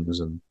locations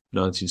in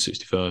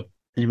 1965.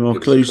 Any more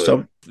clues,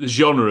 Tom? The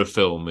genre of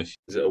film. Is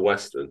it a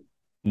Western?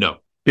 No.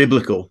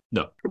 Biblical?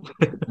 No.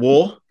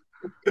 War?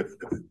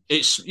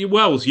 It's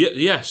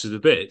yes, a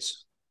bit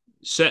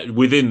set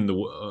within the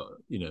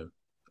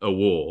a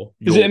war.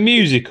 Is it a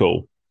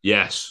musical?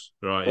 Yes,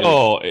 right. Yeah.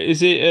 Oh,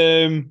 is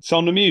it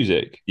Sound of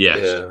Music? Yes,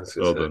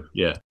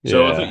 yeah.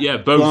 So I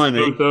think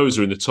both those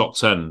are in the top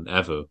 10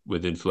 ever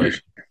with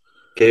inflation.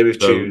 Game of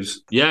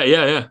Choose.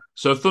 Yeah.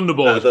 So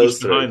Thunderball is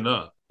just behind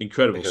that.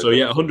 Incredible. So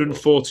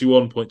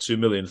 141.2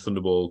 million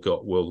Thunderball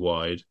got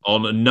worldwide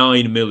on a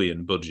 9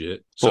 million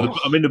budget. So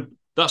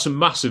that's a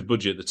massive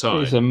budget at the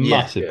time. It's a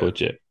massive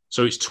budget.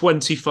 So it's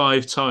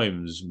 25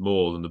 times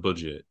more than the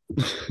budget.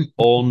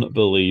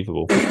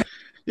 Unbelievable.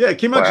 Yeah,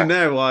 can you imagine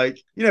now,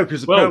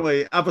 because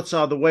apparently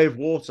Avatar: The Way of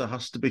Water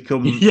has to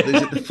become is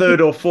it the third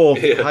or fourth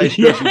highest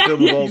grossing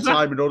film of all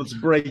time in order to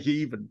break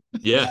even.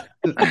 Yeah.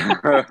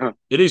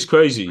 It is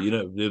crazy.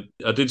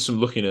 I did some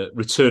looking at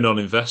return on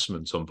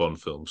investment on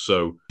Bond films.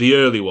 So the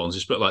early ones,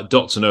 it's like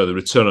Dr. No, the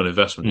return on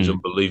investment is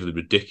unbelievably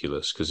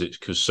ridiculous because it's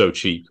so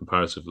cheap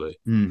comparatively.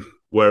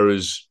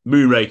 Whereas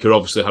Moonraker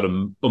obviously had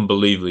an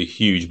unbelievably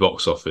huge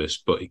box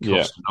office, but it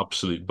cost an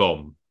absolute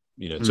bomb,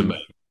 to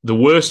make. The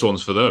worst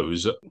ones for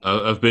those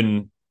have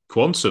been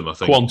Quantum, I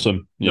think.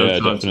 Quantum,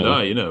 Time to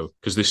Die,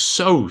 because they're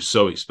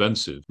so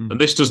expensive.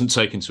 And this doesn't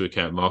take into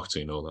account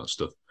marketing and all that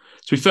stuff.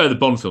 To be fair, the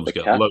Bond films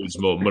get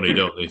loads more money,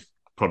 don't they?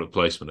 Product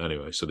placement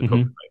anyway, so they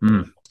probably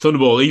make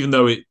Thunderball, even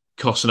though it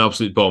costs an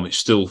absolute bomb, it's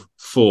still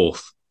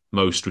fourth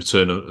most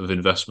return of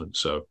investment,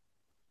 so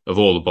of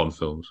all the Bond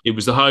films. It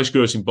was the highest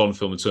grossing Bond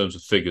film in terms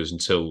of figures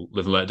until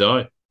Live and Let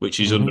Die, which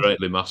is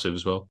underratedly massive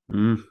as well.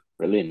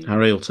 Brilliant.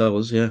 Harry will tell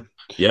us, yeah.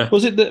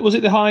 Was it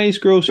the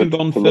highest grossing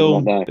Bond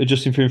film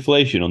adjusting for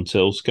inflation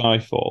until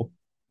Skyfall?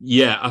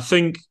 Yeah, I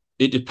think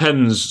it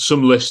depends.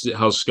 Some lists it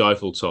has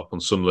Skyfall top, on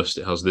some lists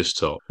it has this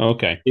top.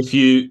 Okay. If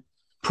you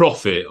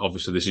profit,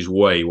 obviously this is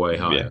way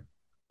higher.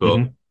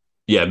 But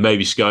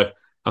maybe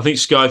I think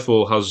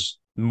Skyfall has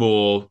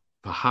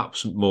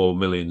perhaps more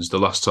millions the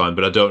last time,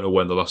 but I don't know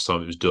when the last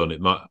time it was done.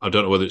 I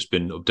don't know whether it's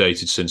been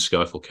updated since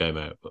Skyfall came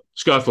out. But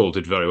Skyfall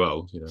did very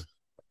well.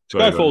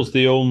 Skyfall's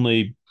the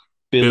only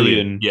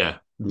billion. Yeah,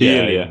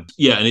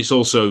 and it's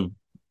also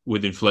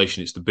with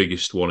inflation, it's the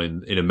biggest one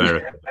in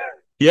America.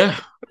 Yeah,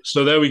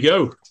 so there we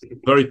go.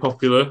 Very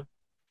popular.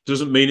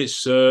 Doesn't mean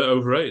it's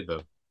overrated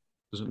though.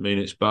 Doesn't mean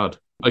it's bad.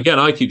 Again,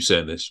 I keep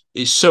saying this.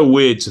 It's so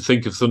weird to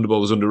think of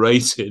Thunderball as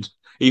underrated,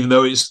 even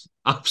though it's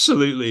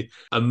absolutely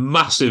a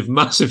massive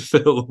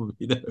film.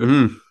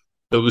 That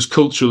was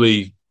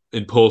culturally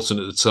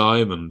important at the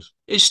time, and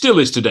it still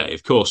is today.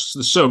 Of course,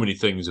 there's so many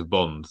things of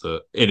Bond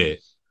that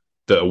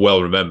are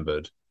well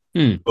remembered.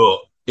 But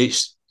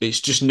it's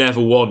just never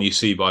one you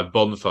see by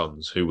Bond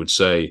fans who would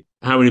say,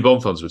 how many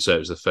Bond fans would say it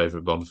was their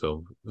favourite Bond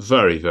film?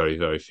 Very, very,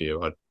 very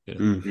few.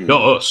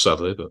 Not us,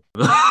 sadly, but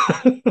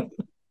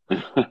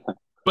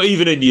but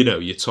even in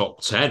your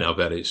top 10, I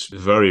bet it's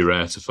very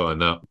rare to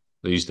find that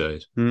these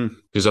days.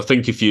 Because I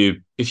think if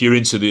you're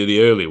into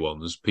the early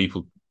ones,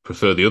 people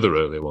prefer the other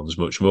earlier ones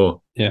much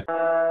more. Yeah.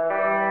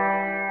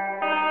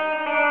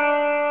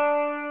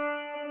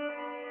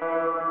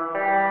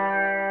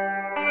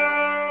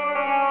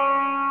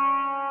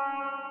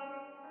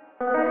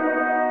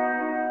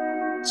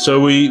 So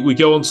we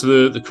go on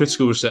to the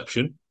critical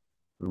reception,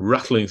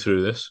 rattling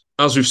through this.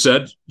 As we've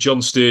said,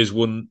 John Steers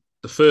won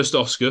the first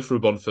Oscar for a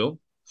Bond film.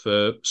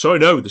 The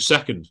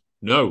second.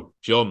 No,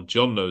 John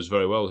knows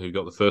very well who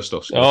got the first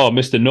Oscar. Oh,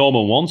 Mr.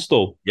 Norman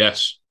Wanstall.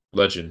 Yes,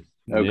 legend.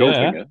 Oh,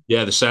 Goldfinger.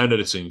 Yeah, the sound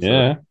editing.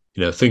 Yeah.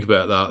 Think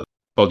about that.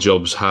 Odd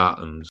Job's hat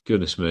and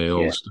goodness me,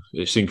 all the stuff.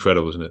 It's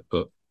incredible, isn't it?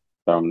 But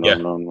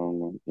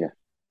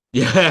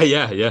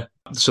Yeah.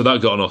 So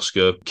that got an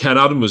Oscar. Ken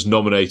Adam was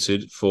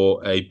nominated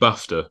for a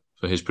BAFTA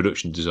for his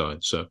production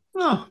design. So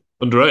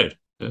underrated.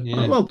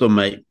 Yeah. Well done,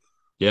 mate.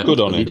 Yeah, good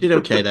on him. You did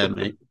okay there,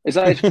 mate. Is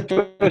that his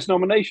first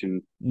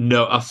nomination?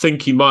 No, I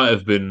think he might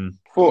have been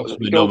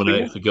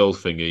nominated for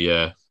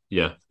Goldfinger.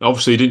 Yeah.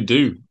 Obviously, he didn't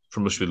do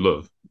From Russia with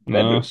Love.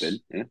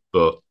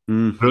 But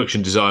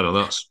production design on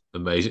that's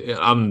amazing.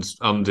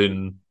 And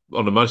in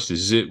On Her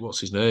Majesty's, is it? What's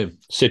his name?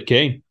 Sid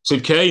Cain.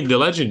 Sid Cain, the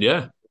legend.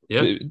 Yeah.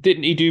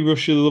 Didn't he do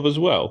Rush of the Love as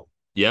well?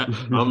 Yeah,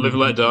 and Live and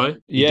Let Die.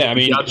 Yeah, I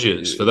mean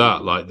gadgets for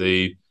that, like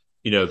the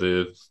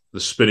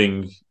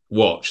spinning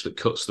watch that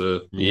cuts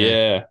the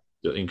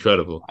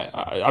incredible.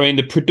 I mean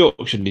the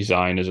production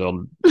designers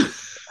on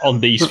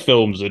these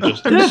films are just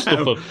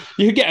stuff of,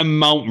 you could get a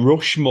Mount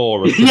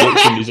Rushmore of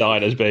production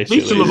designers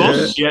basically. Lisa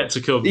Lamont yet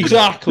to come.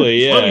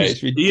 Exactly, it's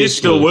he is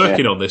still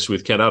working on this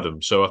with Ken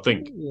Adams, so I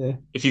think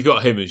if you've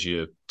got him as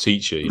your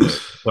teacher, you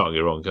can't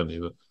go wrong, can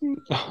you?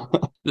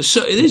 But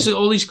it is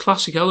all these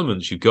classic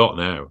elements you've got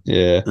now.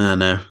 Yeah, I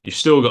know. You've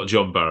still got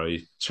John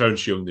Barry,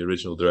 Terence Young, the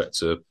original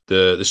director,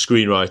 the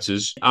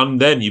screenwriters,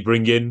 and then you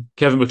bring in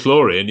Kevin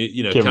McClory, and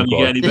can you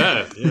get any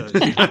better?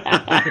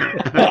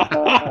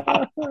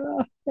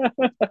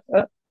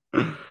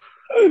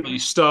 You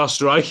star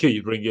striker,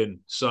 you bring in,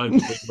 sign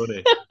for big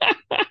money.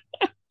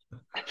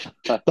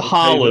 The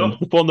Haaland,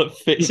 the one that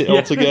fits it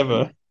all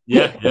together.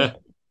 Yeah.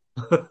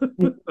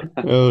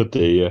 Oh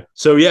dear.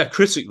 So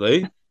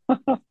critically,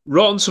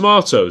 Rotten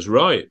Tomatoes,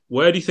 right?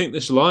 Where do you think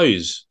this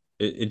lies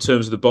in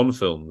terms of the Bond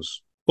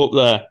films? Up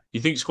there.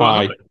 You think it's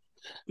quite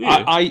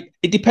high?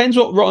 It depends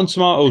what Rotten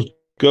Tomatoes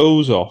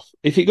goes off.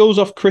 If it goes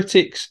off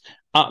critics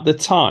at the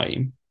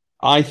time,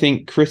 I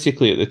think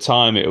critically at the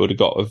time it would have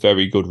got a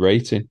very good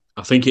rating.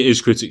 I think it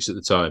is critics at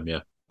the time, yeah.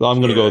 I'm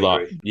going to go with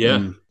that.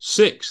 Yeah.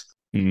 Sixth.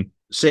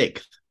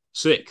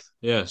 Sixth,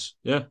 yes.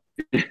 Yeah.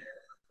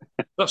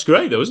 That's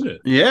great though, isn't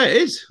it? Yeah, it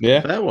is.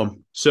 Yeah. Fair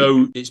one.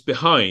 So it's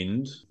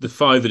behind, the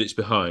 5 that it's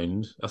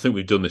behind. I think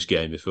we've done this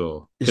game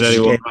before. Can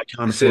anyone...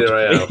 Casino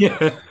Royale.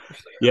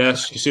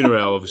 Yes, Casino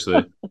Royale,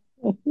 obviously.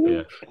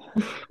 Yeah.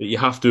 But you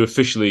have to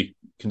officially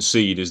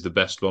concede is the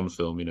best Bond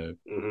film, which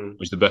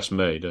is the best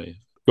made, don't you?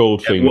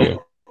 Goldfinger.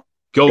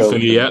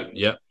 Goldfinger,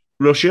 yeah.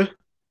 Russia?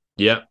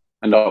 Yeah.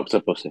 And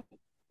Octopussy.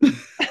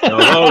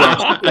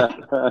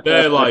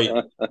 They're like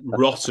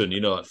rotten,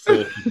 like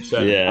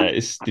 40%. Yeah,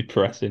 it's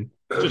depressing.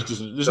 Just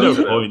doesn't. There's no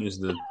point, is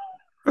there?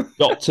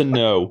 Dr.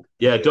 No.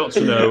 Yeah,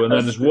 Dr. No, and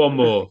then there's one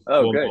more.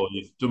 One more.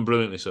 You've done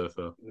brilliantly so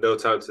far. No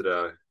Time to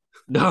Die.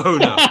 No.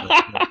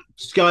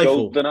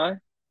 Skyfall. GoldenEye?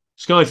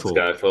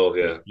 Skyfall,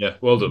 yeah. Yeah,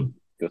 well done.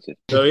 Got it.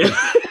 So,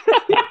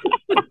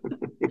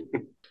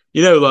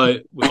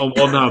 like, on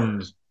one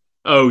hand,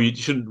 you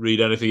shouldn't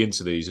read anything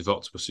into these if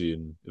Octopussy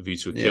and A View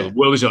to a Kill.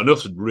 Well, there's not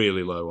enough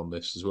really low on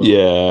this as well.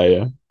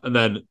 Yeah. And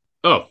then,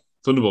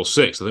 Thunderball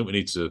 6, I think we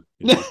need to...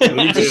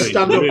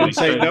 stand up and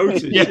take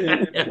notice.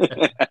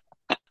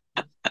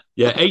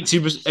 Yeah,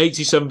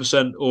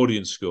 87%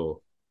 audience score.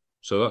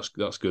 So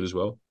that's good as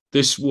well.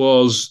 This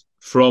was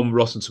from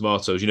Rotten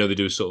Tomatoes. They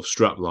do a sort of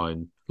strap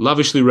line.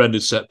 Lavishly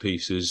rendered set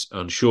pieces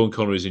and Sean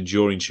Connery's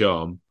enduring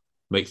charm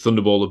make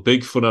Thunderball a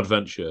big fun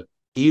adventure,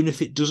 even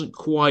if it doesn't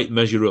quite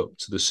measure up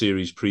to the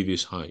series'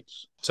 previous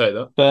heights. Take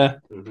that.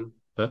 Fair.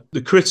 Mm-hmm.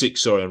 The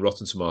critics, on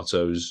Rotten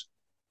Tomatoes.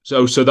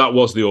 So that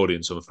was the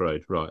audience, I'm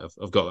afraid. Right,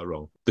 I've got that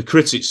wrong. The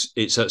critics,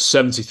 it's at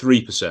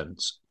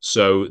 73%.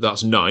 So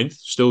that's 9th,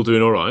 still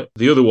doing all right.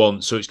 The other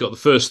one, so it's got the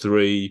first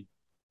 3,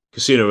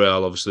 Casino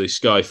Royale, obviously,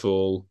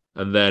 Skyfall,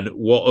 and then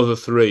what other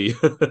 3?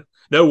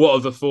 No, what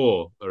other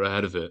 4 are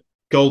ahead of it?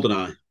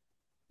 GoldenEye.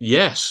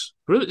 Yes.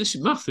 Brilliant. This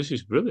is math. This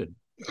is brilliant.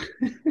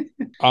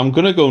 I'm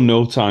going to go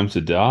No Time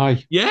to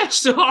Die. Yes.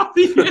 Do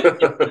you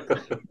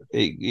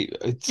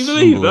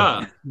believe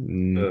that?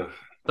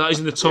 That is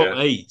in the top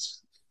 8.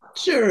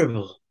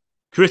 Terrible.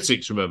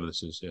 Critics, remember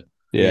this is,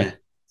 Yeah.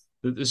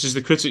 This is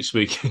the critics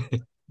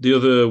speaking. The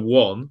other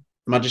one.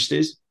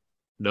 Majesties?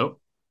 No.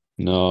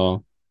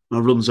 No.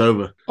 Runs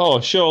over.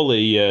 Oh,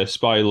 surely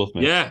Spy Love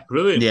Me. Yeah,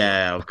 brilliant.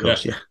 Yeah, of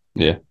course,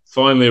 Yeah.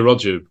 Finally,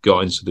 Roger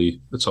got into the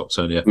top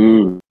 10, yeah.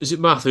 Is it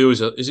math?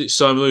 Is it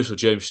Simon Lewis or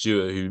James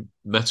Stewart who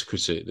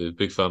Metacritic, the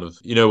big fan of,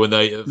 when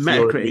they...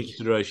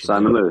 Metacritic.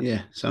 Simon Lewis.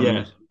 Yeah, Simon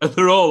Lewis. And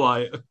they're all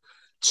like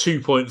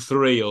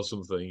 2.3 or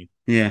something.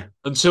 Yeah.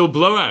 Until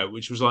Blowout,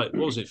 which was like,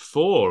 what was it,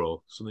 4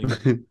 or something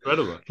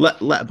incredible.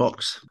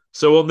 Letterbox.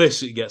 So on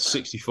this, it gets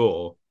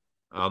 64,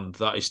 and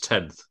that is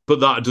 10th.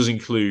 But that does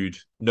include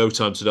No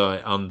Time to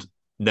Die and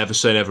Never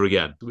Say Never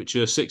Again, which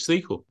are 6th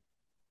equal.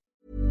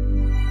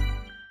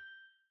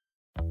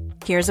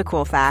 Here's a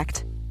cool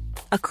fact.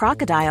 A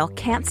crocodile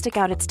can't stick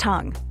out its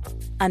tongue.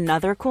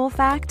 Another cool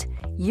fact,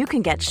 you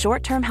can get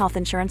short-term health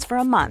insurance for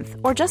a month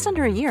or just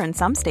under a year in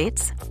some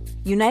states.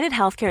 United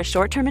Healthcare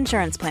short-term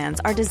insurance plans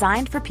are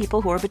designed for people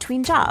who are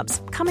between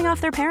jobs, coming off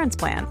their parents'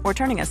 plan, or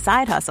turning a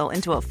side hustle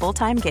into a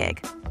full-time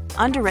gig.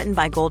 Underwritten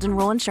by Golden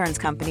Rule Insurance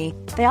Company,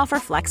 they offer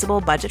flexible,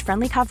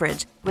 budget-friendly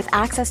coverage with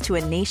access to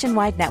a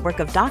nationwide network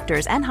of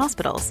doctors and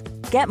hospitals.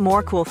 Get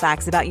more cool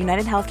facts about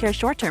United Healthcare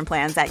short-term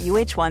plans at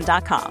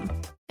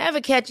uh1.com.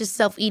 Ever catch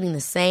yourself eating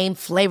the same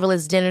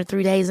flavorless dinner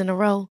 3 days in a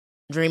row?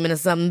 Dreaming of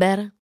something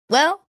better?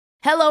 Well,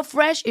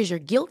 HelloFresh is your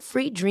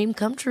guilt-free dream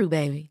come true,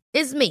 baby.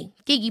 It's me,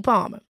 Keke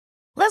Palmer.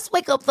 Let's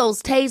wake up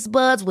those taste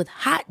buds with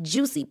hot,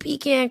 juicy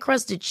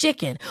pecan-crusted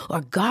chicken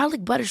or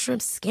garlic butter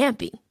shrimp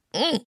scampi.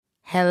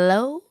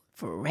 Hello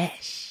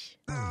Fresh.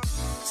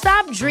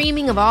 Stop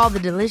dreaming of all the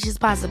delicious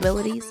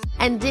possibilities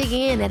and dig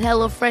in at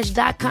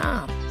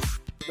HelloFresh.com.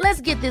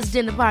 Let's get this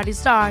dinner party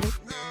started.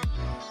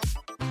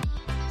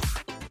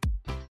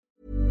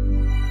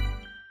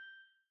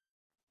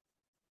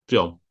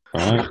 John.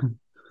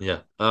 Yeah.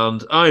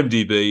 And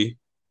IMDb,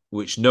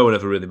 which no one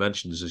ever really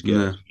mentions as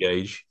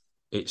gauge,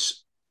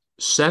 it's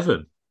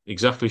 7,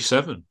 exactly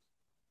 7,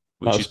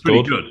 which is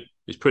pretty good.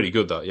 It's pretty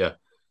good, that, yeah.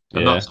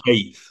 And that's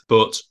 8th,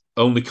 but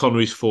only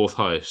Connery's 4th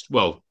highest.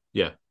 Well,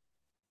 yeah.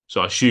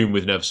 So I assume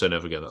with Never Say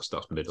Never Again, that's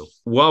middle.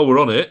 While we're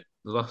on it,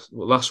 the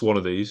last one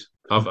of these,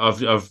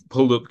 I've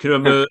pulled up. Can you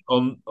remember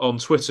on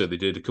Twitter they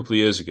did a couple of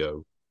years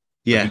ago?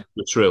 Yeah.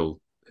 The Trill,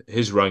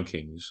 his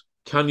rankings.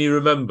 Can you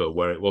remember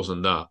where it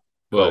wasn't that?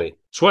 Well,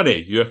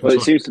 20. You reckon? Well,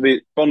 it seems to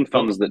be Bond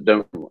fans that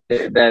don't.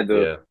 They're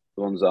the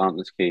ones that aren't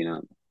as keen,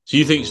 aren't they? So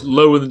you think it's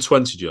lower than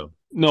 20, John?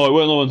 No, it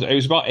wasn't. It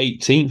was about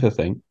 18th, I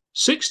think.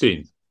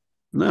 16th.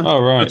 No.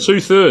 Oh, right.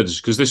 2/3,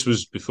 because this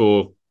was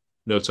before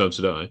No Time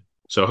to Die.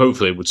 So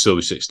hopefully it would still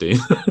be 16.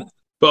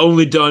 But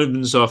only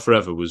Diamonds Are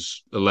Forever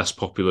was a less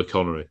popular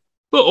Connery.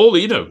 But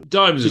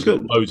Diamonds has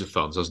got loads of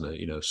fans, hasn't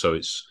it? So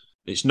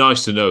it's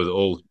nice to know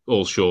that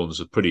all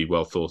Sean's are pretty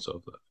well thought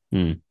of.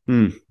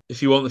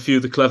 If you want a few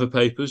of the clever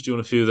papers, do you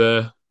want a few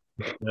of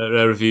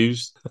their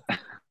reviews?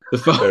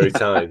 Very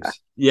Times.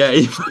 Yeah.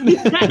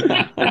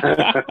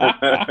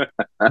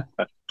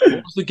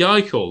 What's the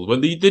guy called?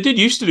 When they did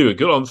used to do a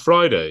good on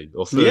Friday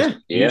or Thursday.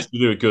 They used to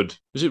do a good.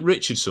 Was it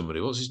Richard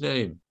somebody? What's his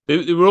name?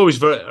 They were always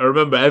very. I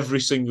remember every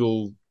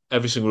single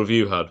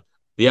review had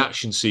the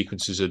action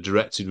sequences are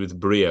directed with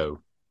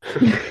brio.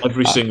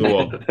 Every single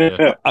one.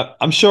 Yeah.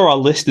 I'm sure our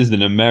listeners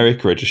in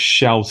America are just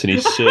shouting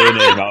his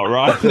surname out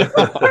right now.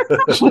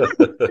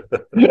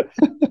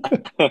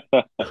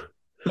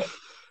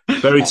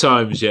 Very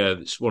Times, yeah.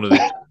 It's one of the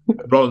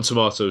Rotten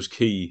Tomatoes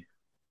key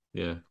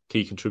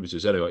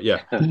contributors. Anyway,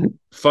 yeah.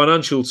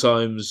 Financial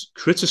Times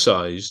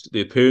criticised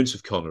the appearance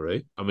of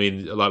Connery. I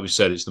mean, like we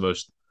said, it's the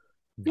most.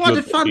 What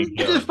did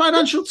the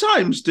Financial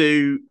Times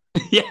do?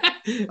 Yeah.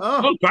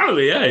 Oh,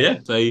 apparently, yeah.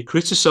 They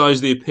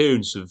criticised the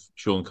appearance of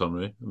Sean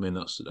Connery. I mean,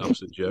 that's an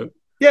absolute joke.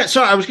 Yeah,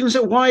 sorry, I was going to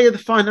say, why are the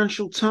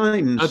Financial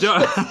Times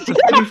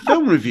do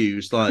film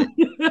reviews? Like,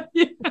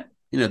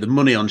 the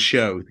money on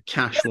show, the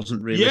cash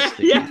wasn't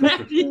realistic. Yeah.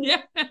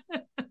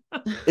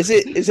 Is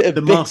it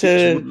a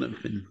bitter?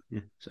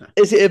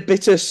 Is it a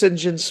bitter St.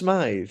 John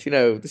Smythe?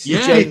 This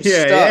is James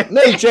Stock. Yeah.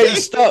 No,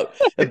 James Stock.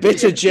 A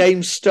bitter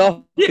James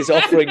Stock is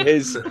offering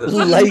his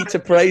late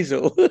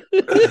appraisal.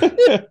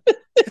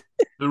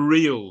 The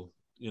real,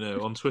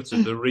 on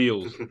Twitter, the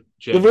real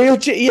James. The real,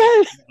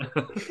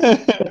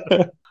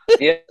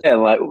 yeah.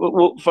 Like,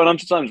 well,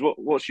 Financial Times.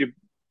 What's your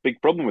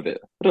big problem with it?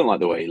 I don't like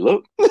the way he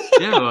looked.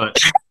 Yeah, like,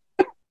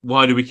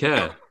 why do we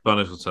care?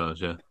 Financial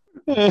Times, yeah.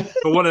 But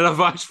wanted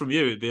advice from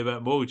you, it'd be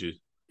about mortgages.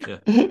 Yeah.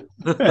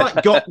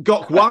 Like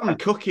Gok Wan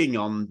cooking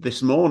on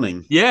This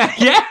Morning. Yeah.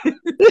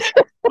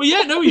 Well,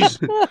 yeah, no, I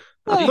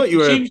thought you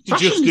were seems to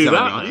just do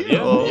that.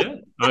 Yeah,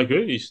 I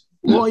agree.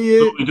 What are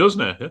you? He does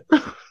now. Yeah.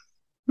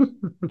 I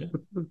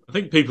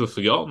think people have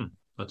forgotten.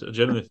 I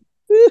genuinely.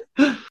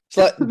 It's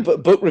like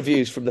book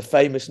reviews from the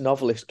famous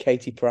novelist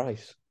Katie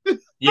Price.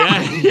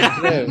 Yeah.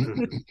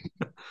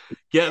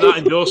 Get that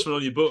endorsement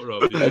on your book,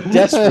 Rob.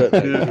 Desperate,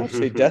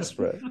 absolutely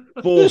desperate.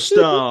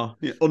 4-star,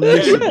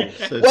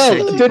 unmissable.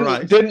 Well,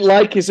 didn't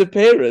like his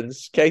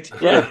appearance, Katie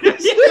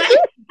Price.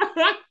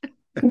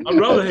 I'd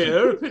rather hear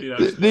her opinion.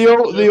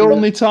 The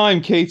only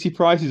time Katie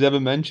Price is ever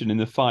mentioned in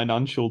the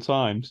Financial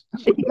Times.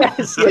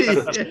 Yes.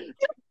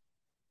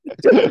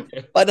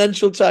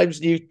 Financial Times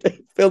new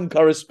film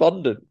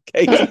correspondent,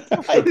 Katie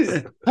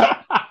Price.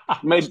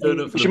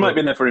 She might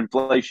be in there for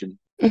inflation.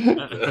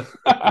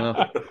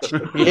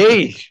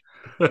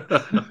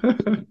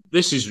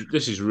 This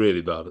is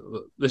really bad.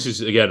 This is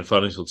again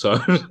Financial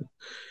Times.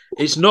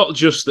 It's not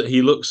just that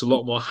he looks a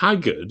lot more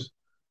haggard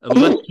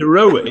and less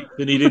heroic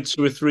than he did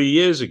 2 or 3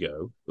 years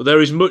ago, but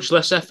there is much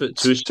less effort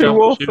to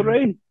establish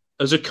him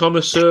as a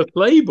connoisseur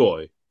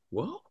playboy.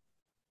 What?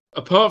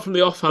 Apart from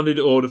the offhanded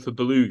order for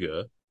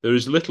Beluga, there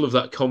is little of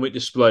that comic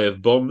display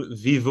of bon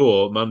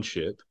vivant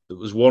manship that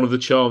was one of the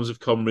charms of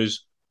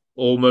Connery's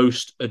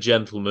Almost a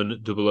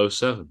Gentleman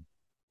 007.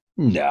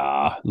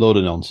 Nah, load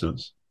of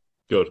nonsense.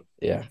 Good.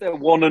 Yeah. Their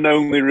one and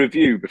only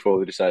review before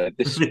they decided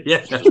this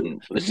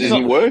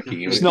isn't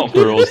working. It's not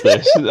for us,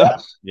 this.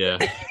 Yeah.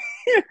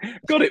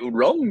 Got it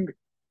wrong.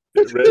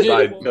 Got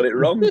it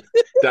wrong.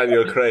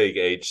 Daniel Craig,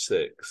 age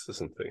 6 or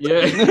something.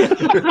 Yeah.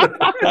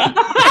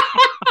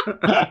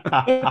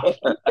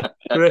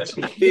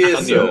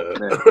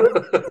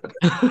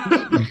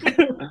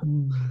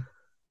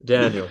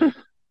 Daniel.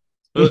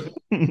 But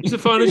is the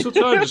Financial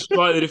Times a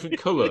slightly different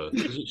colour?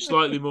 Is it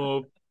slightly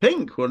more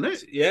pink, wasn't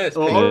it? Yeah, it's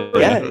pink.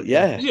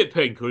 Yeah. Is it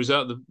pink or is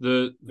that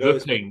the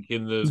pink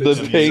in the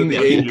pink?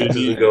 The ink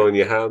doesn't go on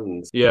your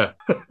hands. Yeah.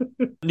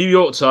 New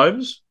York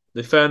Times.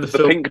 They found the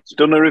film. Pink's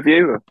done a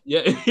review.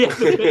 Yeah. It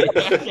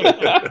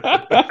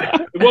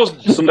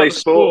wasn't Sunday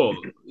Sport.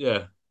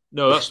 Yeah.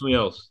 No, that's something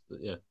else.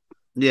 Yeah.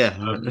 Yeah.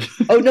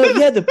 Oh no,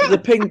 yeah,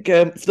 the pink,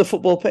 the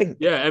football pink.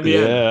 Yeah,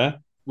 MEN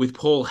with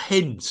Paul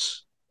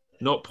Hintz,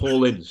 not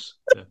Paul Ince.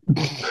 Yeah.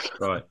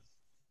 Right.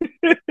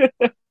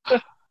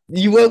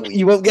 You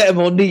won't get a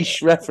more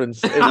niche reference.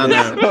 I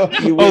know.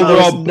 You will.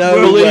 Rob, no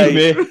believe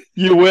way. me,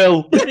 you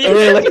will.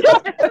 Really?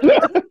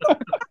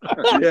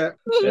 Yeah.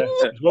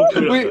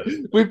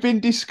 We've been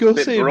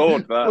discussing.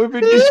 Broad, we've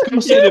been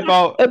discussing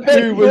about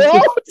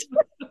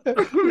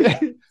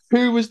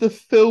who was the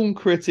film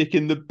critic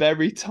in the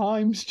Bury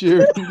Times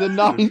during the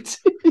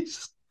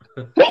 90s.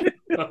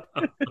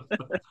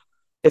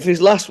 If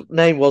his last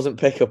name wasn't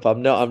Pickup,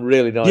 I'm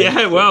really not.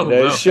 Yeah,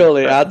 well,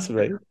 surely it had to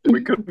be.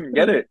 We couldn't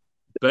get it.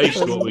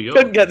 Based on what we got.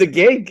 Couldn't get the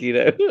gig, you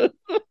know.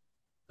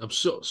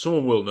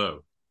 Someone will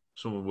know.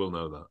 Someone will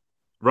know that.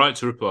 Right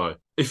to reply.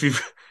 If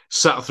you've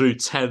sat through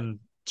 10,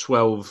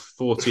 12,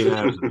 14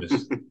 hours of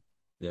this.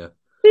 Yeah.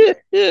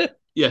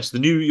 Yes, the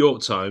New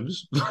York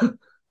Times,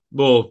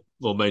 more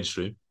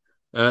mainstream,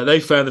 they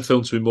found the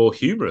film to be more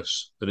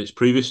humorous than its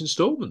previous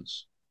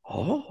installments.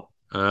 Oh.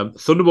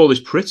 Thunderball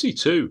is pretty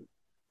too,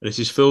 and it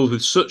is filled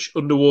with such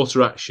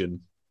underwater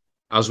action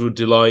as would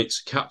delight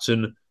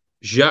Captain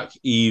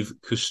Jacques-Yves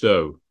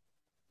Cousteau.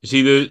 Is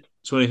he the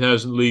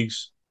 20,000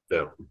 Leagues?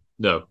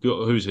 No.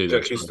 Who's he?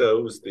 Jacques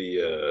Cousteau was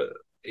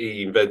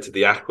he invented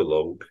the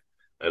aqualung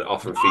and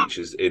often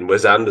features in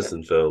Wes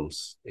Anderson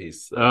films.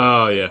 He's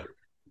oh yeah,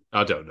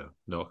 I don't know,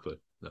 no clue.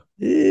 No.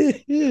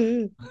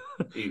 He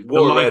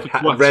wore a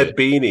red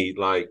beanie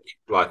like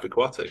Life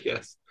Aquatic.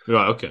 Yes.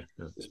 Right. Okay.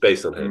 Yeah. It's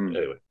based on him.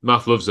 Anyway,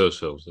 Math loves those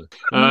films.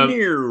 Yeah.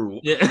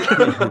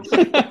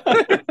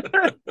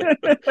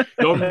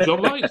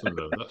 John likes them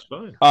though. That's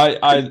fine.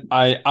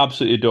 I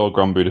absolutely adore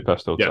Grand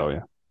Budapest Hotel.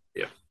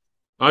 Yeah.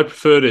 I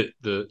preferred it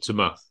to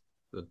Math.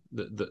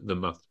 The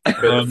Math.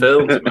 The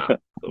film to Math.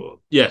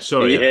 Yeah.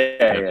 Sorry.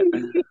 Yeah.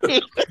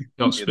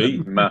 Not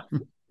Speed. Math.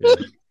 Yeah.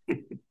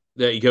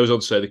 There he goes on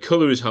to say the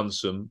colour is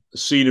handsome. The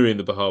scenery in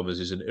the Bahamas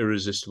is an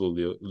irresistible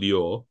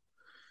lure.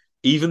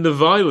 Even the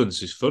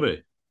violence is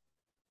funny.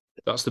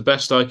 That's the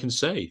best I can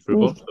say for a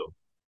Bond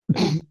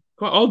film.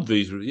 Quite odd,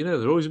 these,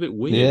 they're always a bit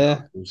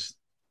weird.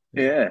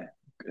 Yeah.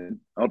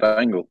 Odd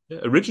angle. Yeah,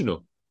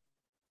 original.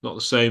 Not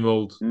the same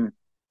old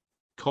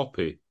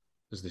copy,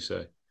 as they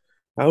say.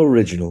 How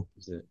original.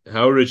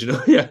 How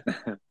original, yeah.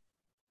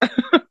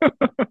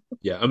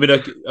 Yeah, I mean,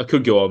 I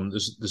could go on.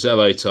 There's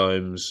LA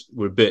Times.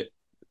 We're a bit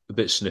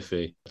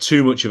sniffy.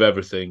 Too much of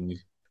everything.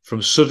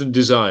 From sudden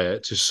desire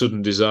to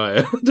sudden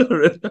desire.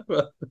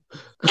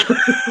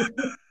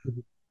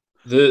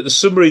 The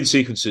submarine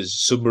sequences,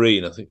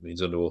 submarine I think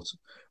means underwater,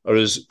 are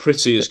as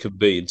pretty as can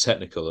be in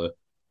Technicolor,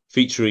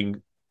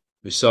 featuring,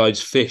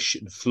 besides fish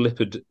and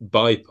flippered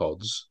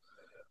bipods,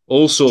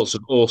 all sorts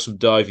of awesome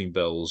diving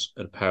bells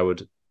and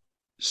powered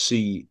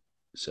sea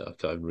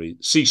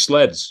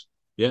sleds.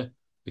 Yeah,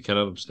 the Ken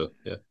Adams stuff.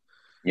 Yeah.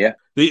 Yeah.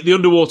 The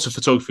underwater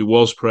photography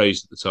was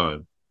praised at the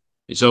time.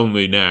 It's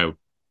only now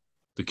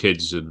the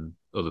kids and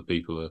other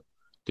people are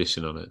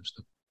dissing on it and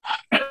stuff.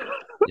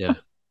 Yeah.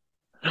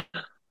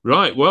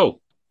 Right,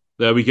 well,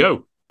 there we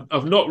go.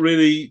 I've not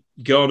really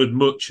garnered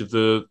much of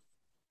the,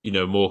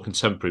 more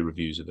contemporary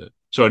reviews of it.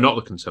 Sorry, not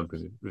the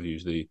contemporary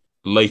reviews, the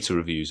later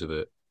reviews of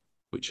it,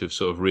 which have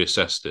sort of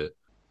reassessed it.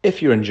 If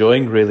you're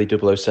enjoying Really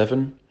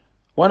 007,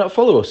 why not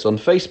follow us on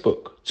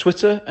Facebook,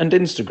 Twitter and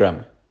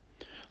Instagram?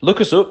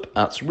 Look us up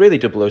at Really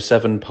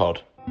 007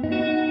 Pod.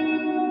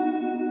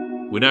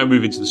 We're now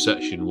moving to the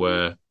section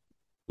where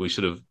we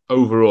sort of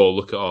overall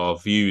look at our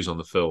views on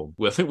the film.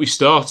 I think we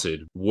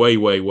started way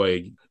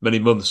many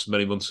months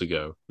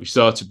ago. We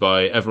started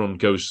by everyone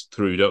goes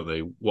through, don't they,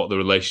 what the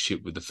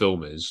relationship with the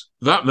film is.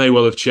 That may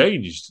well have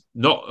changed,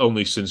 not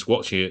only since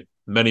watching it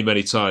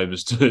many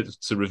times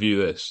to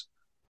review this,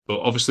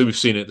 but obviously we've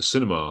seen it at the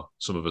cinema,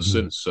 some of us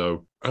since.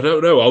 So I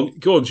don't know. I'll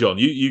go on, John.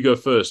 You go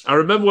first. I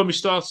remember when we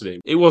started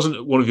it. It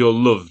wasn't one of your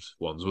loved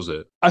ones, was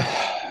it?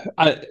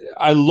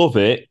 I love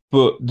it,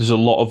 but there's a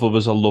lot of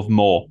others I love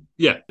more.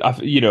 Yeah.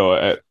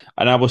 And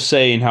I was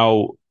saying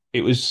how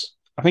it was,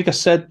 I think I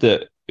said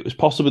that it was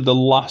possibly the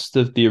last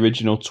of the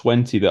original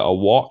 20 that I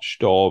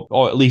watched, or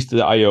at least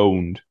that I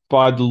owned.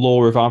 By the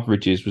law of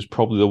averages, was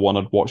probably the one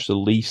I'd watched the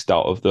least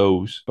out of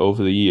those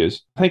over the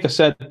years. I think I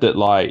said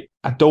that,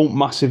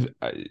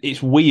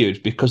 it's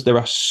weird because there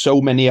are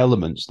so many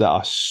elements that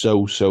are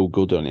so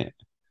good on it.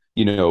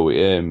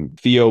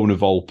 Fiona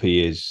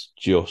Volpe is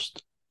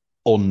just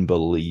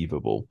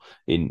unbelievable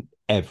in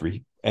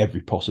every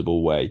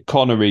possible way.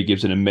 Connery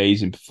gives an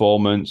amazing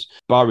performance.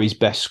 Barry's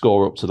best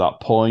score up to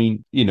that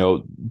point.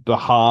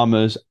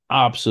 Bahamas,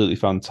 absolutely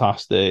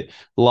fantastic.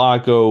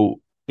 Largo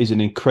is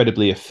an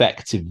incredibly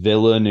effective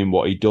villain in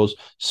what he does.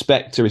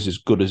 Spectre is as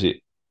good as it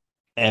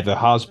ever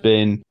has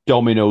been.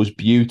 Domino's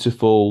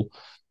beautiful.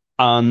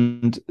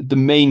 And the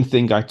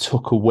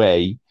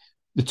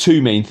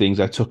two main things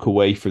I took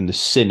away from the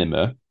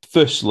cinema,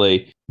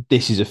 firstly,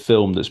 this is a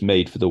film that's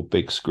made for the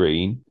big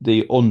screen.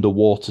 The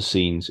underwater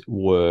scenes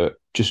were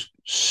just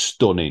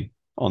stunning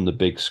on the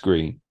big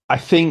screen. I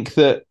think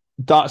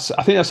that's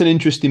an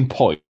interesting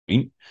point,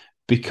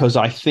 because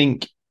I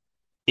think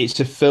it's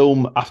a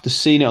film, after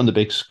seeing it on the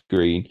big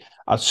screen,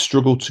 I'd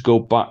struggle to go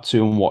back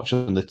to and watch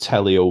on the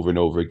telly over and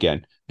over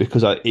again,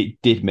 because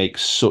it did make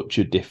such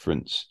a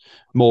difference.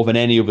 More than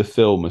any other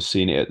film I've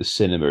seen it at the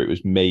cinema. It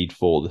was made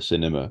for the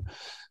cinema.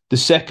 The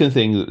second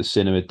thing that the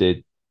cinema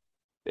did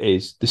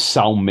is the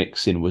sound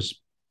mixing was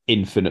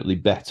infinitely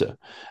better.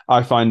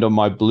 I find on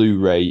my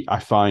Blu-ray, I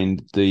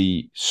find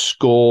the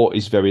score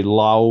is very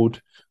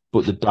loud,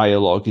 but the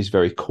dialogue is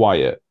very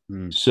quiet.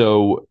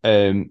 So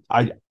I'm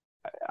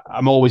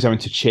always having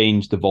to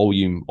change the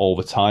volume all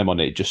the time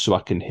on it just so I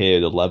can hear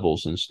the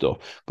levels and stuff,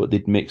 but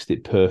they'd mixed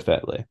it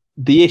perfectly.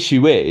 The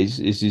issue is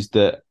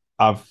that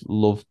I've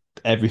loved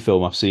every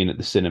film I've seen at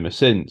the cinema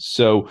since.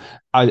 So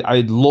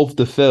I love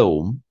the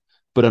film,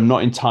 but I'm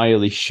not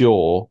entirely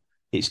sure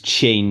it's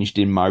changed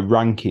in my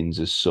rankings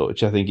as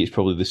such. I think it's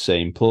probably the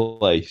same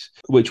place,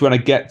 which when I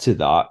get to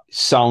that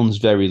sounds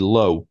very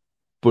low,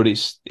 but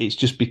it's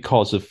just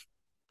because of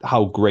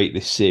how great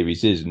this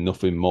series is and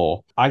nothing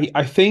more.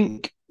 I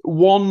think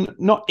one,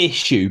 not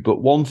issue,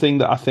 but one thing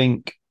that I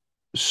think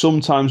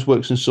sometimes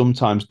works and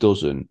sometimes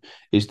doesn't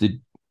is the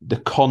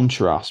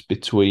contrast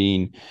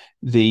between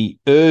the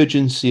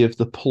urgency of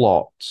the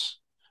plot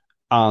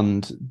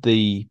and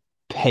the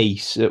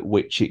pace at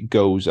which it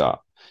goes at.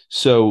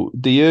 So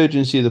the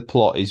urgency of the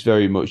plot is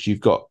very much, you've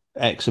got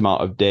X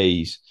amount of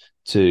days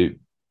to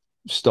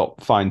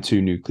find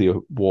 2 nuclear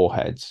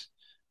warheads.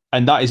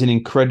 And that is an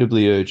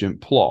incredibly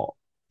urgent plot.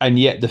 And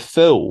yet the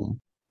film,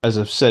 as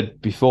I've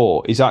said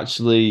before, is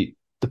actually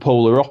the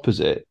polar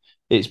opposite.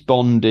 It's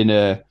Bond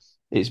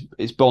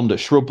it's Bond at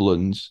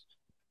Shrublands,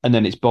 and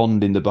then it's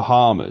Bond in the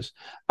Bahamas.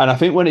 And I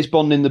think when it's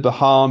Bond in the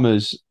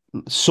Bahamas,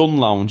 sun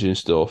lounge and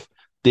stuff,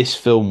 this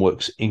film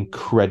works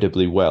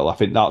incredibly well. I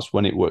think that's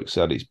when it works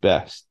at its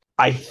best.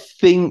 I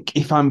think,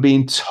 if I'm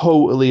being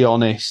totally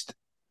honest,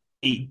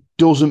 it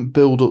doesn't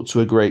build up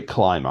to a great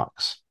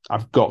climax.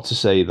 I've got to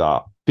say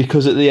that.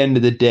 Because at the end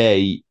of the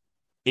day,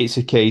 it's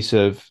a case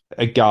of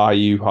a guy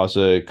who has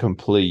a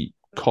complete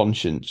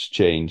conscience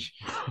change.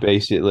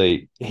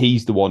 Basically,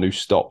 he's the one who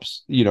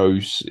stops,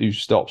 who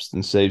stops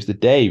and saves the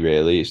day,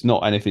 really. It's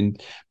not anything.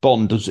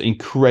 Bond does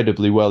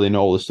incredibly well in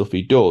all the stuff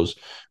he does,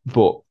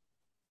 but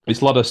it's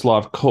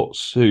Ladislav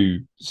Kutz who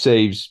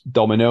saves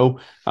Domino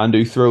and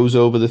who throws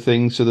over the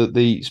thing so that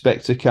the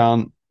Spectre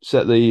can't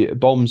set the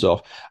bombs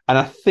off. And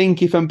I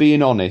think, if I'm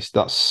being honest,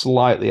 that's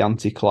slightly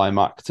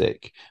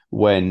anticlimactic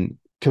when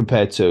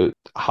compared to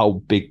how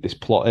big this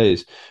plot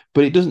is.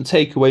 But it doesn't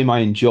take away my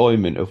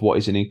enjoyment of what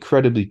is an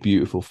incredibly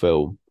beautiful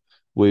film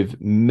with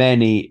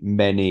many,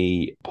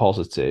 many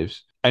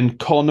positives. And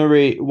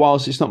Connery,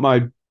 whilst it's not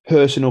my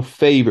personal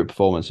favourite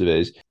performance of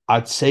his,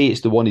 I'd say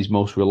it's the one he's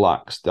most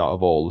relaxed out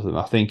of all of them.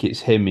 I think it's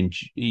him.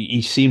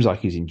 He seems like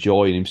he's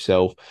enjoying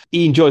himself.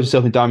 He enjoys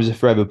himself in Diamonds Are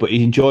Forever, but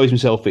he enjoys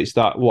himself. It's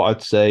that, what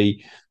I'd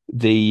say,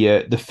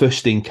 the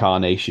first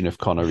incarnation of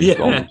Connery's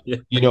Bond. Yeah.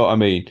 You know what I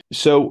mean?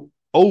 So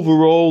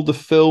overall, the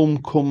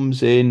film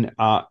comes in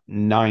at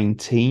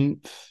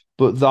 19th,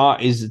 but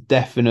that is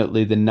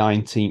definitely the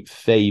 19th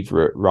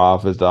favourite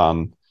rather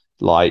than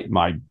like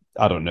my,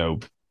 I don't know,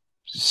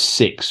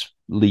 6th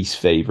least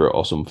favourite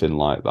or something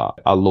like that.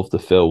 I love the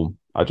film.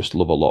 I just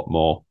love a lot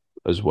more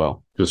as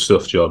well. Good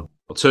stuff, John.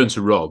 I'll turn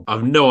to Rob. I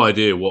have no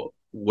idea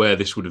where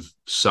this would have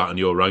sat in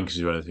your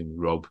rankings or anything,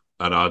 Rob.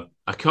 And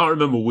I can't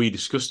remember we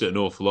discussed it an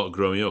awful lot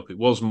growing up. It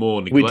was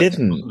more neglected, we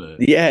didn't.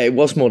 Wasn't it? Yeah, it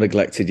was more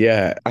neglected,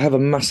 yeah. I have a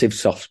massive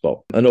soft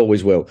spot and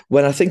always will.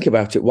 When I think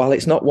about it, while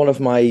it's not one of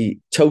my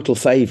total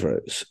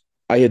favourites,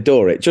 I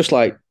adore it. Just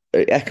like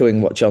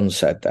echoing what John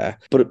said there.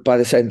 But by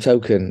the same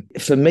token,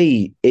 for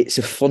me, it's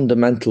a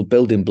fundamental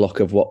building block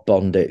of what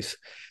Bond is.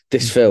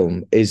 This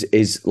film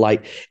is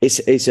like, it's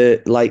a,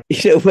 like,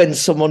 when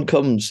someone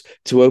comes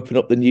to open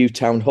up the new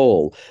town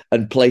hall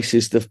and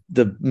places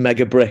the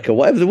mega brick or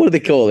whatever, what do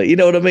they call it? You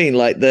know what I mean?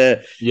 Like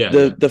the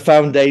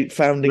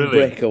founding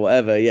brick or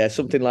whatever. Yeah,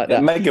 something like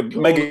that. Mega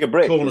brick. Mega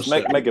brick.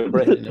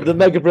 The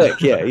mega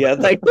brick. Yeah.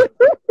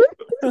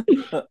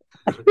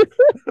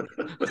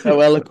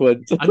 So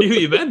eloquent. I knew what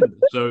you meant.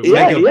 So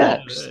mega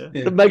blocks.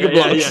 The mega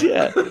blocks,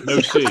 yeah. No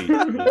C.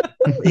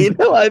 You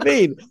know what I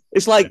mean?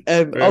 It's like,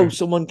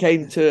 someone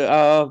came to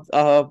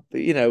our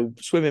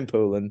swimming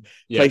pool and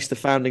placed the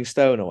founding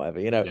stone or whatever,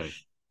 Yeah.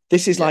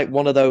 This is like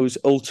one of those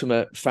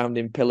ultimate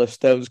founding pillar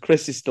stones.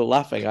 Chris is still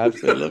laughing. I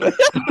absolutely love it.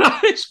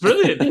 It's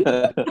brilliant.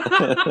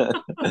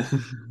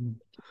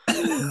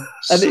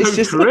 And it's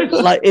just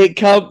like, it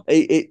can't,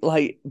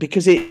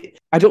 because I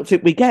don't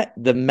think we get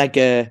the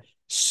mega.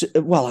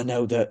 Well, I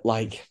know that,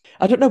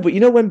 I don't know, but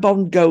when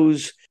Bond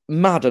goes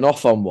mad and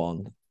off on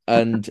one,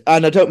 and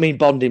I don't mean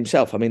Bond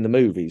himself, I mean the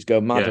movies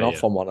go mad and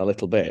off on one a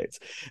little bit,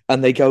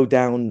 and they go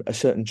down a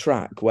certain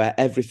track where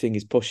everything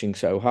is pushing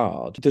so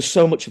hard. There's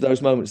so much of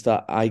those moments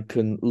that I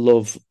can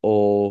love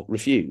or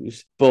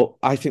refuse, but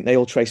I think they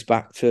all trace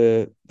back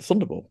to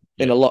Thunderball.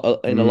 In a lot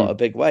of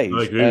big ways.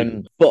 I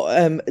agree.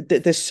 But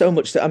there's so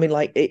much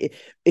that,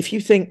 if you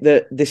think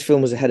that this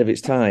film was ahead of its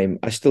time,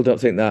 I still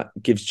don't think that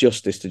gives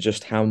justice to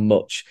just how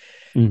much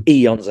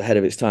eons ahead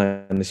of its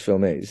time this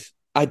film is.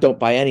 I don't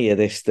buy any of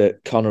this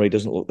that Connery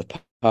doesn't look the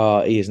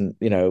part. He isn't,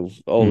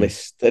 all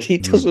this that he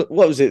doesn't.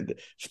 What was it?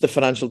 The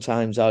Financial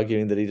Times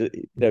arguing that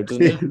he,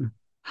 doesn't.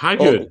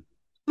 Haggard.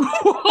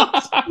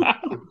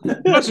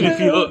 Imagine if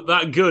you look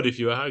that good if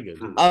you were Haggard.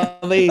 I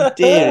mean,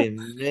 dear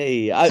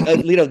me.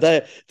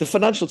 The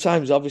Financial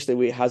Times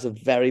obviously has a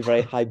very,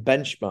 very high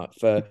benchmark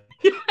for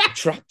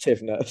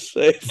attractiveness.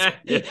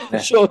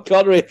 Sean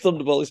Connery at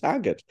Thunderball is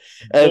Haggard.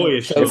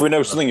 If we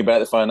know something about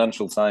the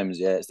Financial Times,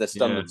 it's their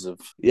standards of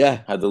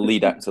how the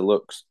lead actor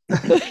looks.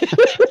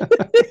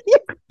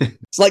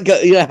 It's like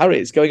Harry.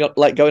 It's going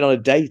on a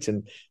date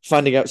and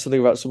finding out something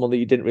about someone that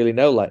you didn't really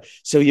know. Like,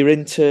 so you're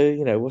into,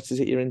 what is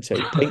it you're into?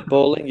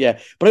 Paintballing, yeah.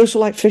 But I also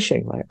like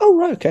fishing. Like, oh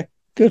right, okay,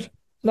 good,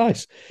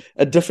 nice.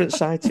 A different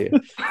side to you.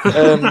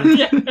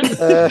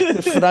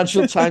 The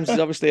Financial Times is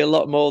obviously a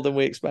lot more than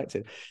we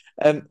expected.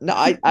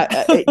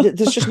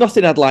 There's just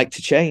nothing I'd like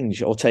to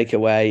change or take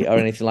away or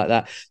anything like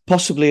that.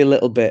 Possibly a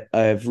little bit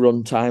of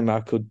runtime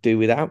I could do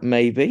without,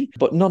 maybe,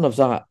 but none of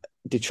that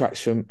detracts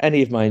from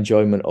any of my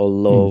enjoyment or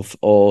love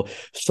or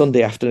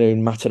Sunday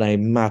afternoon matinee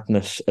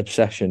madness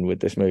obsession with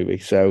this movie.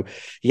 So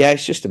yeah,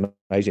 it's just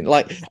amazing.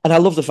 And I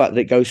love the fact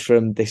that it goes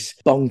from this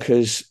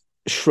bonkers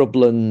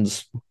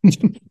shrublands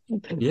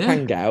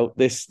hangout,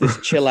 this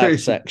chill out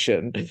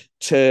section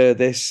to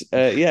this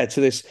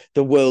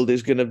the world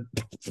is going to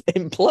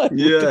implode.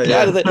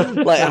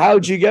 How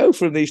do you go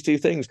from these two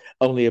things?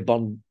 Only a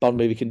Bond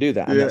movie can do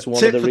that, and that's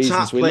one of the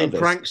reasons we love this.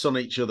 Pranks on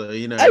each other,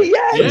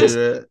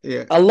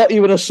 I'll lock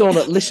you in a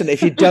sauna. Listen,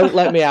 if you don't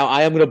let me out,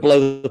 I am going to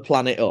blow the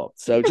planet up.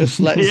 So just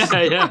let's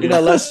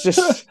let's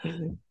just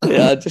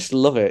I just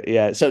love it.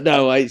 Yeah. So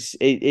no,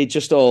 it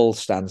just all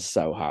stands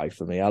so high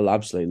for me. I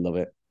absolutely love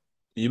it.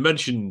 You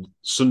mentioned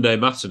Sunday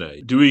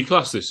matinee. Do we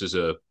class this as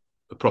a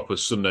proper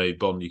Sunday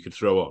Bond you could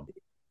throw on?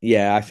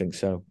 Yeah, I think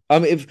so. I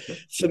mean,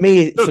 for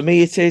me,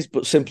 it is,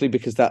 but simply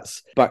because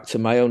that's back to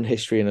my own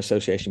history and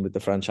association with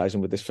the franchise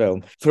and with this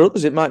film. For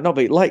others, it might not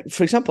be. Like,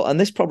 for example, and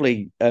this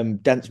probably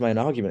dents my own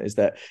argument, is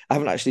that I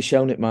haven't actually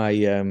shown it my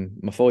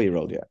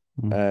 4-year-old yet.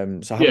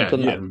 So I haven't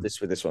done that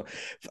with this one.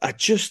 I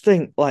just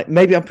think,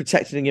 maybe I'm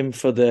protecting him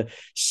for the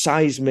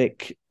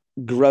seismic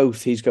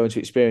growth he's going to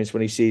experience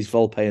when he sees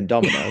Volpe and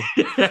Domino.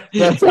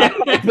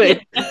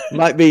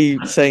 might be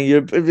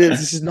saying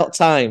this is not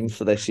time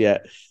for this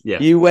yet.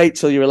 You wait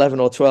till you're 11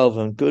 or 12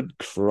 and good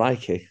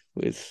crikey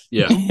with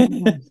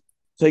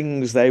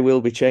things they will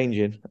be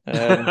changing.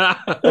 But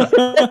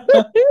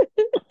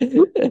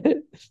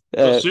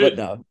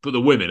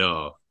the women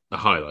are a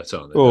highlight,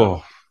 aren't they?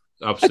 Oh,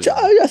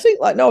 absolutely. I think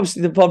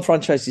obviously the Bond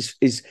franchise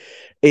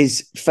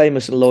is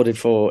famous and lauded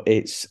for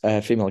its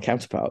female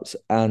counterparts,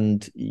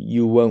 and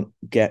you won't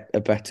get a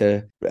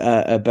better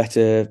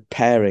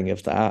pairing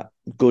of that,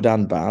 good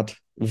and bad,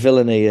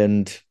 villainy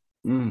and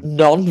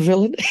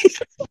non-villainy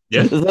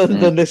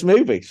than this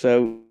movie.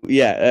 So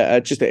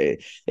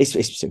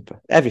it's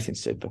super. Everything's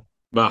super.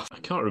 Matt, I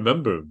can't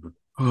remember.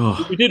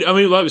 We did. I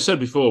mean, like we said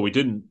before, we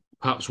didn't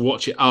perhaps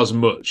watch it as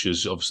much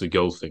as obviously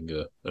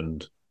Goldfinger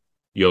and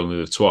You Only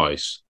Live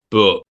Twice,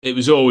 but it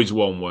was always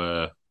one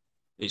where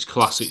it's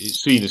classic.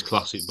 It's seen as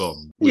classic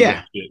Bond. We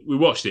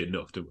watched it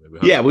enough, didn't we?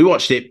 We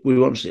watched it. We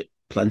watched it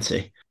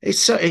plenty.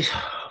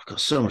 I've got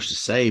so much to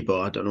say,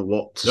 but I don't know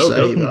what to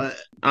say.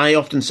 I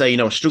often say,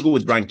 I struggle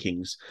with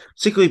rankings,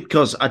 particularly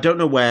because I don't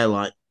know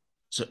where,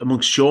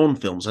 amongst Sean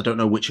films, I don't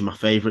know which are my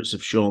favourites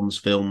of Sean's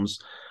films.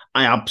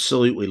 I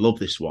absolutely love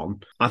this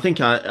one. I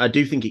think I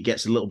do think it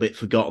gets a little bit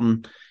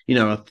forgotten.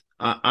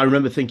 I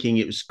remember thinking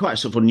it was quite a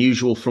sort of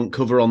unusual front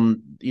cover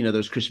on,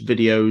 those crisp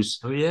videos.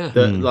 Oh yeah,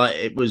 that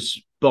it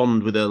was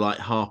Bond with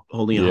a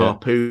holding a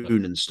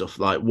harpoon and stuff.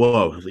 Like,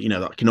 whoa,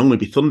 that can only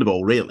be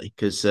Thunderball, really,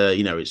 because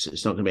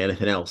it's not going to be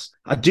anything else.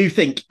 I do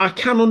think I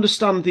can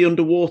understand the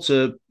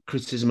underwater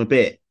criticism a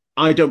bit.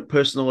 I don't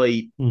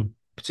personally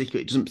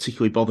it doesn't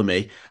particularly bother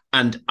me,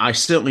 and I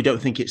certainly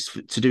don't think it's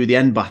to do with the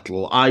end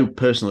battle. I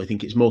personally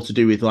think it's more to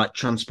do with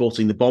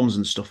transporting the bombs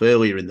and stuff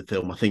earlier in the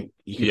film. I think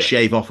you could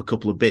shave off a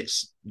couple of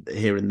bits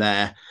here and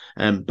there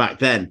back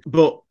then,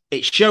 but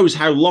it shows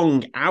how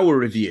long our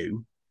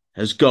review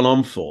has gone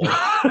on for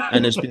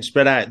and has been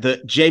spread out,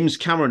 that James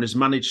Cameron has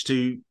managed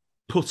to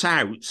put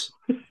out,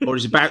 or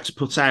is about to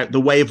put out,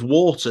 The Way of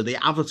Water, the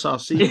Avatar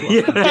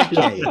sequel for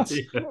decades.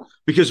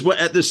 Because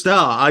at the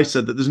start, I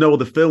said that there's no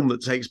other film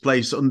that takes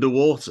place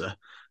underwater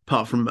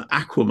apart from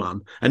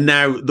Aquaman. And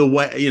now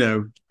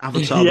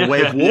Avatar, The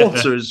Way of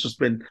Water has just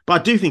been...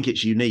 But I do think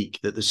it's unique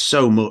that there's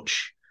so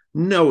much...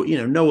 No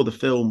other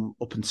film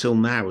up until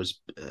now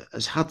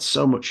has had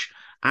so much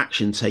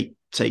action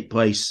take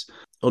place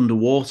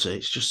underwater.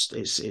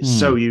 It's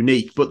so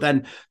unique. But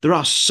then there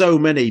are so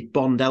many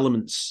Bond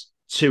elements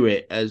to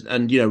it,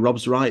 and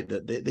Rob's right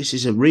that this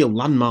is a real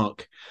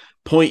landmark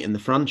point in the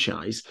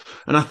franchise.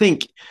 And I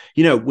think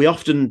we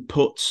often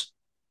put,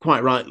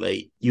 quite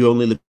rightly, You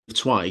Only Live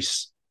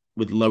Twice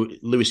with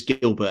Lewis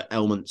Gilbert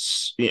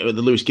elements, the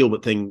Lewis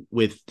Gilbert thing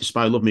with The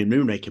Spy Who Loved Me and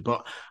Moonraker,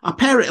 but I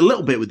pair it a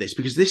little bit with this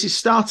because this is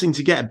starting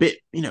to get a bit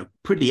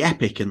pretty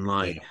epic and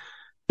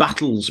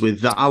battles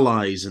with the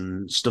allies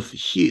and stuff.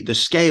 The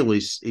scale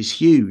is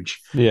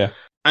huge.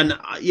 And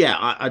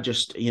I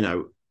just,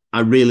 I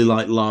really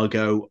like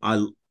Largo.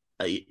 I'll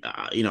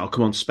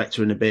come on to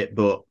Spectre in a bit,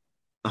 but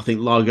I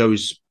think Largo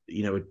is,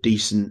 a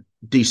decent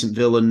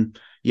villain.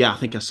 Yeah, I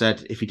think I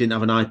said if he didn't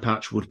have an eye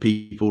patch, would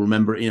people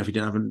remember it? If he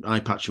didn't have an eye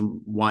patch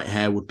and white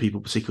hair, would people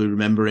particularly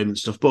remember him and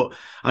stuff? But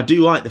I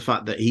do like the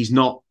fact that he's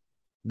not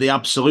the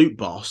absolute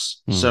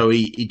boss, so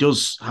he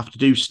does have to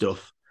do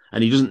stuff,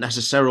 and he doesn't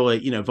necessarily,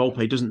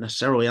 Volpe doesn't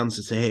necessarily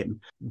answer to him,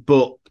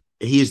 but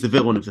he is the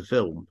villain of the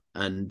film,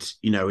 and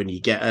and you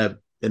get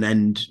an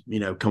end,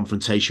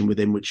 confrontation with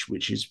him, which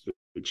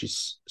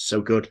is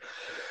so good.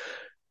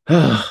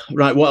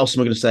 Right, what else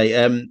am I going to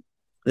say?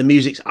 The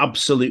music's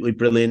absolutely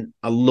brilliant.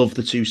 I love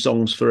the 2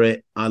 songs for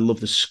it. I love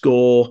the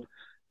score,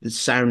 the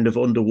sound of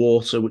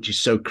underwater, which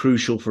is so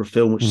crucial for a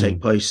film which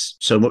takes place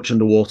so much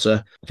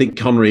underwater. I think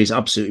Connery is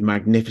absolutely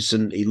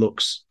magnificent.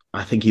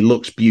 I think he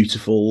looks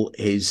beautiful.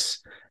 His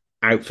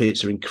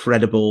outfits are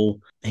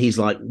incredible. He's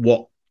like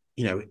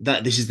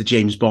this is the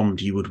James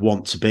Bond you would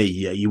want to be.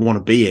 You want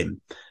to be him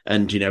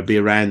and, be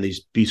around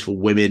these beautiful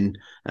women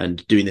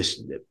and doing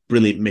this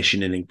brilliant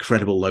mission in an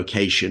incredible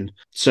location.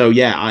 So,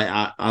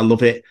 yeah, I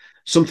love it.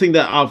 Something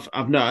that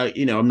I've not,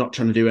 I'm not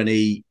trying to do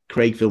any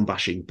Craig film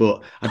bashing,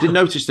 but I did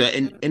notice that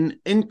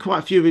in quite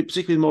a few of it,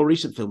 particularly the more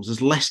recent films,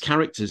 there's less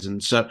characters.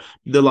 And so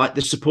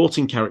the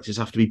supporting characters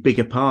have to be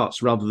bigger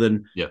parts rather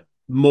than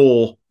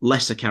more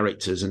lesser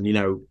characters. And,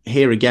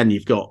 here again,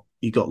 you've got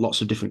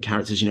lots of different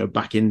characters,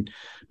 back in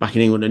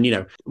England.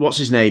 And, what's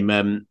his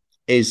name?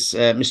 Is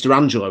Mr.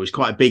 Angelo is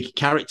quite a big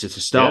character to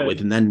start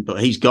with,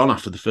 but he's gone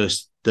after the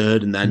first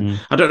third, and then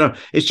I don't know.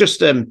 It's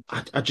just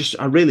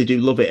I really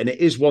do love it, and it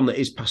is one that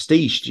is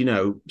pastiched.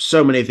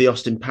 So many of the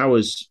Austin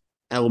Powers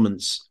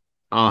elements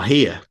are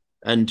here,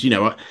 and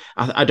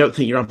I don't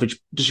think your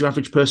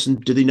average person,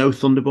 do they know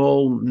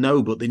Thunderball?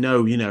 No, but they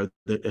know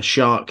that a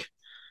shark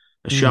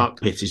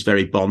pit is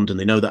very Bond, and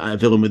they know that a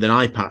villain with an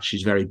eye patch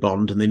is very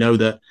Bond, and they know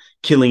that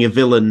killing a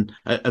villain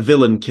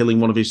killing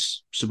one of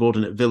his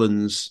subordinate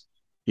villains,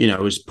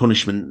 as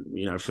punishment,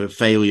 for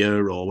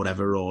failure or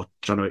whatever, or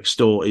trying to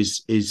extort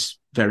is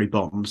very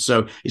Bond.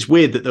 So it's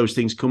weird that those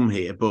things come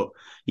here. But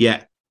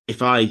yeah,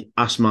 if I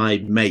ask my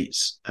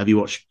mates, have you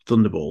watched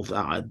Thunderball?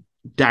 I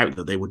doubt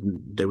that they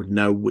would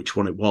know which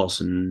one it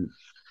was and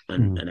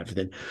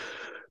everything.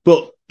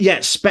 But yeah,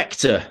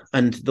 Spectre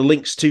and the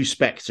links to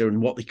Spectre and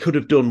what they could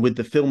have done with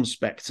the film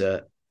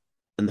Spectre,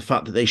 and the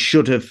fact that they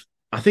should have,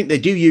 I think they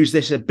do use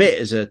this a bit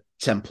as a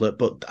template,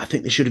 but I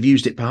think they should have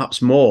used it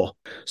perhaps more.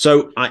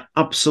 So I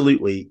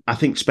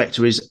think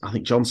Spectre is, I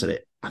think John said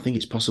it, I think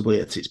it's possibly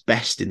at its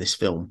best in this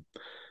film.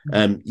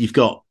 You've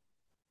got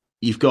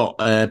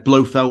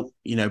Blofeld,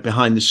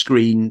 behind the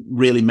screen,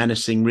 really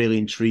menacing, really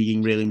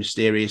intriguing, really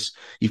mysterious.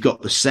 You've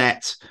got the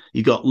set.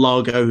 You've got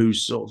Largo,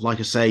 who's sort of, like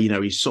I say,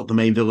 he's sort of the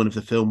main villain of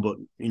the film, but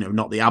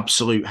not the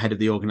absolute head of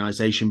the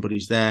organization, but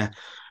he's there.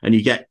 And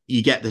you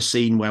get the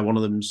scene where one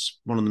of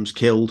them's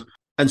killed.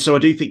 And so I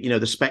do think,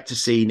 the Spectre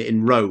scene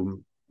in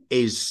Rome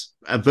is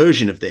a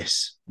version of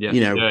this. Yeah,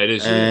 it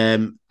is.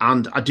 And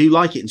I do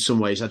like it in some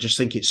ways. I just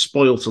think it's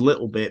spoilt a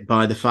little bit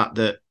by the fact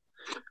that,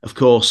 of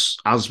course,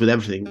 as with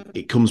everything,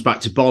 it comes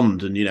back to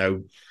Bond, and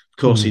of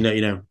course,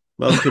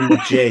 welcome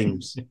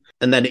James,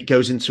 and then it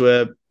goes into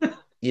a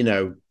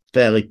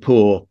fairly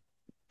poor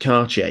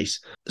car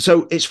chase.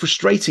 So it's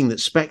frustrating that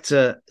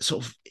Spectre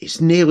it's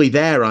nearly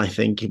there, I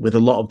think, with a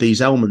lot of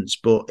these elements,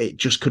 but it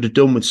just could have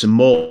done with some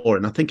more.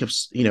 And I think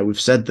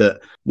we've said that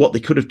what they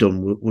could have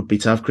done would be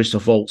to have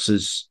Christoph Waltz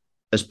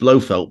as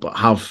Blofeld, but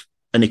have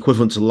an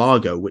equivalent to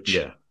Largo, which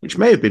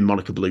may have been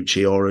Monica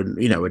Bellucci or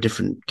a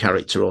different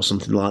character or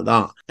something like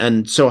that.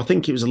 And so I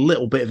think it was a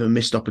little bit of a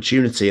missed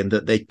opportunity, and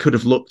that they could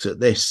have looked at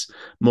this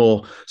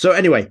more. So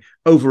anyway,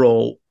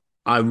 overall,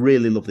 I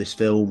really love this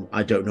film.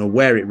 I don't know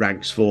where it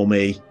ranks for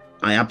me.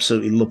 I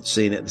absolutely loved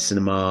seeing it at the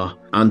cinema.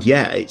 And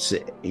yeah, it's,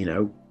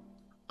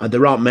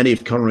 there aren't many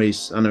of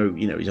Connery's. I know,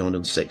 he's only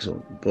done 6,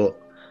 but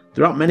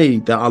there aren't many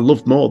that I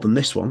loved more than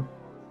this one,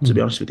 to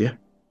be honest with you.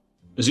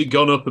 Has it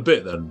gone up a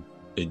bit then,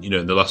 in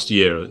the last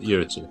year or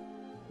two?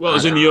 Well,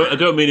 I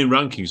don't mean in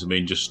rankings. I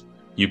mean just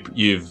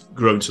you've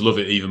grown to love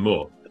it even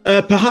more.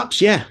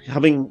 Perhaps, yeah.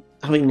 Having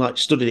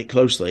studied it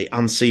closely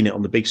and seen it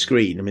on the big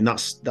screen. I mean,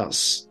 that's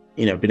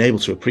been able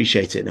to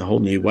appreciate it in a whole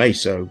new way.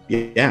 So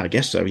yeah, I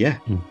guess so. Yeah.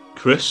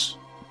 Chris,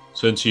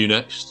 turn to you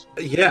next.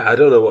 Yeah, I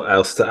don't know what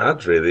else to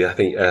add. Really, I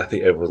think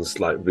everyone's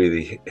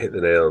really hit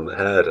the nail on the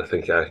head. I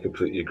think I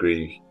completely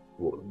agree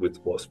with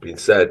what's been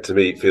said. To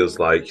me, it feels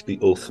like the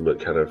ultimate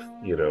kind of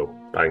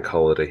bank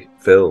holiday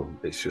film.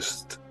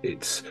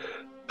 It's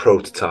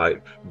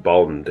prototype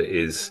Bond. It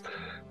is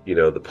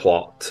the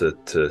plot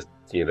to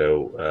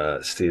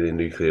stealing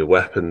nuclear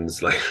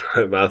weapons. Like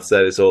Matt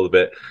said, it's all a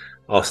bit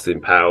Austin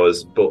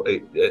Powers, but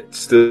it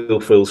still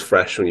feels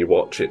fresh when you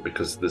watch it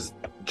because there's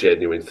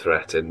genuine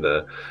threat in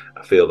there.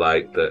 I feel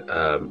like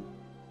that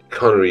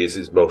Connery is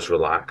his most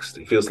relaxed.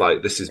 It feels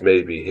like this is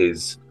maybe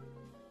his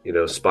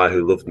Spy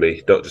Who Loved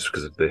Me, not just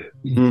because of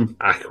the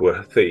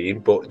Aqua theme,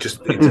 but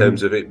just in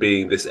terms of it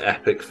being this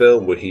epic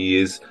film where he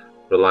is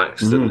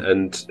relaxed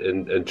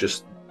and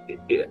just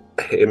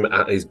him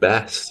at his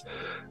best.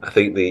 I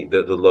think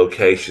the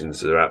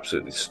locations are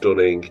absolutely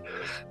stunning.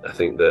 I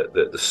think that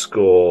the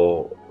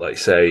score, like I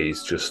say,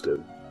 is just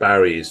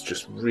Barry is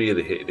just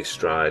really hitting his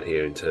stride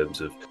here in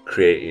terms of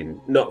creating,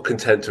 not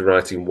content to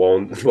writing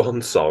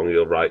one song,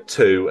 he'll write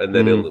two, and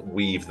then he'll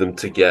weave them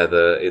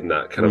together in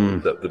that kind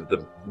of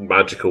the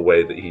magical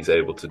way that he's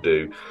able to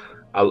do.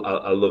 I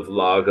love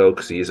Largo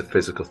because he is a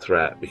physical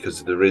threat,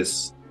 because there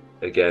is,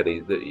 again,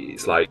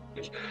 it's like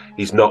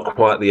he's not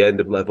quite the end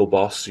of level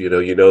boss.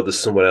 There's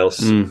someone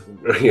else,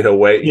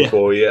 waiting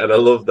for you, and I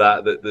love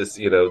that there's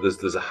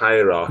there's a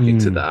hierarchy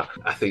to that.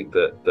 I think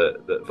that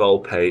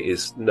Volpe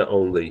is not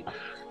only,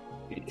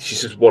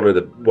 she's just one of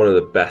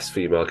the best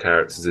female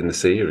characters in the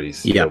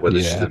series.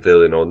 Whether she's a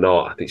villain or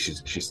not, I think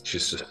she's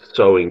just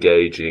so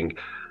engaging,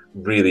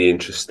 really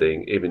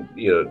interesting. Even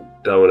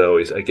Domino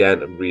is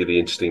again a really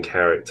interesting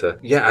character.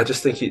 I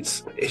just think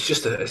it's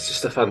just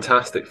a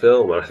fantastic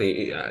film. I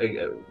think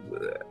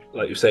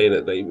like you're saying,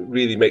 it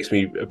really makes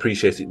me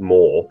appreciate it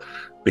more,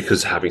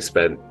 because having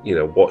spent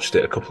watched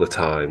it a couple of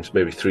times,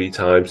 maybe 3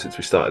 times since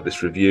we started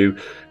this review,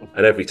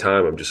 and every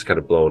time I'm just kind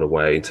of blown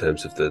away in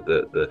terms of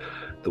the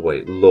way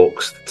it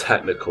looks, the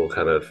technical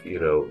kind of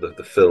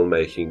the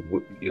filmmaking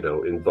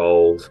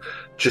involved,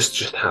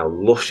 just how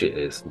lush it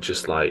is, and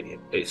just like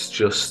it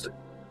just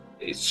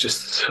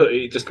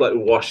like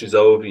washes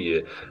over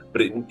you,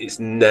 but it's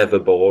never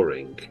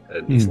boring,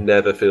 and it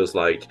never feels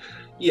like,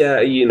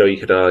 you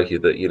could argue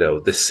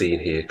that this scene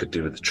here could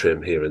do with the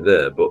trim here and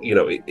there, but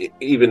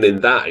even in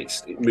that,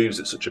 it moves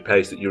at such a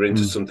pace that you're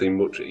into something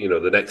much.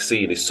 The next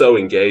scene is so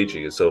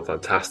engaging and so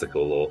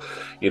fantastical, or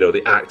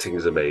the acting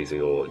is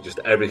amazing, or just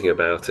everything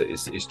about it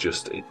is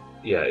just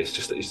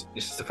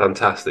it's a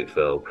fantastic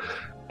film.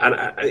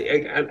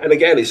 And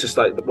again, it's just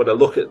like when I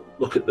look at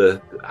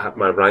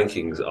my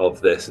rankings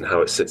of this and how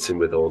it sits in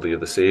with all the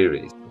other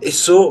series, it's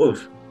sort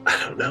of,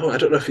 I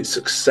don't know if its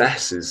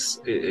success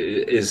is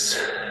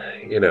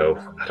I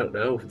don't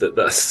know,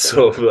 that's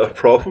sort of a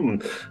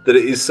problem, that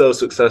it is so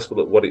successful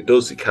that what it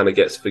does, it kind of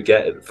gets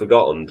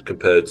forgotten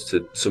compared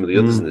to some of the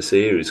others in the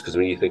series. Because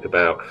when you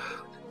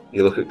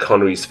look at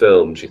Connery's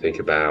films, you think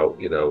about,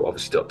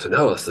 obviously Dr.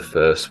 No, that's the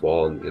first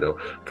one,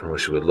 From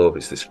Russia with Love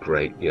is this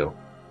great,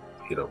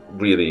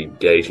 really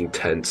engaging,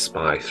 tense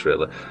spy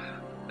thriller.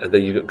 And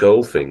then you've got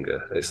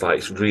Goldfinger. It's like,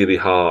 it's really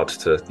hard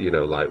to,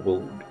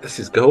 well, this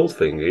is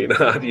Goldfinger,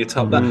 how do you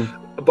top that?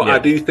 But I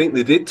do think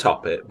they did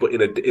top it, but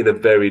in a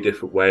very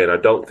different way. And I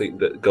don't think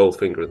that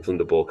Goldfinger and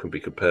Thunderball can be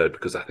compared,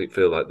 because I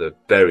feel like they're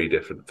very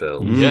different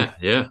films. In the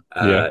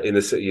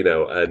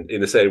and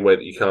in the same way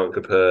that you can't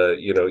compare,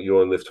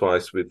 You Only Live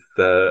Twice with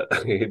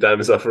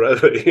Diamonds Are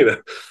Forever.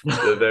 They're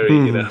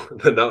very,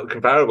 they're not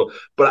comparable.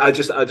 But I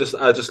just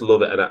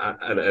love it.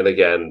 And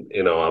again,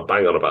 I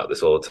bang on about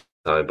this all the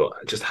time, but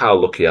just how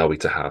lucky are we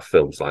to have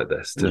films like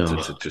this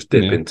to just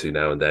dip into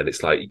now and then?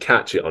 It's like you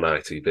catch it on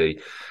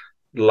ITV.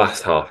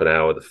 Last half an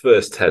hour, the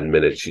first 10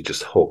 minutes, you're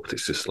just hooked.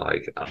 It's just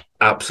like, I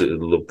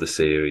absolutely love the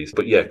series.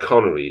 But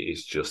Connery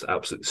is just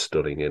absolutely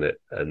stunning in it,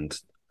 and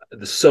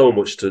there's so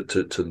much to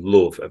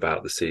love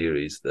about the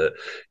series that,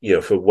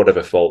 for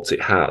whatever faults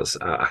it has,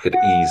 I could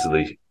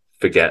easily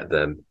forget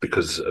them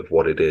because of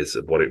what it is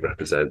and what it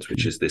represents,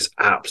 which is this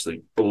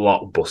absolute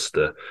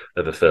blockbuster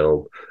of a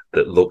film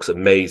that looks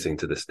amazing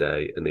to this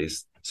day and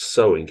is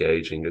so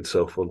engaging and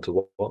so fun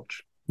to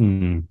watch.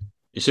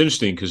 It's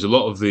interesting because a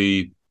lot of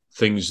the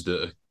things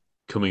that are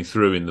coming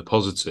through in the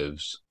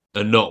positives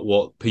are not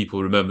what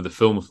people remember the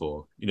film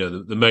for.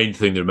 The main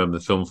thing they remember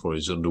the film for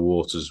is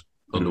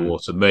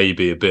underwater,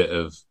 maybe a bit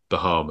of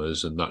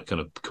Bahamas and that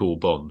kind of cool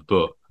Bond,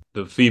 but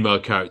the female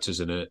characters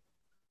in it,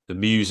 the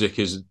music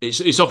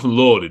it's often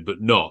lauded, but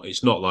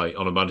it's not like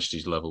on Her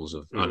Majesty's levels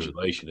of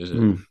adulation, is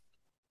it?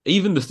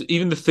 Even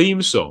the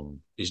theme song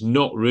is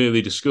not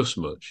really discussed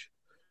much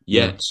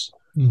yet.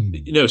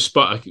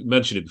 I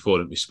mentioned it before,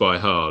 didn't we? Spy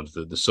Hard,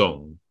 the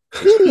song.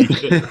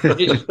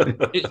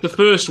 It's the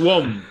first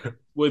one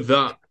with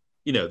that,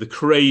 the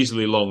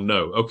crazily long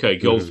note. Okay,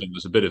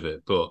 Goldfinger's a bit of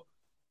it, but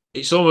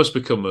it's almost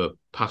become a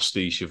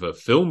pastiche of a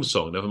film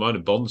song, never mind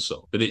a Bond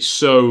song, that it's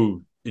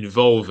so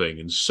involving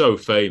and so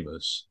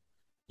famous.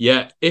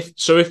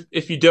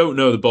 If you don't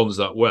know the Bonds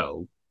that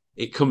well,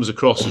 it comes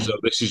across as though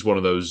this is one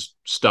of those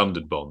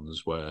standard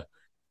Bonds where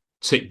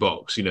tick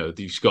box,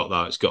 it's got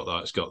that, it's got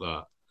that, it's got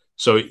that.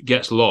 So it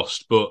gets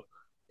lost. But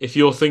if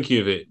you're thinking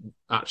of it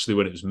actually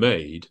when it was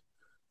made,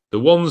 the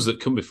ones that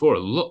come before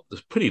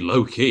they're pretty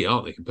low key,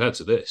 aren't they, compared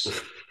to this?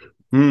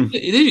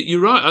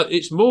 You're right.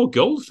 It's more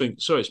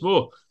Goldfinger. Sorry, it's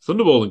more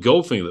Thunderball and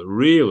Goldfinger that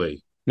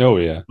really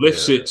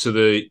lifts it to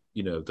the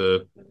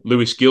the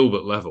Lewis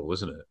Gilbert level,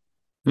 isn't it?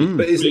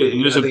 But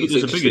there's a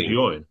bigger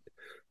join.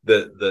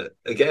 That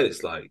again,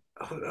 it's like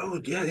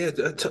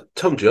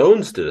Tom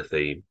Jones did a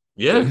theme.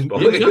 How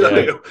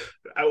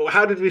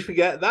did we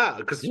forget that?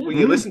 Because when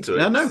you listen to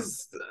it,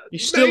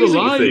 he's still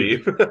alive. He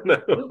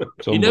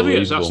never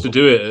gets asked to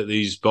do it at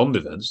these Bond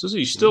events, does he?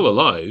 He's still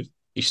alive.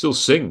 He still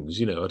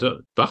sings.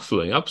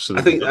 Baffling,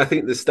 absolutely. I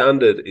think the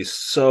standard is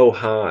so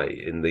high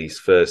in these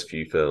first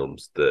few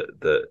films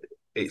that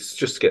it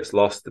just gets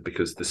lost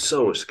because there's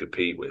so much to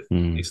compete with.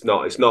 It's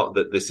not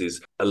that this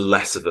is a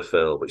less of a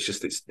film. It's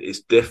just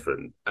it's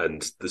different,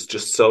 and there's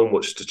just so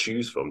much to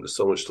choose from. There's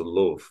so much to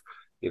love,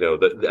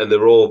 and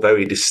they're all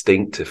very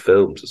distinctive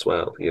films as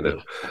well,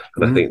 And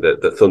I think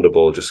that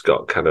Thunderball just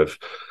got kind of,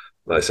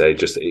 like I say,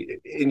 just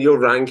in your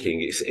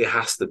ranking, it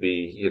has to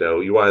be,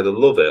 you either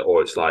love it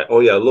or it's like,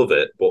 oh yeah, I love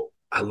it, but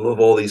I love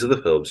all these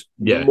other films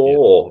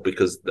more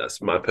because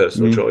that's my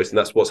personal choice. And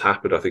that's what's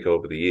happened, I think,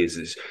 over the years.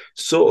 It's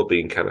sort of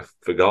been kind of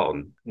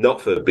forgotten,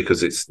 not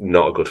because it's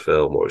not a good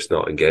film or it's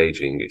not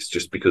engaging. It's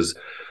just because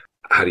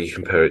how do you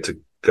compare it to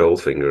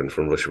Goldfinger and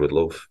From Russia with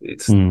Love?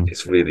 It's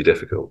really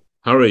difficult.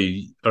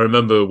 Harry, I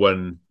remember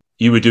when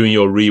you were doing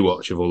your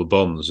rewatch of all the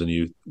Bonds,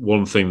 and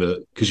one thing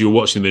that, because you were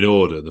watching them in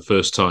order, the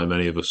first time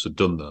any of us had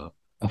done that,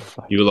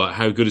 you were like,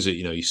 how good is it?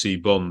 You see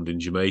Bond in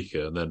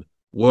Jamaica, and then,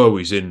 whoa,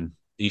 he's in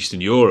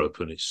Eastern Europe,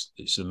 and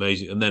it's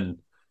amazing. And then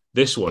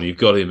this one, you've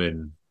got him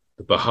in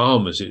the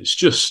Bahamas. It's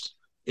just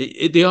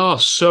they are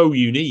so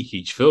unique,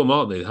 each film,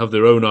 aren't they? They have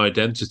their own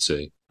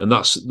identity, and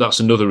that's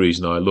another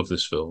reason I love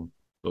this film.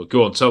 But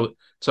go on, tell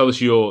us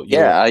your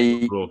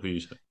raw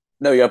views.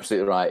 No, you're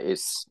absolutely right.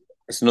 It's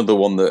another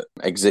one that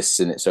exists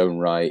in its own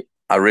right.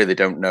 I really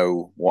don't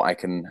know what I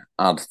can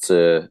add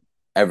to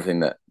everything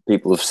that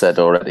people have said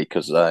already,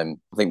 because I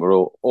think we're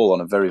all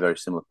on a very, very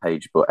similar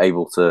page, but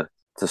able to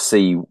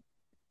see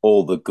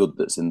all the good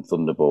that's in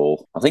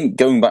Thunderball. I think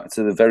going back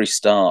to the very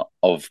start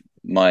of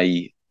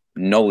my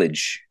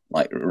knowledge,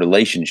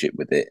 relationship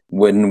with it,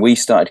 when we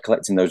started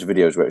collecting those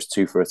videos where it was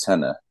 2 for a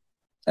tenner,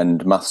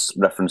 and Maths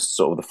referenced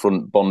sort of the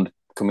front Bond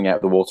coming out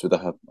of the water with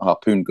a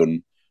harpoon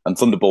gun, and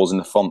Thunderball's in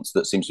the font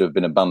that seems to have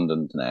been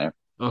abandoned now.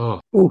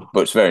 Oh,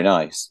 but it's very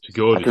nice. It's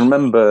gorgeous. I can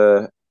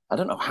remember. I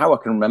don't know how I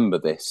can remember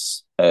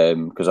this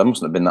because I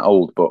mustn't have been that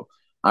old, but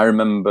I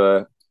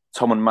remember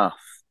Tom and Math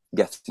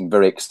getting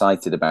very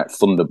excited about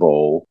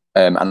Thunderball,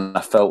 and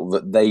I felt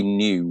that they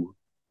knew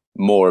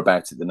more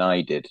about it than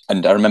I did.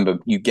 And I remember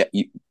we got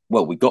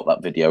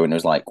that video, and it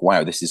was like,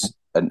 wow, this is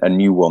a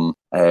new one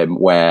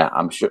where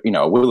I'm sure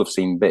I will have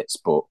seen bits,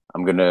 but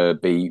we're going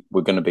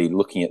to be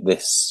looking at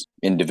this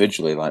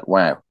individually, like,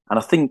 wow. And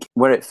I think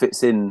where it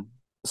fits in,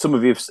 some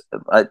of you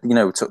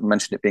have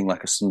mentioned it being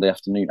like a Sunday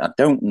afternoon. I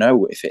don't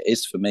know if it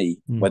is for me,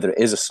 whether it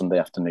is a Sunday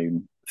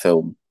afternoon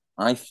film.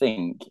 I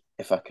think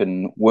if I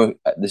can work,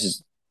 this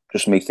is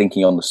just me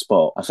thinking on the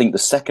spot, I think the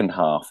second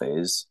half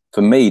is,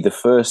 for me, the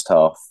first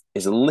half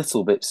is a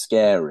little bit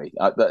scary,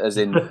 as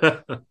in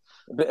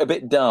a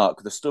bit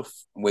dark. The stuff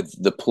with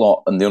the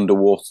plot and the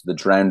underwater, the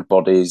drowned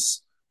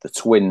bodies, the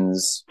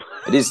twins.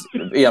 It is.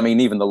 I mean,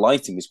 even the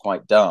lighting is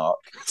quite dark.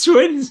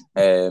 Twins.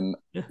 Sorry.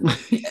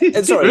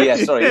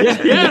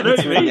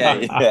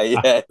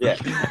 Yeah.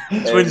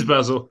 Twins,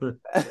 Basil.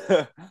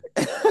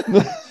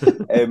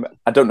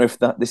 I don't know if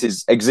this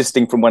is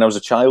existing from when I was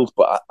a child,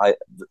 but I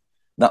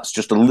that's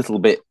just a little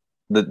bit.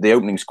 The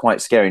opening's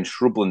quite scary, and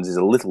Shrublands is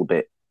a little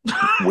bit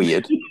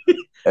weird.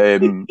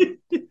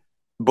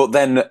 But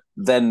then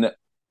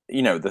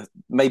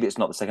maybe it's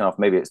not the second half.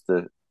 Maybe it's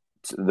the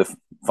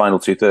final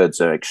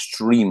 2/3 are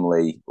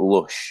extremely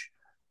lush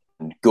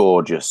and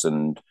gorgeous,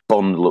 and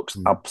Bond looks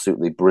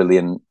absolutely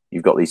brilliant.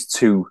 You've got these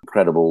two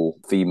incredible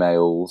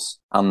females,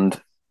 and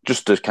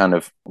just to kind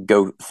of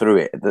go through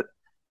it, that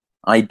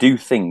I do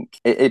think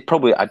it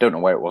probably, I don't know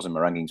where it was in my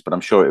rankings, but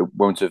I'm sure it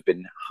won't have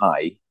been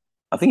high.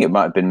 I think it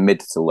might have been mid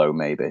to low,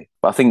 maybe.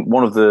 But I think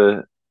one of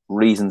the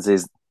reasons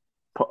is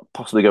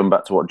possibly going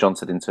back to what John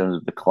said in terms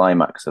of the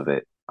climax of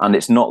it. And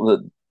it's not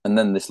that, and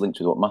then this linked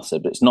with what Matt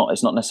said, but it's not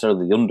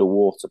necessarily the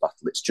underwater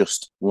battle. It's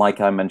just, like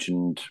I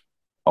mentioned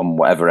on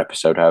whatever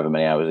episode, however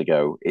many hours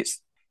ago,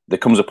 there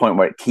comes a point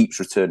where it keeps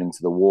returning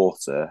to the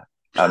water,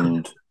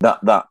 and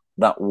that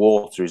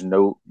water is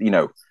I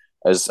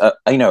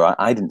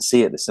didn't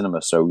see it at the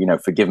cinema, so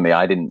forgive me.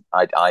 I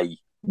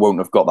won't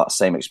have got that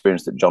same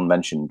experience that John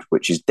mentioned,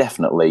 which is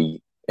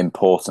definitely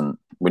important.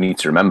 We need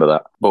to remember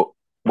that. But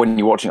when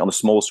you're watching it on the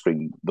small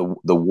screen, the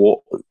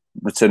water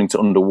returning to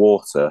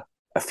underwater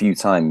a few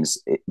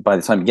times, by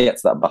the time you get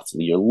to that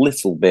battle, you're a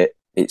little bit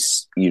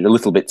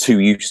too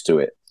used to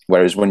it.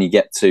 Whereas when you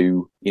get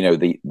to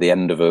the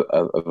end of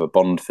a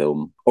Bond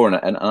film or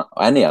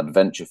any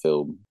adventure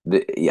film,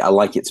 I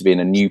like it to be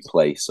in a new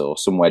place or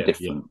somewhere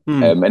different.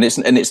 Yeah. And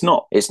it's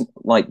not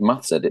like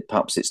Matt said.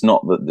 Perhaps it's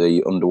not that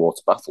the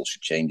underwater battle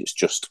should change. It's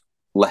just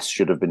less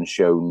should have been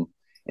shown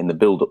in the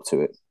build up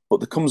to it. But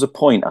there comes a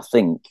point, I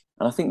think,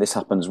 and I think this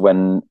happens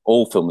when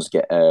all films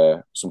get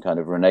some kind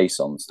of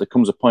renaissance. There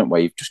comes a point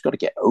where you've just got to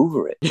get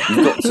over it.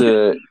 You've got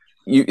to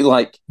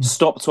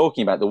stop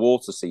talking about the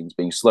water scenes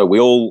being slow.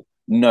 We all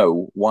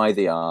know why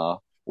they are.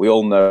 We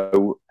all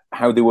know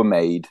how they were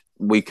made.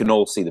 We can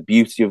all see the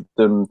beauty of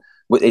them.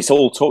 It's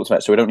all talked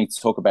about, so we don't need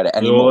to talk about it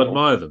anymore. We all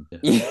admire them.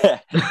 Yeah.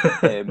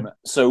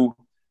 So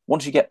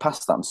once you get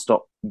past that and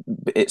stop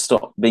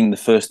being the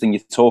first thing you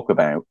talk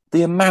about,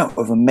 the amount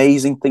of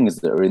amazing things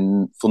that are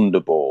in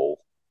Thunderball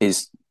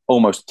is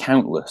almost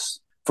countless.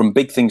 From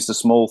big things to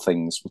small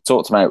things. We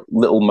talked about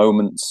little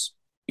moments,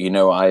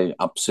 I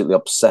absolutely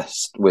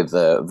obsessed with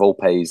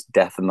Volpe's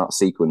death and that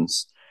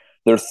sequence.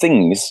 There are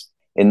things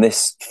in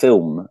this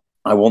film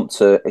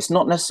it's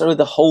not necessarily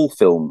the whole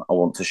film I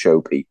want to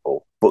show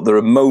people, but there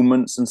are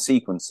moments and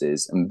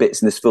sequences and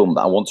bits in this film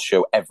that I want to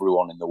show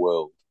everyone in the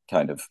world,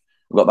 kind of.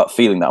 I've got that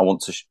feeling that I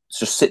want to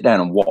just sit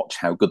down and watch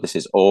how good this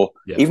is, or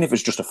even if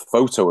it's just a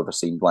photo of a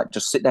scene, like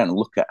just sit down and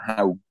look at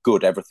how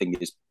good everything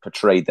is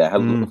portrayed there,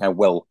 how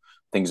well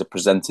things are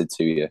presented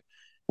to you.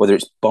 Whether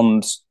it's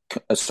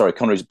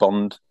Connery's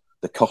Bond,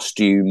 the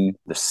costume,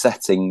 the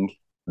setting,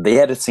 the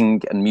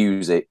editing and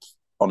music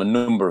on a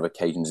number of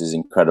occasions is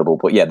incredible.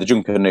 But yeah, the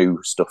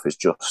Junkanoo stuff is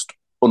just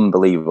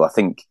unbelievable. I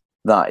think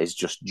that is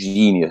just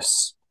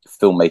genius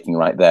filmmaking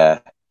right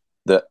there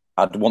that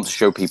I'd want to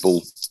show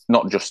people,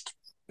 not just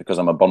because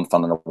I'm a Bond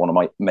fan and I want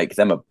to make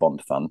them a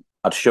Bond fan.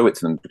 I'd show it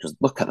to them because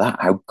look at that,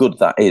 how good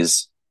that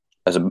is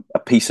as a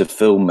piece of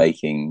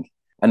filmmaking.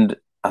 And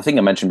I think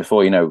I mentioned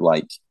before,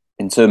 like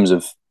in terms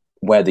of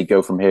where they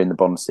go from here in the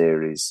Bond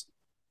series,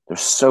 there's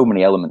so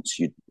many elements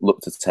you'd look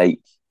to take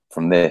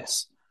from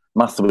this.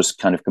 Martha was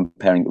kind of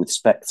comparing it with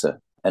Spectre.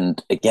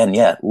 And again,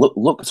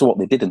 look to what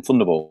they did in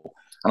Thunderball.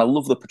 And I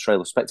love the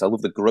portrayal of Spectre. I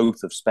love the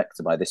growth of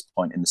Spectre by this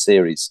point in the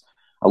series.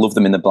 I love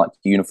them in the black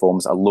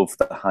uniforms. I love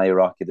the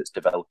hierarchy that's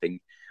developing.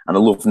 And I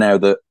love now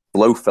that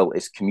Blofeld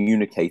is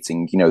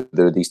communicating,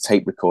 there are these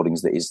tape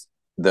recordings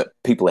that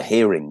people are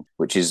hearing,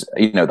 which is,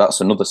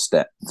 that's another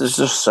step. There's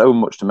just so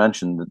much to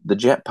mention. The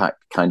jetpack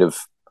kind of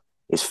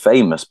is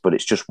famous, but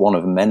it's just one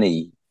of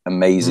many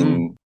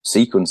amazing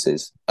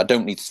sequences. I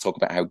don't need to talk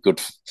about how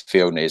good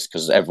Fiona is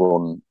because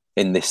everyone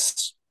in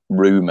this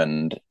room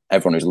and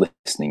everyone who's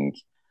listening,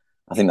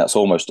 I think that's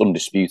almost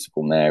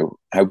undisputable now.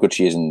 How good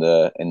she is in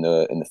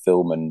the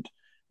film and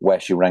where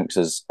she ranks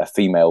as a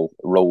female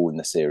role in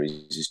the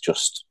series is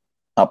just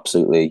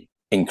absolutely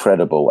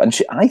incredible. And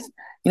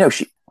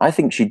I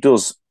think she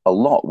does a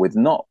lot with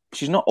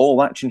she's not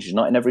all action. She's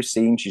not in every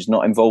scene. She's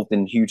not involved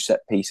in huge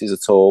set pieces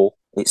at all.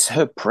 It's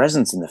her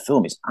presence in the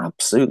film is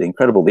absolutely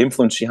incredible. The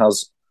influence she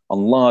has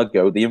on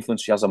Largo, the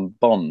influence she has on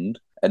Bond,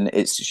 and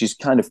she's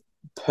kind of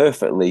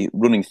perfectly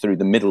running through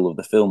the middle of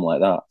the film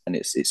like that, and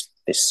it's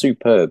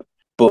superb.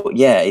 But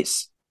yeah,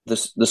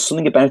 there's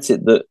something about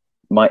it that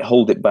might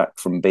hold it back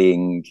from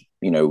being,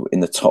 in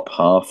the top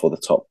half or the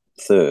top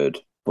third.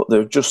 But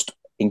there are just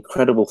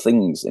incredible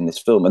things in this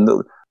film, and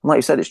like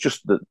you said, it's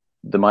just that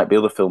there might be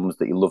other films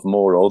that you love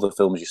more, or other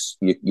films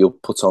you'll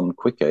put on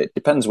quicker. It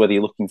depends whether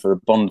you're looking for a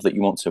Bond that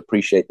you want to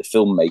appreciate the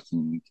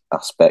filmmaking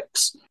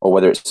aspects, or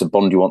whether it's a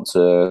Bond you want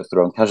to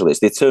throw on casually. It's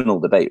the eternal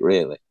debate,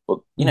 really. But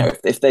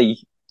if they,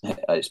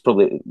 it's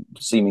probably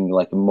seeming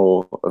like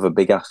more of a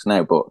big ask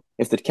now. But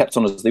if they'd kept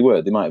on as they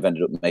were, they might have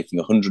ended up making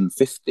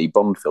 150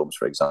 Bond films,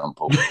 for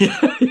example.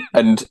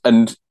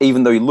 and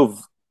even though you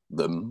love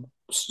them,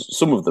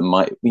 some of them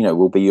might,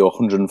 will be your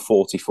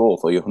 144th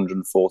or your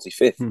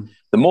 145th.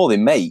 The more they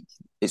make,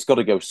 it's got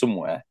to go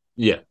somewhere.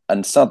 Yeah.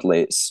 And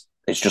sadly, it's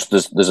just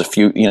there's a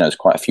few, there's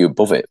quite a few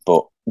above it.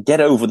 But get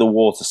over the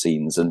water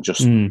scenes and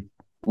just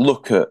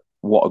look at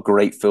what a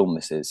great film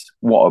this is.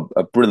 What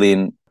a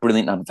brilliant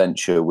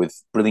adventure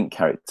with brilliant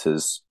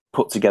characters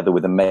put together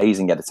with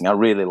amazing editing. I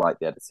really like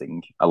the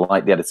editing. I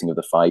like the editing of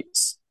the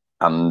fights.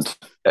 And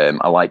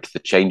I like the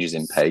changes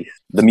in pace.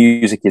 The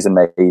music is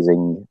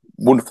amazing.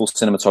 Wonderful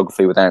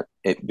cinematography without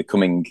it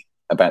becoming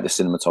about the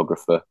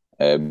cinematographer.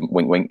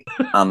 Wink, wink.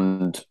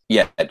 And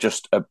yeah,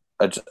 just a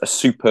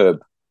superb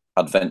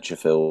adventure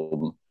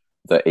film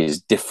that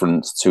is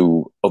different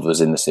to others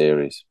in the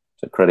series.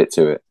 So credit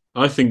to it.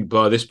 I think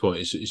by this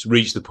point, it's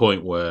reached the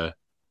point where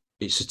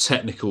it's a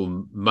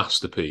technical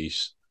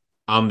masterpiece.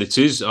 And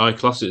I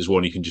class it as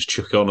one you can just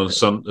chuck on a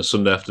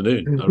Sunday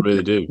afternoon. I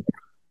really do.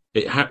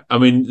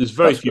 There's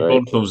very few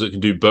Bond films that can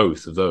do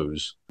both of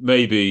those.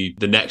 Maybe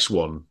the next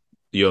one,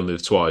 You Only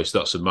Live Twice,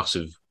 that's a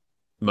massive,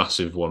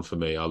 massive one for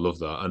me. I love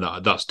that.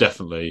 And that's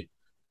definitely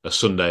a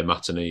Sunday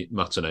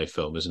matinee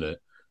film, isn't it?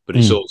 But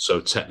it's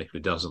also technically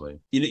dazzling.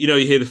 You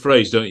hear the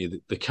phrase, don't you?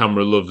 The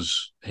camera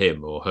loves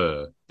him or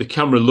her. The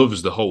camera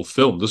loves the whole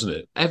film, doesn't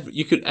it?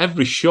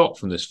 Every shot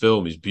from this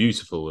film is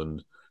beautiful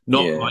and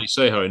not, like you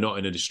say, Harry, not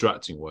in a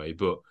distracting way,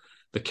 but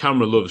the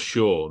camera loves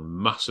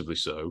Sean, massively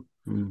so.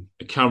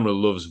 The camera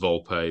loves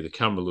Volpe. The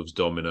camera loves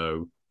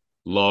Domino.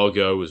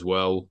 Largo as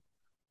well.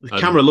 The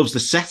camera loves the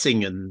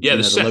setting and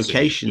the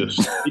locations.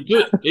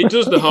 It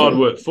does the hard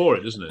work for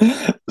it, doesn't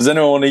it? Does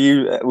anyone want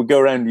to go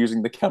around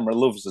using the camera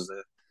loves as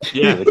a...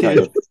 Yeah,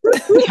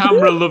 the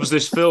camera loves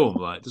this film.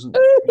 Like, it doesn't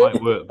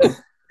quite work.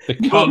 The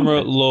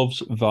camera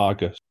loves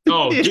Vargas.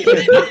 Oh,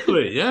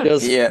 exactly. Yeah,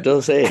 does it?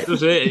 Does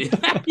it?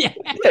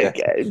 Yeah.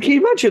 Can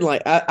you imagine,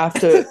 like,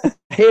 after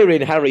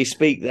hearing Harry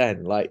speak,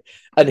 then, like,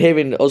 and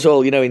hearing us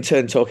all, in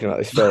turn talking about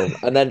this film,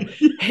 and then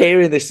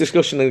hearing this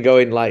discussion and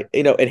going, like,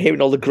 and hearing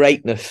all the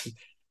greatness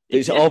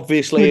that's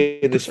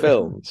obviously in this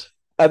film.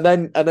 And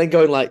then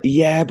going like,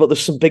 yeah, but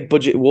there's some big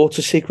budget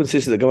water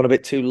sequences that go on a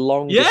bit too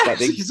long. Yes, just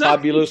like exactly.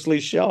 Fabulously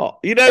shot.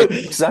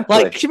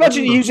 Exactly. Like, can you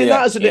imagine using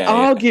that as an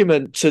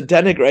argument to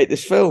denigrate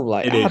this film?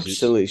 Like,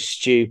 absolutely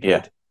stupid.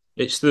 Yeah.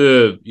 It's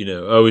the,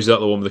 is that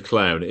the one with the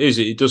clown? It is.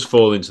 It does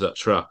fall into that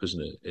trap,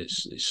 isn't it?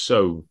 It's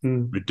so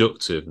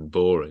reductive and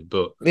boring.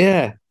 But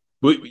yeah.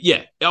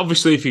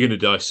 Obviously, if you're going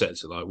to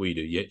dissect it like we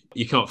do,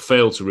 you can't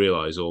fail to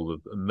realise all the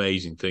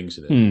amazing things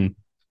in it.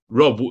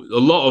 Rob, a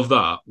lot of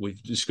that,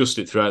 we've discussed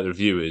it throughout the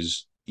review,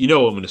 is, what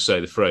I'm going to say,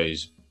 the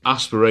phrase,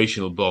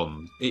 aspirational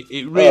Bond.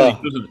 It really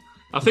doesn't.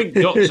 I think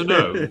got to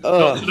know to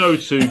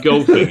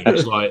Goldfinger,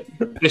 it's like,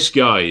 this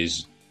guy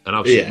is an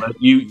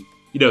absolute...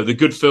 the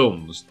good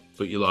films,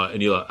 but you're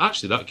like,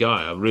 actually, that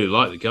guy, I really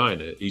like the guy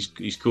in it.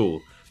 He's cool.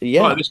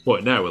 Yeah. But at this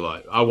point now, we're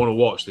like, I want to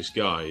watch this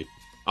guy.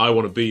 I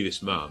want to be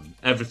this man.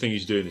 Everything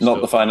he's doing is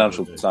not the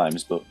Financial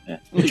Times, but yeah.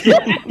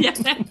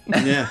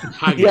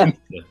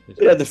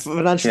 The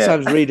Financial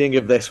Times reading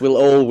of this will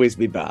always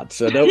be bad,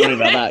 so don't worry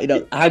about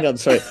that. Hang on,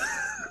 sorry.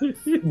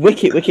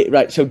 Wicket,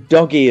 right? So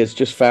Doggy has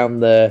just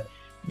found the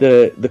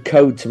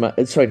code to my.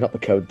 Sorry, not the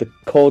code. The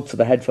cord to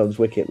the headphones.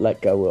 Wicket,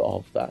 let go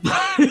of that.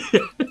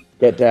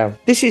 Get down.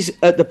 This is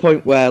at the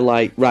point where,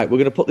 right, we're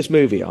going to put this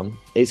movie on.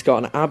 It's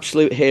got an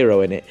absolute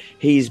hero in it.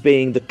 He's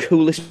being the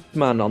coolest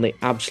man on the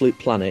absolute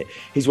planet.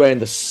 He's wearing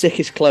the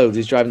sickest clothes.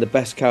 He's driving the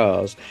best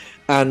cars.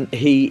 And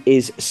he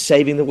is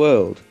saving the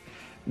world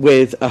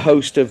with a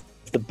host of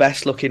the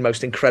best looking,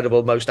 most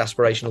incredible, most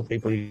aspirational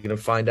people you're going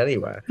to find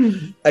anywhere.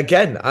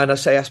 Again, and I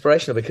say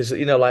aspirational because,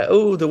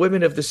 the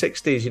women of the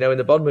 60s, in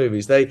the Bond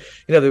movies, they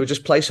were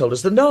just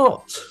placeholders. They're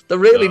not. They're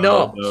really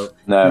not.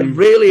 No. They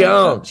really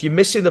aren't. You're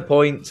missing the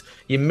point.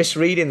 You're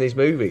misreading these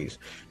movies.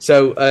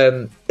 So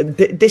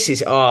this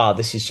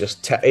is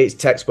just it's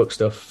textbook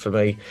stuff for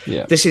me.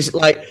 Yeah. This is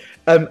like...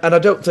 and I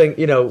don't think,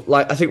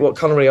 I think what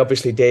Connery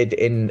obviously did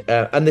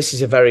and this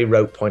is a very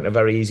rote point, a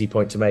very easy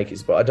point to make,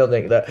 but I don't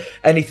think that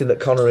anything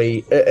that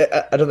Connery,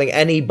 I don't think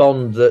any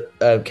Bond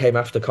that came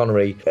after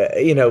Connery,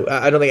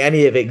 I don't think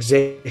any of it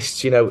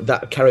exists,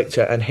 that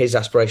character and his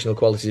aspirational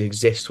qualities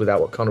exist without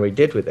what Connery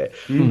did with it.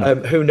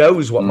 Who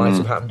knows what might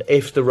have happened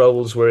if the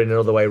roles were in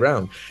another way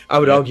round. I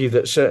would argue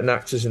that certain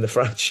actors in the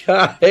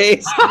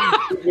franchise,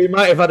 we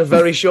might have had a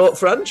very short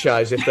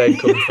franchise if they'd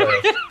come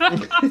first.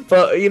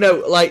 But,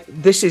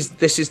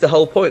 this is the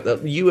whole point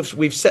that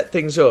we've set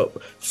things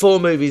up 4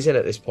 movies in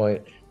at this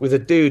point with a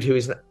dude who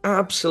is an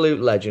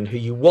absolute legend, who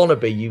you want to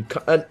be,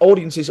 and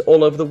audiences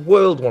all over the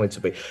world want it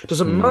to be.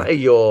 Doesn't matter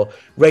your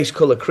race,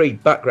 colour,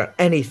 creed, background,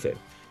 anything.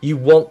 You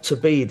want to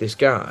be this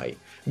guy.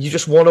 You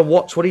just want to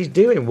watch what he's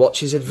doing, watch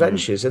his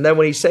adventures. And then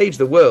when he saves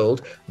the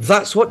world,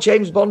 that's what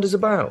James Bond is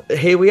about.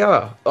 Here we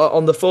are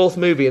on the 4th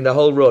movie in the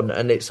whole run,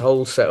 and it's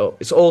whole set up.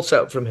 It's all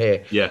set up from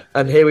here. Yeah.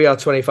 And here we are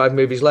 25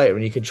 movies later,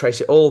 and you can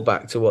trace it all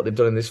back to what they've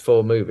done in these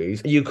 4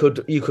 movies. You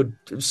could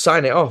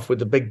sign it off with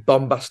the big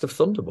bombast of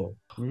Thunderball.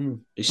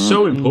 It's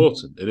so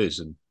important. It is.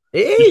 And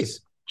it is.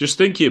 Just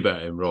thinking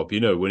about him, Rob,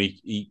 when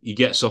he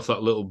gets off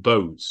that little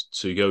boat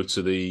to go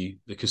to the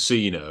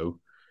casino,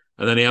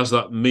 and then he has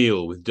that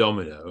meal with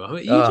Domino. I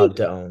mean,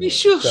 don't. It's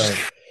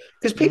just...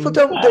 Because people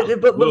don't...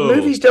 But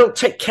movies don't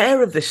take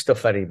care of this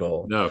stuff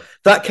anymore. No.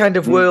 That kind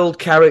of world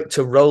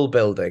character role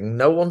building,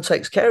 no one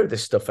takes care of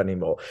this stuff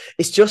anymore.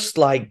 It's just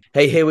like,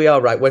 hey, here we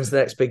are, right? When's the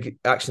next big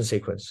action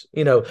sequence?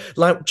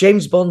 Like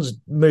James Bond's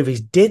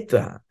movies did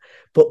that.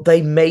 But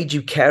they made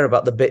you care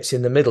about the bits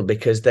in the middle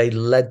because they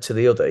led to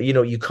the other.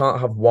 You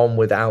can't have one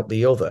without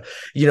the other.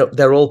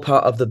 They're all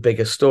part of the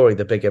bigger story,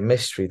 the bigger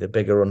mystery, the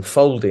bigger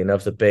unfolding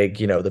of the big,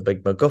 the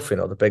big MacGuffin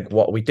or the big,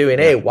 what are we doing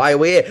here? Why are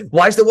we here?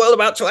 Why is the world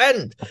about to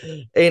end?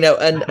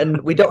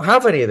 And we don't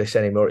have any of this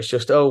anymore. It's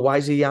just, why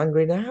is he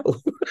angry now?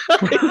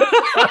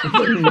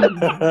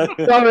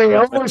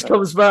 It always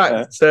comes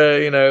back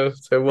to,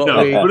 to what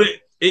But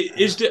it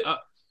is, to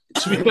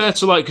be fair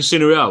to like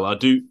Casino Royale,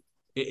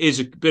 it is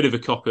a bit of a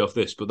copy of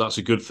this, but that's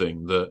a good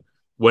thing that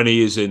when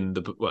he is in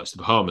it's the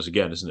Bahamas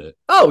again, isn't it?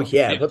 Oh,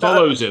 yeah. It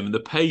follows him, and the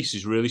pace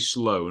is really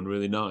slow and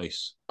really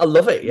nice. I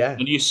love it, yeah.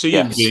 And you see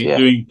him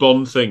doing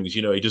Bond things.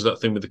 He does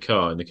that thing with the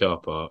car in the car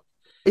park.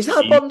 Is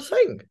that a Bond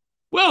thing?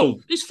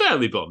 Well, it's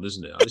fairly Bond,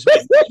 isn't it? It's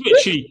a bit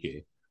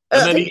cheeky.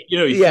 And then he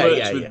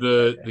flirts with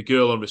the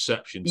girl on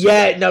reception.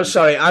 Yeah, no,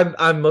 sorry,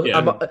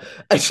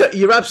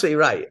 you're absolutely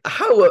right.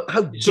 How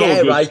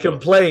dare I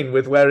complain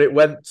with where it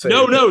went to?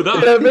 No,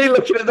 me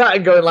looking at that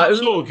and going like,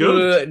 that's all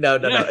good. No.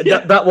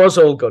 That was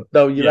all good.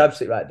 No, you're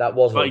absolutely right. That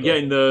was. Like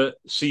getting the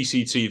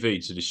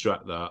CCTV to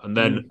distract that, and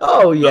then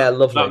lovely.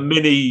 That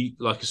mini,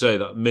 like I say,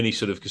 that mini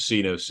sort of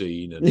casino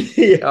scene. And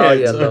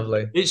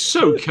lovely. It's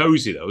so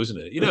cozy though, isn't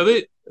it?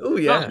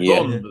 That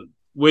Bond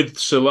with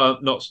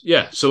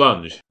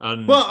Solange.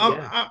 And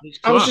I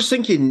was just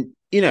thinking,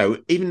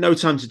 even No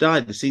Time to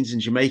Die, the scenes in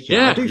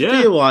Jamaica, I do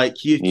feel like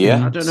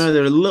I don't know,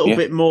 they're a little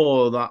bit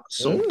more that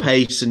sort of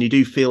pace, and you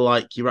do feel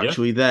like you're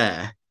actually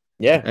there.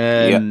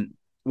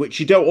 Which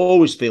you don't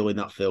always feel in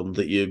that film.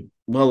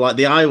 Like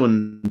the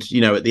island,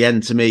 at the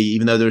end, to me,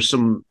 even though there's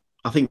some,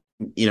 I think,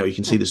 you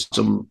can see there's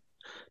some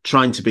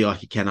trying to be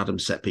like a Ken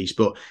Adams set piece,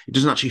 but it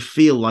doesn't actually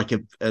feel like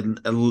a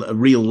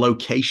real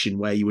location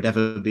where you would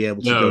ever be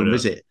able to go and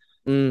visit.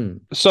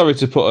 Sorry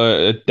to put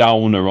a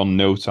downer on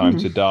No Time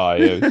to Die.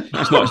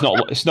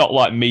 It's not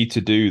like me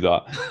to do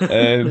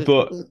that.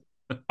 But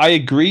I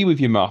agree with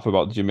you, Martha,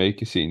 about the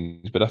Jamaica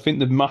scenes, but I think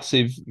the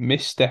massive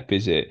misstep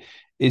is that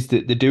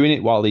they're doing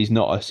it while he's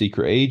not a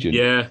secret agent.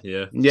 Yeah.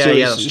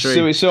 That's true.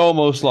 So it's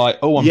almost like,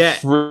 I'm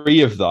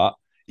free of that.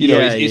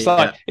 It's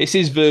like it's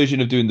his version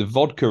of doing the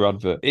vodka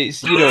advert.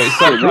 It's it's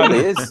that it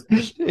really is.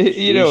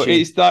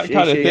 It's that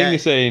kind of thing.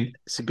 Saying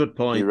it's a good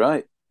point. You're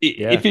right.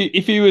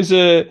 If he was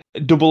a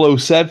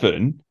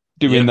 007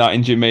 doing that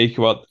in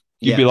Jamaica, well,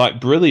 you'd be like,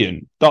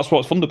 brilliant. That's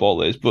what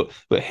Thunderball is. But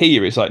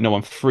here it's like, no,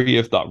 I'm free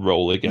of that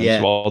role again,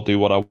 so I'll do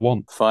what I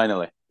want.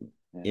 Finally.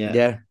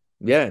 Yeah.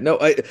 No,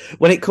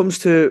 when it comes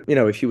to,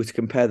 if you were to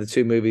compare the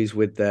two movies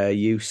with their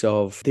use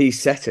of these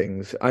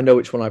settings, I know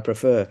which one I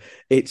prefer.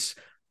 It's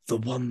the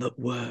one that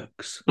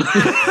works.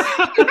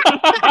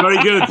 Very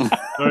good.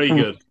 Very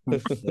good.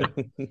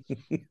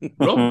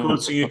 Rob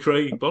quoting a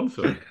Craig Bond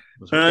film.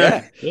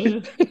 Yeah.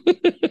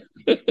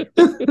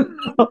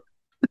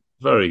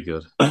 Very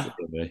good.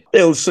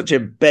 It was such a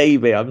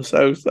baby. I'm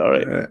so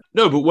sorry.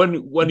 No, but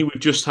when we've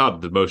just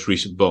had the most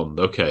recent Bond,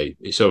 okay,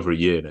 it's over a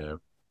year now,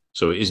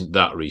 so it isn't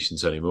that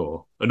recent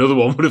anymore. Another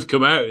one would have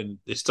come out in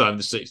this time in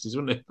the 60s,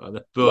 wouldn't it?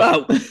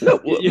 But,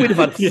 we'd have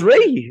had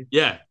three.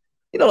 Yeah.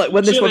 like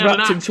when this one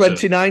wrapped in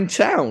 29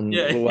 Town.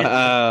 Yeah.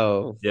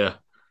 Wow. Yeah.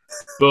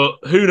 But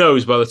who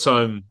knows by the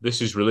time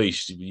this is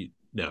released?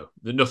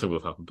 Nothing will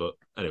have happened. But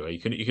anyway, you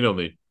can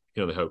only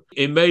hope.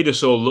 It made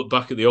us all look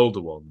back at the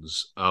older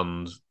ones,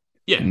 and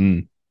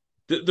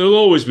they'll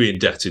always be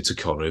indebted to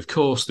Connery. Of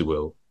course they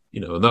will.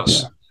 And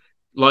that's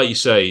like you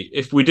say.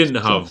 If we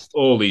didn't have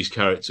all these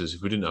characters,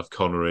 if we didn't have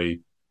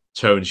Connery,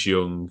 Terence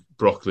Young,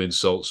 Brocklin,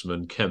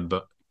 Saltzman,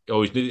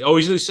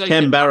 always say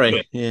Ken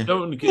Barry. Yeah.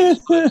 Don't get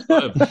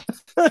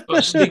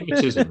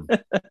stigmatism.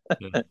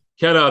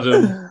 Ken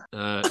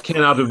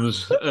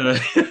Adams,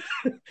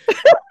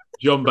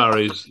 John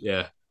Barry's,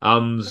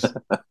 and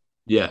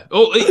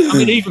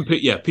even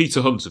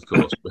Peter Hunt, of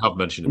course. We have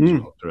mentioned him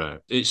as well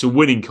throughout. It's a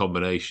winning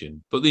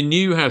combination, but they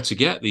knew how to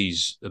get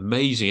these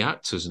amazing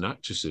actors and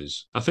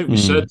actresses. I think we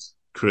said,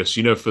 Chris,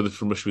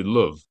 From Russia with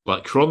Love,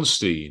 like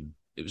Kronstein,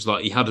 it was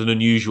like he had an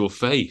unusual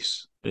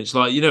face. And it's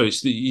like, you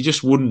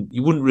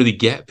wouldn't really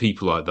get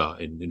people like that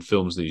in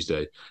films these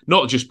days.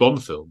 Not just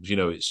Bond films,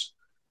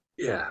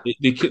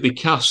 they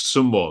cast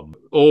someone,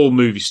 all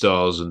movie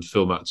stars and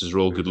film actors are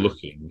all good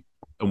looking,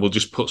 and we'll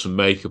just put some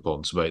makeup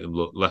on to make them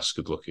look less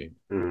good looking,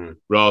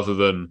 rather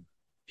than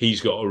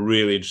he's got a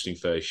really interesting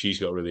face, she's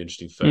got a really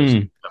interesting face,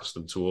 and cast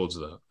them towards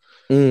that.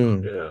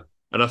 Yeah.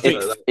 And I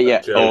think,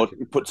 or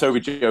put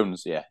Toby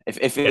Jones. Yeah, if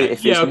it's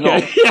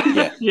not,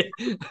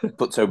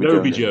 put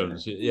Toby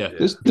Jones. Yeah,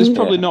 there's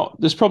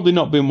probably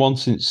not been one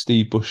since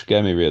Steve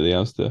Buscemi, really,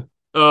 has there?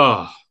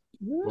 Oh,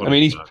 I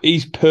mean,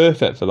 he's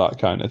perfect for that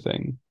kind of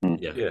thing.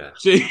 Yeah.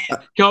 See,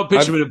 can't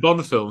picture him in a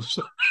Bond film.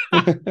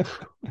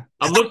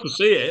 I'd love to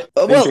see it.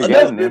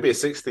 Maybe a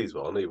 '60s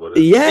one. He would.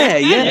 Yeah,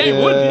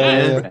 it would.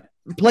 Yeah.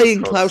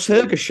 Playing Klaus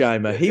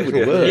Hergesheimer, he would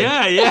work.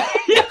 Yeah.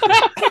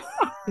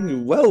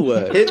 Well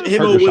work.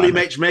 Him or William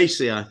H.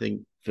 Macy, I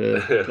think, for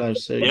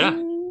Klaus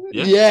Hergesheimer.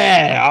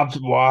 Yeah.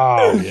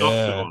 Wow.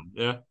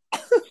 Yeah.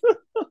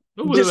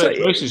 William H.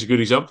 Macy is a good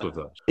example of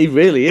that. He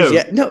really is.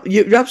 Yeah. No,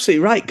 you're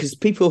absolutely right, because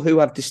people who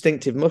have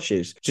distinctive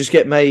mushes just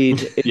get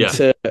made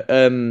into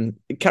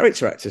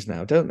character actors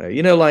now, don't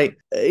they? Like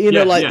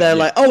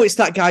oh, it's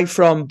that guy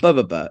from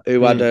Bubba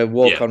who had a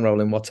walk-on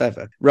role in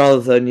whatever, rather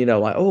than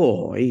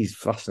he's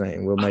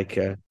fascinating. We'll make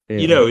a.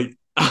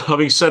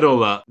 Having said all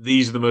that,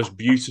 these are the most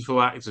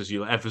beautiful actors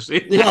you'll ever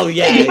see. Oh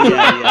yeah.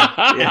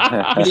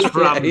 Miss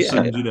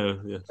Franson,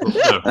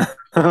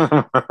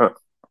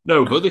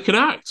 No, but they can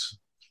act.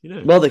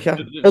 Well, they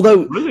can.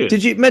 Although,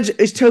 did you mention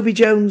is Toby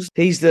Jones?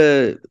 He's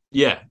the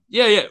yeah.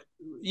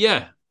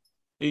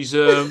 He's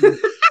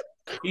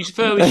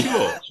fairly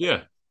short.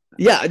 Yeah.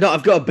 Yeah, no,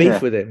 I've got a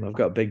beef with him. I've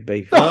got a big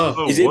beef.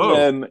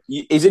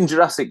 He's in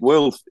Jurassic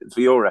World,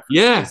 for your reference.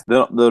 Yeah.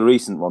 Not the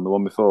recent one, the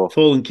one before.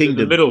 Fallen Kingdom.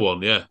 The middle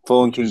one, yeah.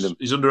 Fallen Kingdom.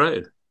 He's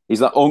underrated. He's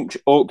like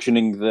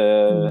auctioning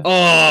the...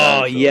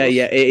 Oh, yeah.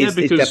 It's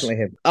definitely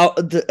him.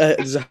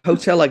 There's a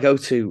hotel I go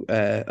to,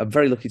 I'm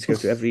very lucky to go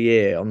to every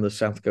year on the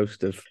south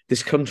coast of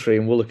this country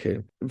in Woolwich.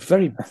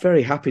 Very,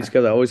 very happy to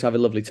go there. I always have a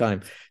lovely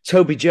time.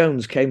 Toby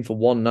Jones came for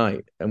one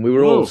night, and we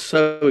were all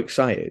so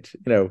excited,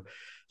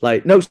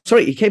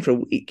 he came for a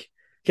week.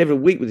 He came for a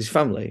week with his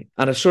family,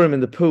 and I saw him in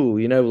the pool,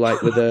 with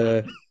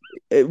a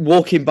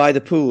walking by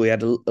the pool. He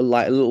had a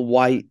little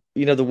white,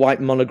 the white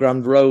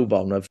monogrammed robe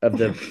on of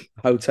the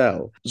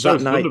hotel. So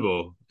that night, it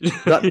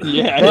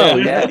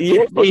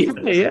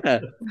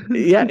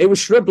was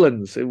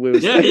Shrublands.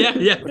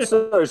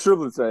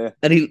 Shrublands. Yeah.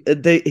 And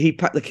he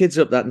packed the kids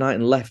up that night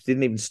and left.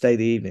 Didn't even stay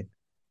the evening.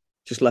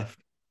 Just left.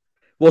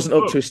 Wasn't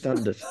up to his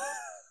standard.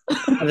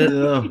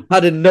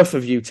 Had enough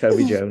of you,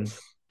 Toby Jones.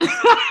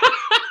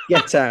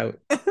 Get out.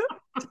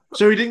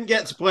 So he didn't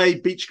get to play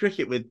beach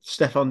cricket with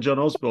Stefan John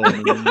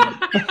Osborne and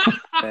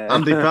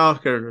Andy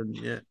Parker.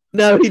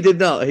 No, he did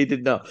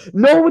not.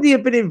 Nor would he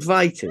have been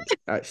invited,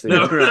 actually.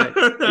 No. Right.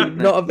 He would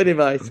not have been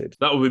invited.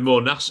 That would be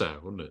more Nassau,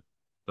 wouldn't it?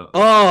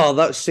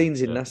 That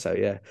scene's in Nassau,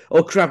 yeah.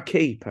 Or Crab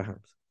Key,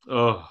 perhaps.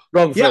 Oh,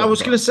 wrong. Yeah, I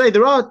was going to say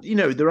there are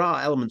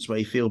elements where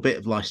you feel a bit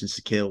of License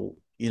to Kill.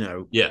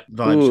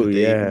 Vibes with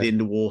the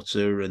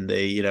underwater and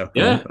the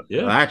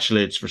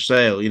actually it's for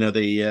sale. And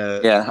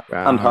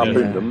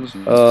harpoon guns.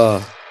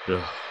 Oh,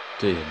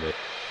 dear me.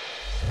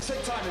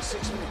 Set time is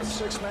 6 minutes.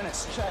 6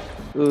 minutes. Check.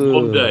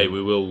 One day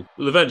we'll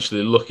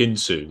eventually look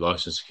into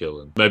License to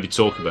Kill and maybe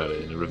talk about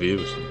it in a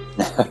review or something.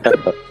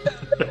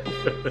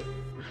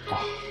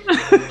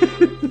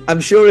 I'm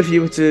sure if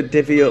you were to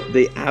divvy up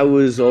the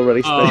hours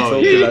already spent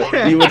talking about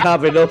it, you would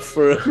have enough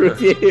for a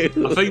review.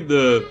 I think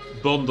the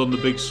Bond on the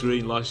big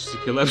screen License to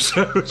Kill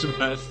episode was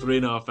about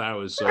 3.5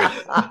 hours, so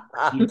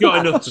you've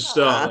got enough to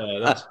start there.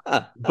 That's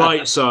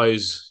bite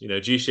size,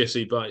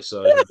 GCSE bite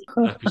size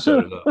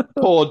episode of that.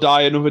 Poor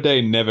Die Another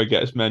Day never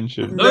gets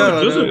mentioned. No,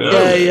 it doesn't.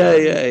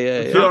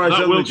 Yeah.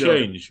 That will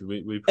change,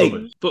 we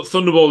promise. But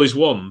Thunderball is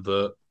one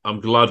that I'm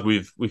glad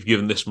we've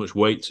given this much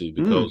weight to,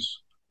 because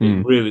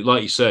it really,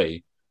 like you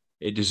say,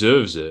 it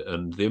deserves it,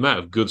 and the amount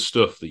of good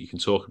stuff that you can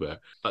talk about.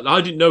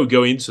 I didn't know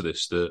going into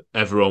this that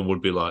everyone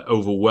would be like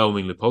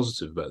overwhelmingly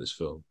positive about this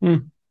film.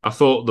 I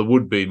thought there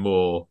would be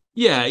more.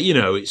 Yeah,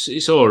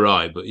 it's all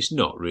right, but it's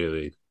not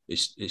really.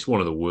 It's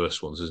one of the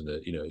worst ones, isn't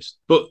it?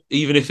 But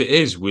even if it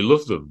is, we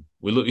love them.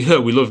 We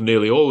love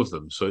nearly all of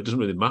them, so it doesn't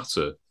really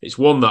matter. It's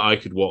one that I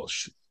could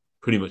watch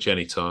pretty much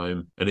any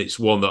time, and it's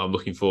one that I'm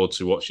looking forward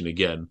to watching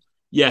again.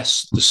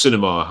 Yes, the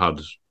cinema had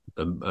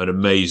an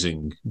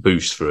amazing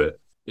boost for it.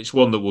 It's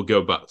one that we'll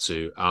go back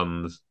to,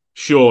 and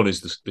Sean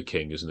is the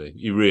king, isn't he?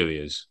 He really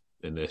is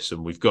in this,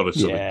 and we've got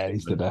to.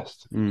 He's the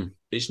best.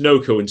 It's no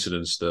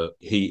coincidence that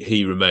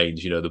he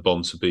remains, the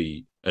Bond to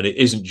be, and it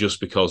isn't just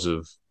because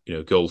of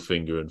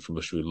Goldfinger and From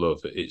Russia with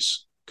Love.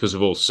 It's because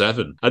of all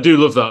seven. I do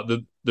love that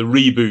the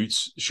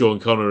reboot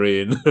Sean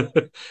Connery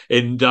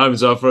in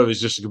Diamonds Are Forever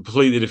is just a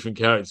completely different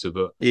character,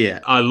 but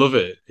I love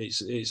it.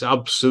 It's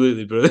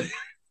absolutely brilliant.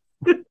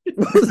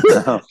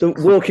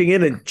 Walking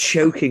in and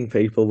choking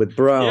people with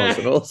bras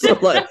and also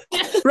like,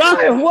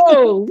 Brian,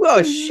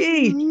 whoa,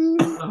 she.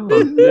 I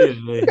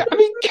mean,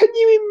 can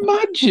you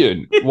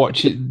imagine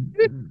watching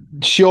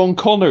Sean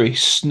Connery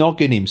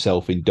snogging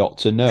himself in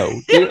Dr. No?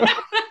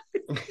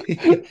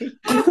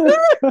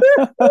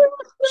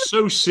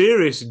 So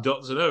serious in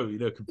Dr.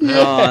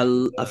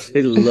 No, I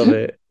absolutely love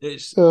it.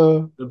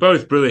 They're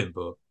both brilliant,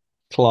 but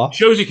class.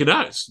 Shows you can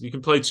act. You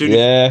can play two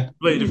different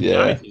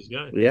characters.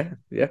 Yeah.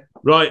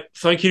 Right.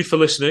 Thank you for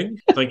listening.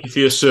 Thank you for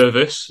your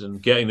service and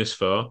getting this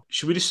far.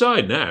 Should we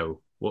decide now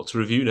what to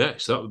review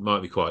next? That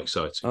might be quite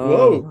exciting.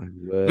 Whoa.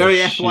 Very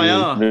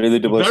FYR.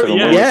 Really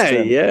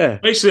yeah.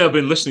 Basically, I've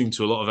been listening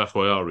to a lot of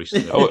FYR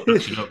recently.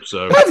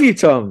 Have you,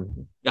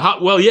 Tom?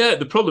 Well, yeah.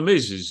 The problem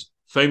is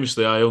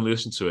famously, I only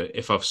listen to it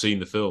if I've seen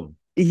the film.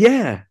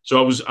 Yeah.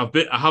 So I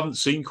haven't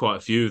seen quite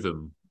a few of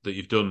them that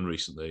you've done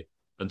recently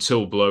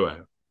until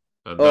Blowout.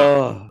 And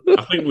I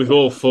think we've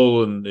all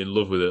fallen in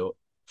love with it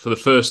for the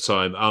first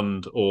time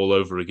and all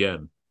over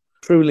again.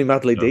 Truly,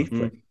 madly,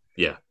 deeply.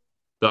 Yeah,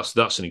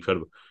 that's an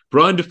incredible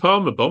Brian De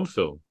Palma Bond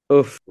film.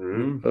 Oof.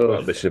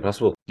 Mission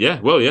Impossible. Yeah,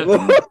 well, yeah,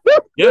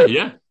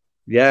 yeah.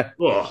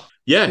 Oh,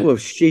 yeah. Well,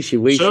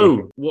 sheesh.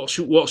 So, what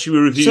should we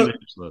review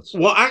next, lads?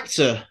 What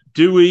actor?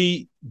 Do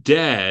we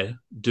dare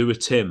do a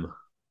Tim?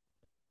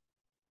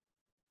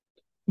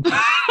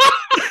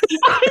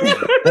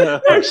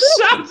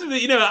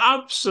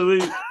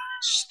 Absolute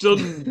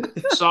stunned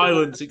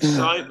silence,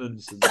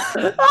 excitement.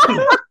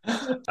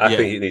 I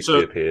think it needs to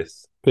be a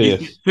Pierce.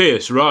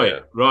 Pierce,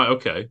 right,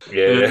 okay.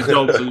 Yeah.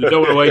 Dalton, you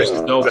don't want to waste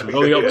Dalton. We've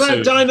only got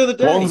two. Die Another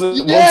Day.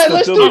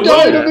 Let's do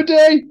Die Another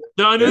Day.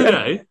 Die Another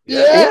Day?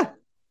 Yeah.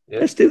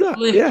 Let's do that.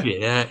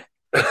 Yeah.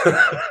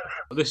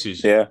 This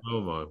is,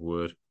 oh my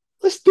word.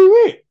 Let's do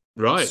it.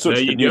 Right, there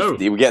you go.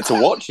 We get to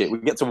watch it.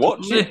 Let's talk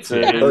about it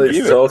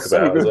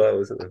as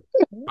well, isn't it?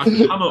 I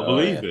cannot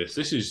believe this.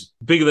 This is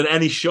bigger than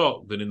any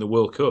shock than in the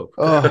World Cup.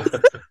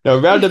 Now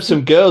round up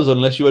some girls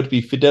unless you want to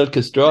be Fidel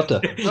Castrata.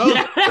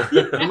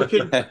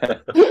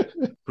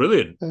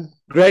 Brilliant.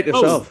 Great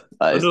yourself.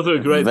 Another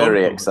great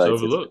very Bond excited.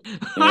 Overlook.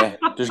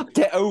 Just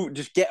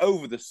get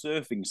over the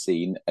surfing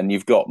scene, and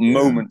you've got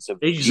moments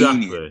of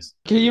genius.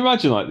 Can you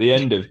imagine like the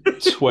end of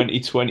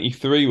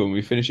 2023 when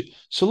we finish it?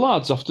 So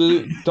lads,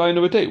 after Die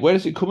Another Day, where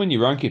does it come in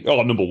your ranking?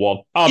 Oh, number one,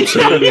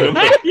 absolutely.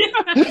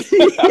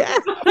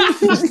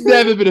 There's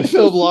never been a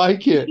film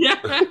like it. Yeah.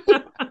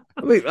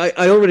 I mean,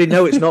 I already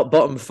know it's not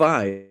bottom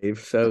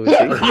 5, so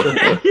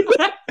it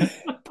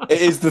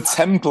is the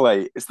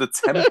template. It's the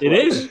template. It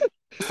is.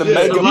 It's the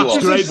mega block.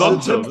 Great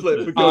Bond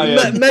template for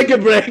going. Mega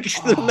breaks.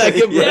 The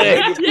mega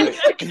break.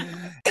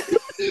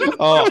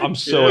 Oh, I'm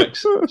so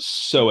excited.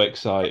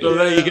 So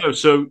there you go.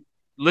 So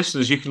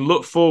listeners, you can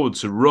look forward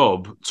to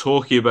Rob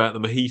talking about the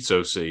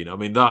mojito scene. I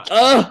mean, that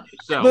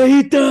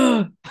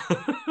mojito.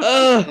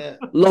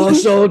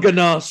 Los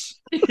Organos.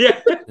 Yeah.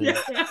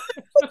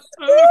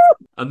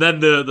 And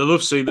then the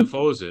love scene that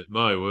follows it.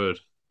 My word.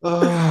 Dick.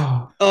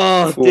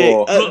 Love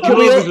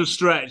is a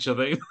stretch, I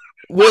think.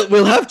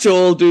 We'll have to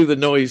all do the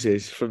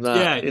noises from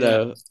that, you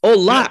know, or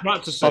laugh,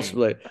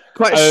 possibly.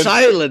 Quite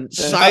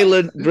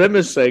silent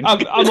grimacing.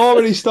 I'm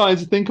already starting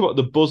to think about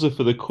the buzzer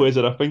for the quiz,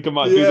 and I think I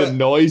might do the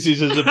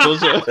noises as a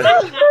buzzer.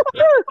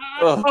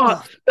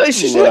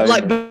 It's just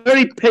like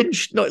very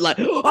pinched, not like.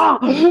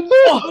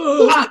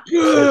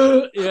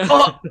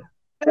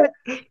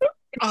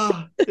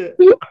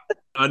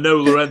 I know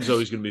Lorenzo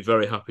is going to be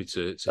very happy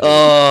to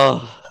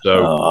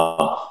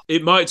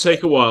it might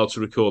take a while to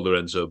record,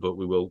 Lorenzo, but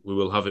we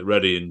will have it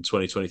ready in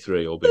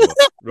 2023. All being well.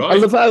 Right? I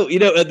love how,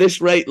 at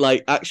this rate,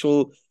 like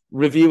actual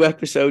review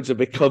episodes are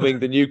becoming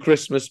the new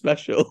Christmas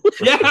special.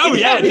 Yeah,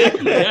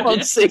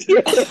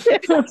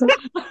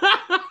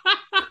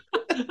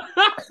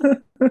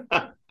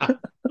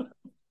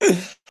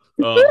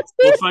 well,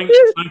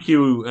 thank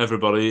you,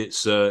 everybody.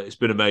 It's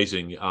been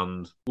amazing,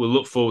 and we'll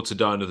look forward to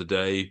Die Another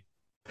Day.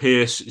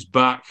 Pierce is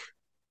back.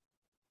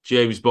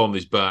 James Bond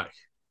is back.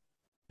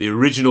 The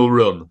original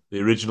run, the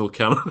original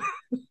canon.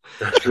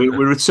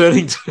 we're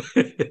returning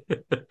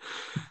to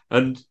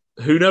and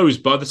who knows,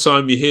 by the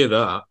time you hear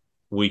that,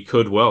 we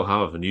could well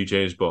have a new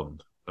James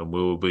Bond, and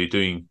we will be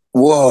doing...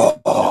 Whoa!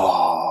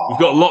 We've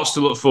got lots to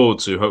look forward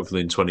to,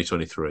 hopefully, in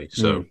 2023.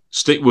 So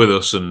stick with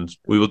us, and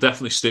we will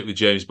definitely stick with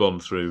James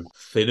Bond through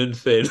thin and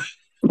thin.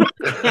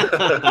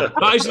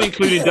 That isn't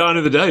including Die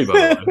Another Day,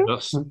 by the way.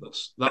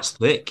 That's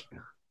thick.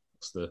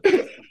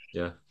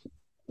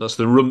 That's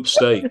the rump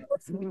steak.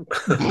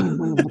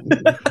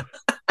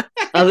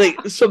 I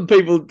think some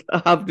people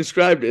have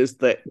described it as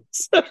thick.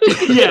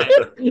 Yeah,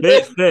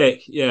 it's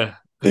thick. Yeah.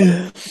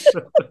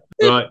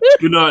 Right.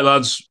 Good night,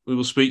 lads. We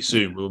will speak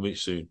soon. We'll meet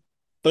soon.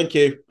 Thank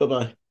you.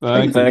 Bye-bye.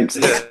 Thanks.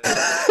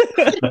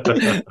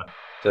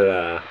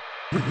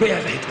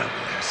 Really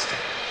domestic.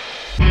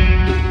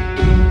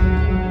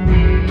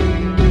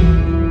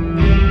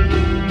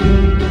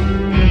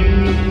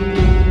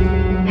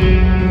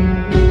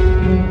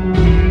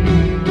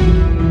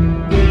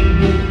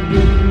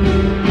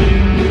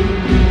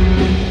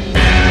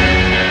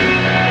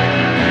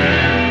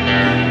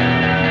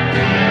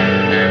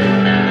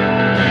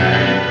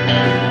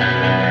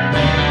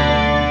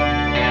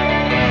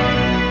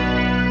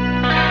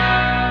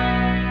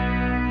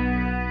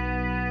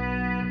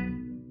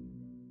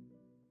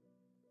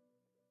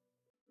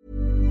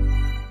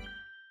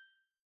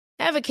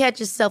 Ever catch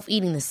yourself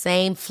eating the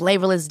same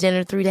flavorless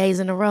dinner 3 days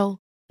in a row?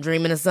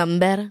 Dreaming of something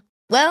better?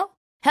 Well,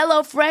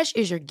 HelloFresh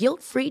is your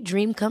guilt-free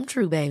dream come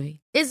true, baby.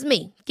 It's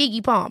me,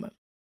 Keke Palmer.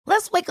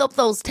 Let's wake up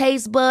those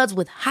taste buds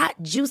with hot,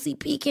 juicy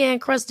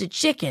pecan-crusted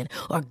chicken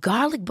or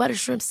garlic butter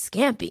shrimp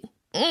scampi.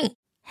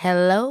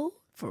 Hello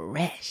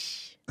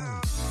Fresh.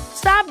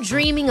 Stop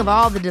dreaming of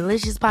all the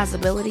delicious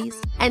possibilities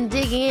and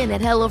dig in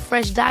at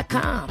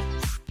HelloFresh.com.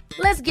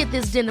 Let's get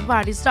this dinner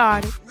party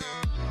started.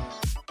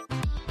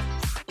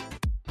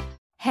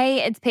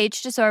 Hey, it's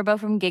Paige DeSorbo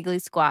from Giggly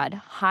Squad.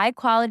 High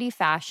quality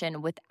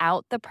fashion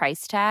without the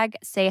price tag.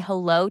 Say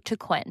hello to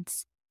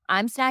Quince.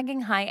 I'm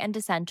snagging high-end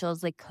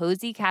essentials like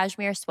cozy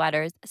cashmere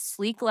sweaters,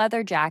 sleek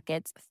leather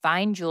jackets,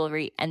 fine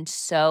jewelry, and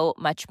so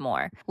much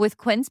more. With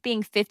Quince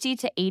being 50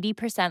 to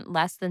 80%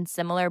 less than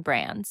similar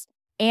brands.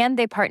 And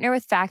they partner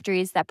with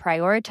factories that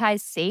prioritize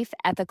safe,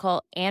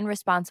 ethical, and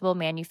responsible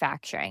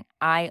manufacturing.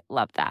 I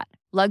love that.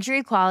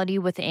 Luxury quality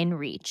within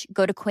reach.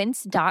 Go to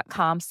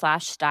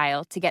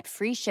quince.com/style to get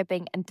free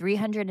shipping and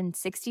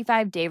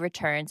 365-day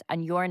returns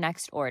on your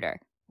next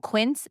order.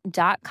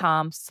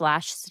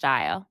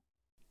 Quince.com/style.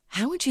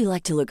 How would you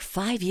like to look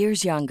 5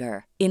 years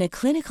younger? In a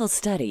clinical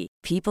study,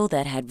 people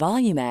that had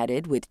volume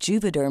added with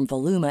Juvederm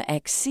Voluma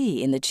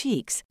XC in the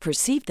cheeks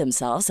perceived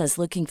themselves as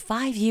looking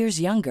 5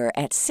 years younger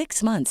at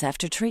 6 months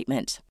after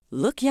treatment.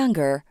 Look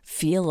younger,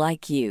 feel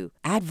like you.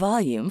 Add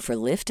volume for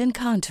lift and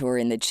contour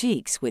in the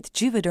cheeks with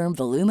Juvederm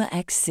Voluma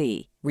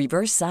XC.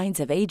 Reverse signs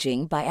of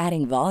aging by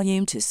adding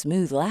volume to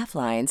smooth laugh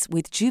lines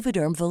with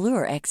Juvederm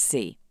Volure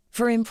XC.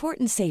 For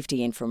important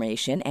safety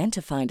information and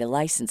to find a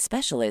licensed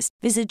specialist,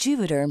 visit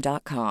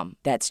Juvederm.com.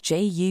 That's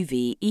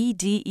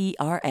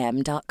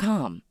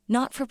JUVEDERM.com.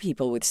 Not for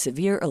people with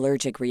severe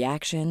allergic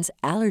reactions,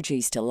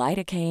 allergies to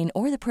lidocaine,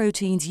 or the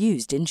proteins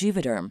used in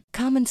Juvederm.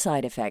 Common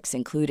side effects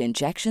include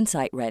injection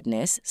site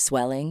redness,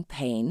 swelling,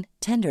 pain,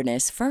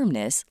 tenderness,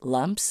 firmness,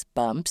 lumps,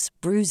 bumps,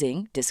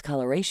 bruising,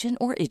 discoloration,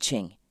 or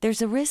itching.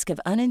 There's a risk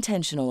of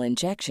unintentional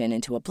injection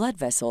into a blood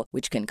vessel,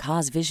 which can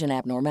cause vision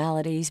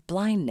abnormalities,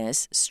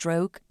 blindness,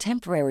 stroke,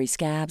 temporary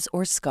scabs,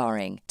 or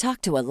scarring.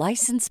 Talk to a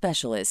licensed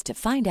specialist to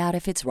find out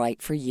if it's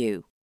right for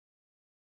you.